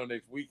probably put on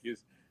next week,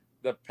 is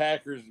the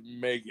Packers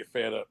may get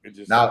fed up. And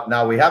just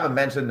now we haven't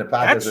mentioned the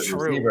Packers as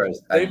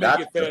receivers. They may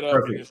get fed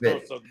up and just throw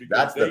something.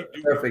 That's the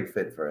perfect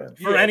fit for him.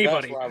 For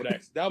anybody. That's where I would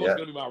ask. That was going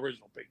to be my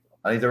original pick.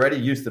 And he's already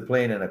used to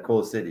playing in a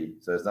cold city,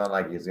 so it's not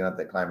like he's going to have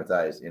to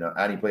acclimatize,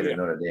 and he played at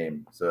Notre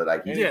Dame, so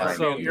he's fine.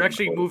 So you're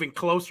actually moving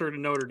closer to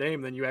Notre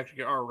Dame than you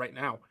actually are right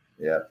now.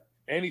 Yeah.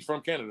 And he's from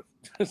Canada,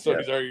 so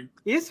he's already.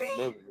 Is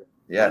he?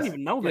 Yes. I didn't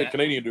even know that. Yeah,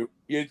 Canadian dude.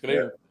 Yeah, he's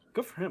Canadian. Yeah.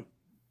 Good for him.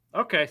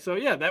 Okay, so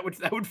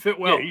that would fit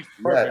well. Yeah, he's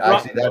perfect.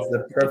 Actually, that's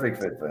the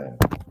perfect fit for him.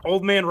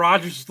 Old man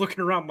Rogers is looking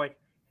around like,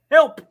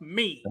 help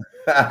me.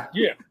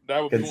 Yeah,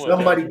 that would Can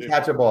somebody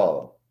catch a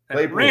ball?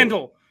 Claypool.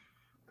 Randall.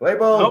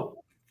 Claypool. Nope.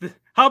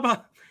 How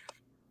about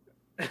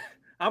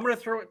I'm going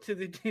to throw it to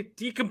the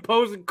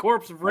decomposing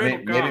corpse of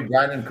Randall. Maybe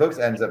Brandon Cooks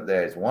ends up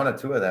there. It's one or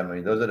two of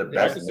them. Those are the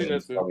best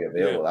names probably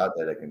available out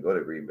there that can go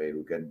to Green Bay,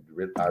 who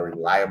are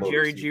reliable.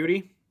 Jerry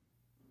Jeudy.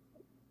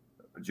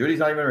 Judy's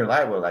not even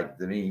reliable.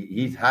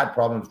 He's had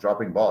problems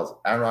dropping balls.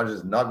 Aaron Rodgers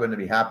is not going to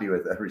be happy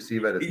with a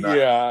receiver that's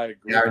not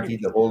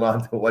guaranteed to hold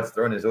on to what's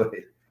thrown his way.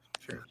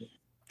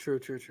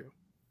 True.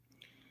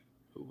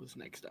 Who was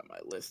next on my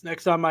list?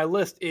 Next on my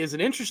list is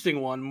an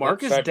interesting one.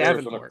 Marcus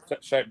Davenport.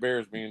 Shaq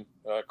Bears being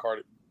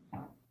carded.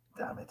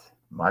 Damn it.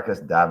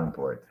 Marcus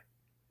Davenport.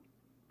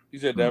 You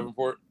said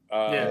Davenport?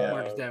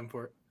 Marcus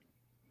Davenport.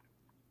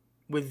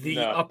 With the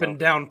up and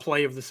down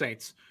play of the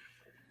Saints.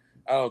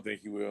 I don't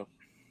think he will.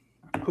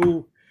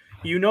 Who,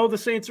 the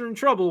Saints are in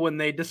trouble when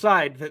they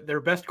decide that their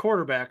best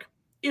quarterback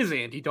is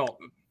Andy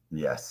Dalton.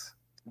 Yes.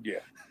 Yeah.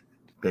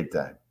 Big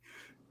time.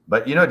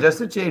 But, just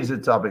to change the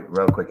topic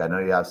real quick, I know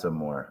you have some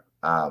more.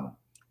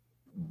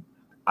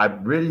 I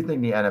really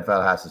think the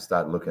NFL has to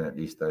start looking at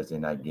these Thursday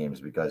night games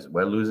because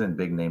we're losing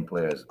big name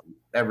players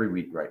every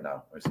week right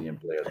now. We're seeing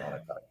players on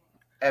attack.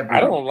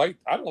 I don't like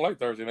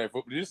Thursday night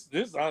football. This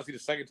is honestly the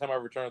second time I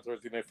returned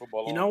Thursday night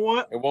football. You know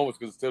what? And one was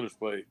because the Steelers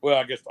played. Well,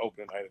 I guess the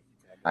opening night.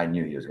 I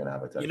knew he was going to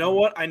have a touchdown. You know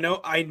what? I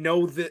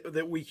know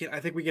that we can. I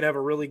think we can have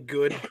a really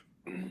good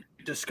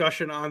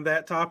discussion on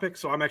that topic.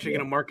 So I'm actually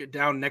going to mark it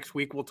down. Next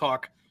week we'll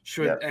talk.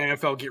 Should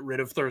NFL get rid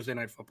of Thursday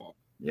night football?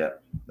 Yeah,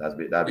 that'd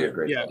be a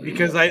great. Yeah,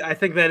 because I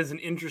think that is an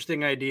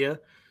interesting idea,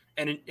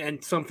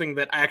 and something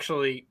that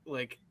actually,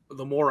 like,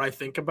 the more I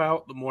think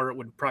about, the more it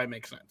would probably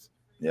make sense.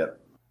 Yeah.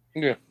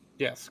 Yeah.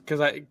 Yes,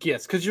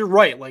 because you're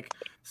right. Like,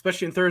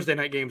 especially in Thursday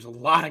night games, a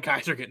lot of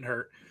guys are getting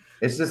hurt.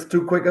 It's just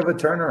too quick of a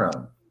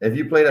turnaround. If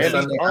you played a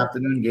Sunday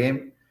afternoon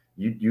game,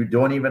 you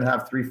don't even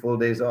have 3 full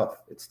days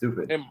off. It's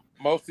stupid. And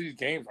most of these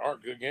games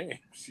aren't good games.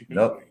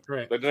 Nope.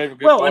 Right.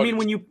 Well, I mean,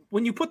 when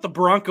you put the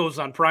Broncos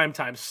on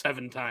primetime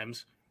 7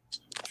 times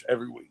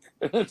every week.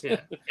 Yeah.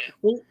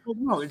 Well,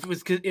 no, it's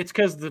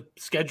because the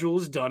schedule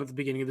is done at the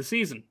beginning of the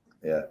season.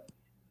 Yeah.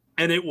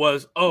 And it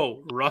was,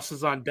 Russ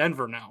is on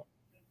Denver now.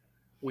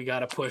 We got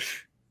to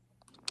push.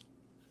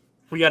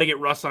 We got to get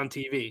Russ on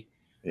TV.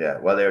 Yeah.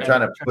 Well, they were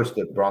trying to push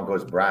the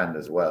Broncos brand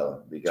as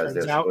well because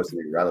they're supposed to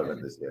be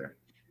relevant this year.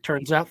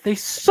 Turns out they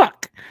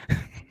suck.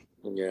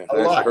 Yeah. A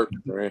lot.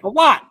 A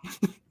lot.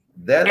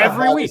 They're the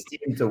Every hardest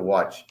week. team to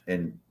watch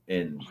in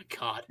Oh my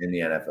God. in the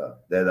NFL.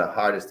 They're the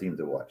hardest team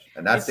to watch.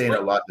 And that's saying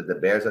a lot that the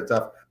Bears are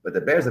tough, but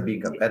the Bears are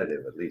being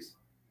competitive at least.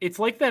 It's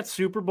like that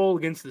Super Bowl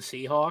against the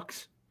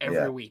Seahawks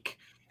every week.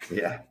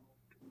 Yeah.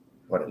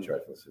 What a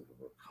dreadful Super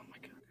Bowl. Oh my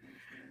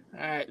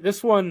God. All right.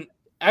 This one,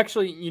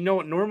 actually,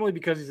 normally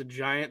because he's a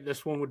Giant,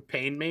 this one would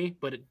pain me,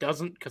 but it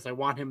doesn't because I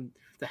want him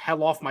the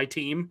hell off my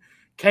team.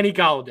 Kenny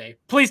Golladay.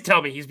 Please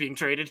tell me he's being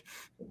traded.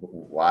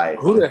 Why?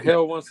 Who the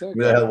hell wants that?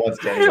 Who the hell wants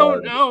Kenny Golladay? I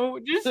don't know.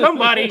 Just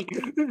somebody.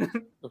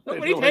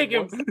 Somebody take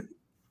him.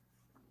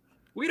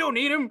 We don't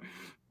need him.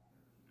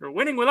 We're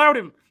winning without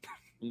him.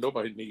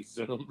 Nobody needs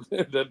him.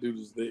 That dude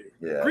is there.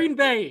 Yeah. Green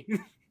Bay.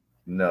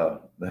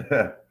 No.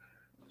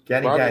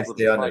 Kenny can't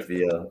stay on the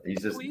field.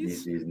 He's just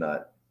he's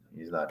not.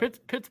 He's not.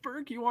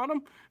 Pittsburgh, you want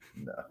him?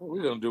 No. What are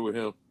we gonna do with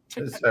him?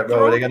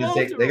 Bro, they're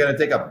gonna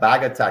take a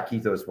bag of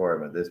taquitos for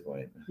him at this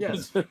point.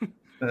 Yes.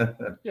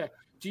 Yeah.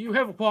 Do you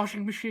have a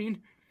washing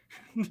machine?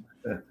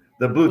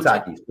 The blue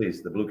Takis,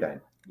 please. The blue kind.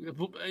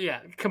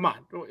 Yeah, come on.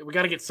 We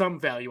got to get some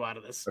value out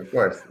of this. Of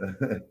course.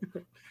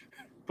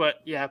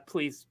 But yeah,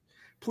 please,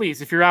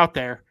 if you're out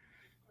there,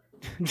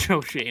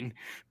 Joe Shane,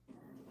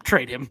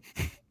 trade him.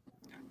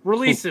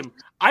 Release him.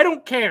 I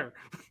don't care.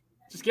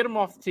 Just get him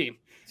off the team.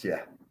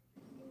 Yeah.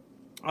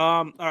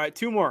 All right,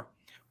 2 more.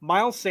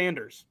 Miles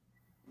Sanders.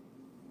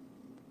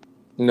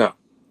 No.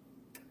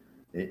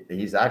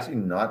 He's actually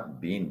not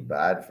being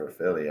bad for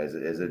Philly. Is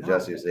it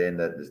just you're saying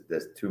that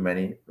there's too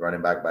many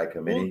running back by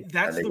committee? Well,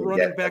 that's the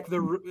running back.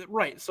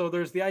 Right. So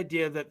there's the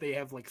idea that they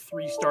have like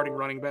 3 starting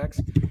running backs.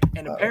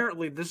 And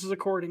apparently this is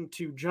according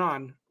to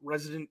John,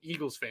 resident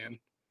Eagles fan.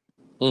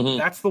 Mm-hmm.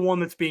 That's the one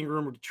that's being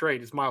rumored to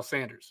trade is Miles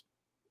Sanders,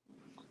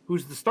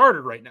 who's the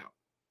starter right now.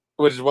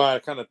 Which is why I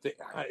kind of think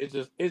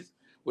it's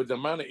with the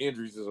amount of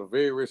injuries, it's a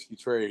very risky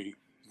trade.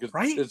 Because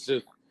right?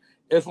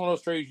 It's one of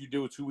those trades you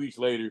do 2 weeks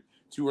later.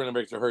 2 running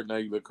backs are hurt. Now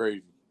you look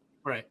crazy.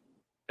 Right.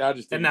 I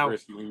just think and now,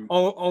 it's risky.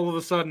 All of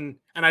a sudden,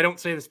 and I don't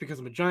say this because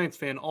I'm a Giants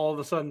fan, all of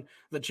a sudden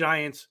the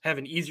Giants have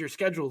an easier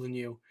schedule than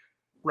you.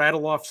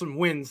 Rattle off some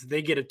wins.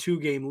 They get a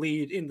 2-game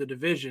lead in the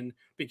division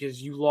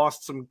because you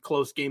lost some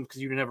close games because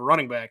you didn't have a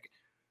running back.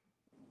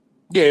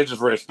 Yeah, it's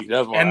just risky.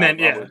 That's why. And then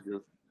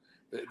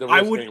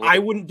I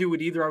wouldn't do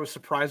it either. I was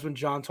surprised when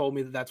John told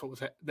me that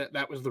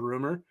that was the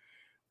rumor,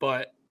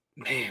 but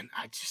man,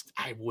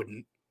 I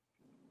wouldn't.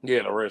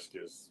 Yeah, the risk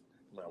is.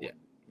 Yeah.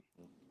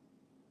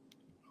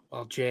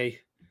 While Jay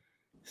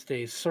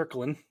stays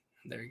circling,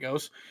 there he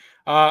goes.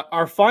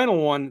 Our final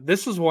one.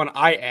 This is one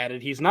I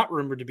added. He's not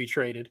rumored to be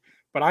traded,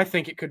 but I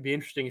think it could be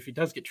interesting if he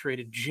does get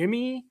traded.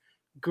 Jimmy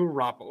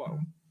Garoppolo.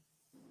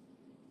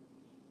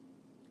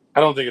 I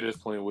don't think it is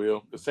plain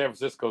Will. The San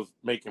Francisco's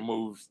making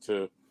moves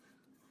to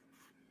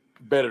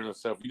better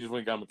themselves. You just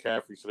went and got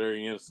McCaffrey, so there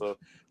he is. So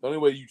the only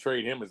way you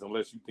trade him is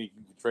unless you think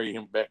you can trade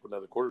him back with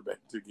another quarterback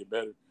to get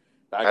better.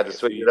 I had to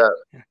switch it up.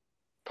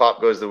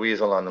 Pop goes the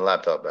weasel on the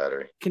laptop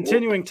battery.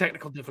 Continuing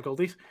technical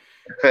difficulties.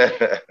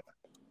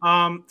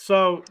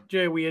 So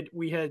Jay,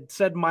 we had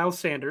said Miles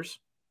Sanders.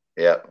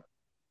 Yep.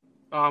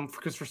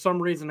 Because for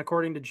some reason,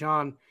 according to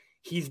John,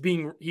 he's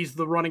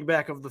the running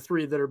back of the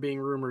 3 that are being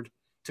rumored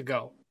to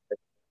go.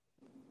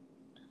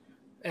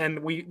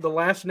 And the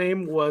last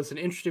name was an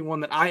interesting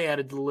one that I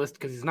added to the list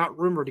because he's not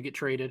rumored to get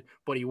traded,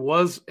 but he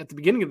was at the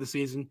beginning of the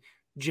season,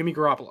 Jimmy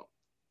Garoppolo.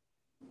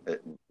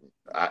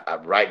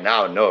 Right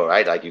now, no,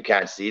 right? Like you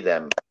can't see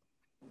them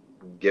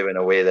giving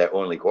away their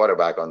only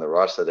quarterback on the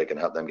roster that can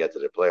help them get to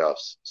the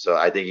playoffs. So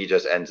I think he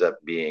just ends up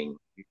being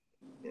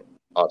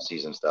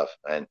off-season stuff.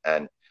 And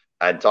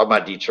talking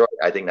about Detroit,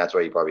 I think that's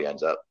where he probably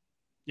ends up.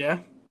 Yeah.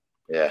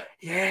 Yeah.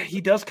 Yeah, he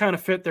does kind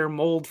of fit their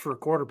mold for a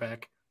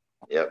quarterback.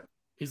 Yep.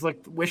 He's like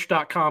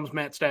Wish.com's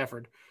Matt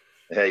Stafford.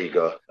 There you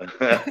go.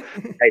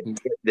 Hey,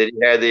 did you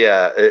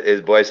hear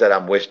his boy said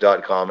I'm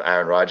Wish.com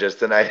Aaron Rodgers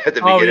tonight at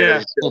the beginning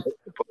of the show?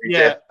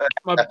 Yeah.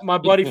 my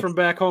buddy from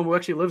back home who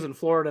actually lives in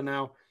Florida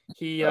now,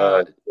 he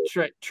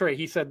Trey,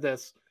 he said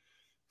this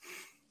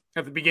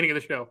at the beginning of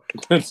the show.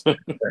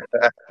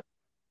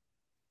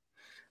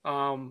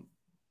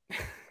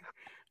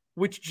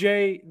 Which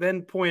Jay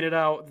then pointed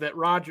out that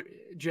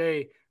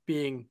Jay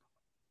being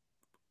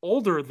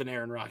older than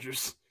Aaron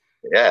Rodgers.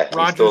 Yeah.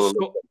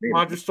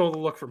 Rodgers stole the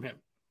look from him.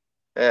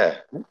 Yeah.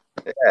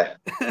 Yeah.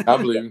 I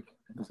believe.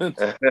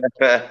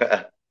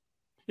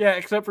 Yeah,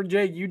 except for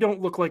Jay, you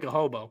don't look like a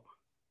hobo.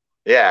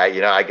 Yeah,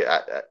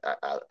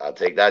 I'll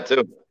take that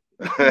too.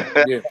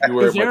 Yeah,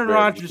 because Aaron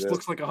Rodgers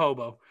looks like a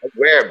hobo.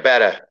 Wear it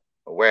better.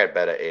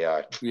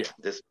 AR. Yeah.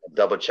 Just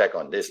double check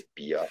on this,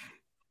 BR.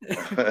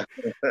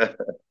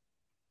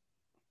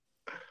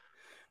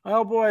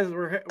 Well, boys,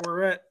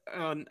 we're at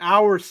an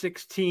hour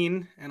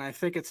 16, and I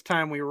think it's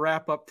time we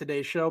wrap up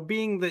today's show.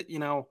 Being that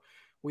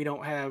we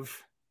don't have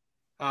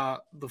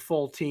the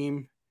full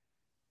team,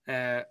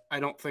 I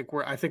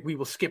think we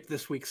will skip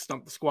this week's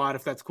Stump the Squad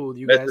if that's cool with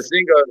you guys. Mr.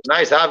 Singo,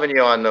 nice having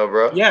you on, though,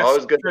 bro. Yes,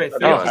 always good. Trey,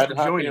 I had to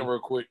hop in real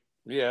quick.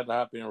 Yeah, I had to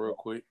hop in real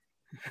quick.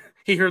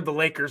 He heard the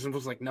Lakers and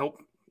was like,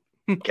 "Nope,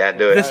 can't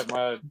do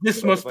it.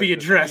 This must be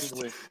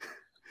addressed."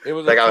 It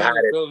was like I've had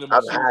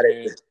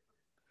it.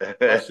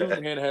 My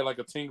shooting hand had like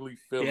a tingly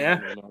feeling.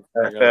 Yeah.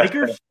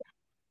 Lakers.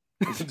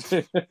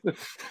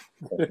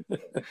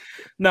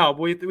 No,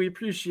 we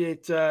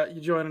appreciate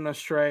you joining us,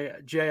 Trey.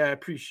 Jay, I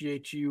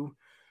appreciate you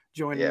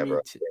joining me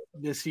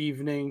this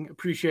evening.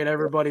 Appreciate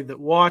everybody that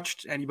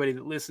watched, anybody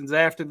that listens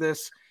after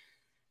this.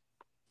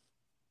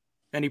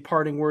 Any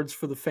parting words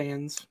for the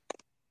fans?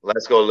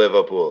 Let's go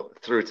Liverpool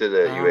through to the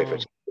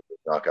UEFA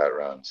knockout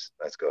rounds.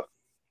 Let's go.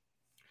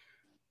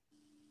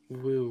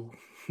 Woo.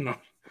 No.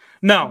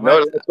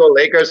 Let's go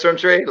Lakers from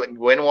Trey. Like,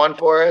 win one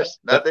for us.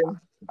 Nothing.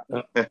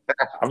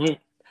 I mean,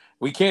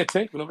 we can't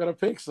take. We don't got to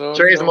pick. So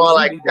Trey's more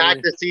like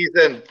back the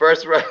season.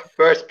 First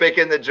pick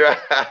in the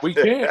draft. We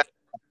can't.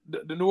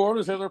 The New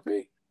Orleans has our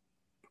pick.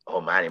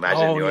 Oh man,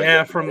 imagine. Oh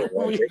yeah,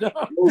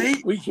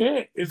 we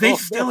can't. They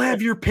still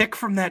have your pick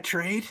from that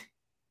trade.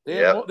 They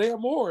have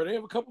more. They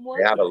have a couple more.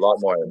 They have a lot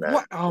more than that.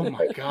 What? Oh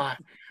my god,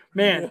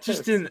 man!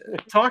 Just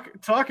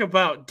talk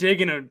about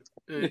digging a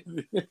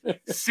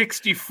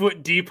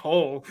 60-foot deep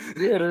hole.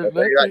 Yeah, there's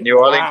you got New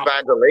Orleans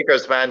fans or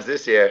Lakers fans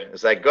this year.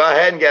 It's like, go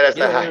ahead and get us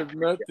there's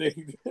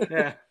nothing.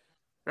 Yeah,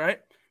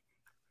 right.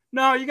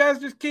 No, you guys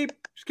just keep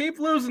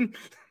losing.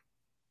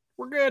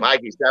 We're good.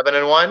 Mikey,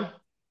 7-1.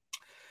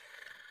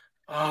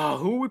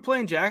 Who are we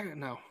playing? Jack?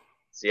 No.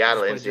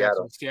 Seattle.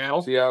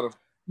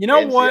 You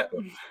know what?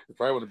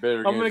 Probably one of the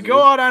better. I'm going to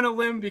go out on a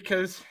limb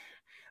because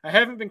I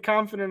haven't been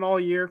confident all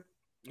year,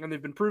 and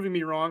they've been proving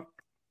me wrong.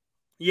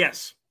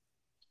 Yes.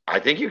 I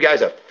think you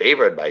guys are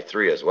favored by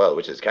 3 as well,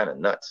 which is kind of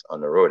nuts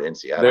on the road in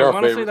Seattle. I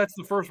want to say that's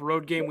the first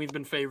road game we've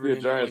been favored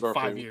in like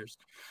 5 years.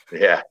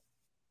 Yeah.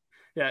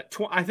 Yeah.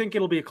 I think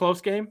it'll be a close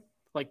game,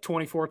 like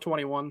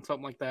 24-21,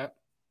 something like that.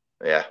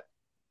 Yeah.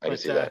 I can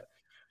see that.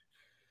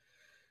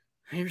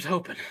 Here's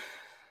hoping.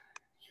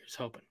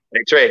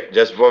 Hey, Trey,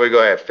 just before we go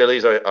ahead,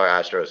 Phillies or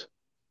Astros?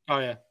 Oh,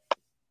 yeah.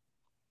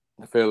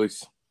 The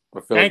Phillies.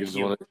 Thank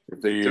you.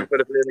 2 for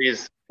the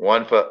Phillies,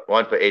 one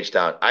for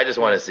H-Town. I just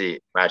want to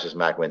see Matches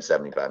Mac win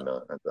 $75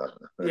 million. That's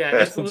awesome.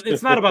 Yeah,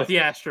 it's not about the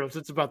Astros.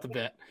 It's about the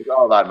bet. It's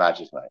all about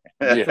Matches Mac.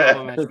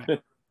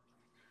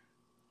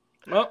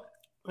 Well,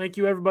 thank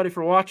you, everybody,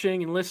 for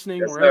watching and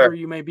listening, wherever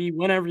you may be,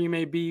 whenever you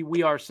may be.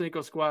 We are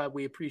Cinco Squad.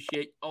 We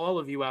appreciate all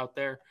of you out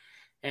there.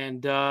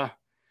 And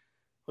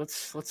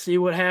let's see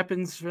what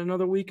happens for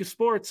another week of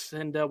sports.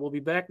 And we'll be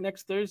back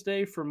next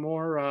Thursday for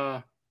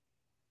more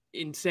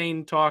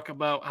insane talk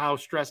about how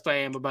stressed I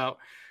am about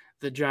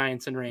the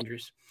Giants and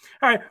Rangers.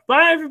 All right.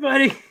 Bye,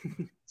 everybody.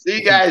 See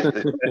you guys.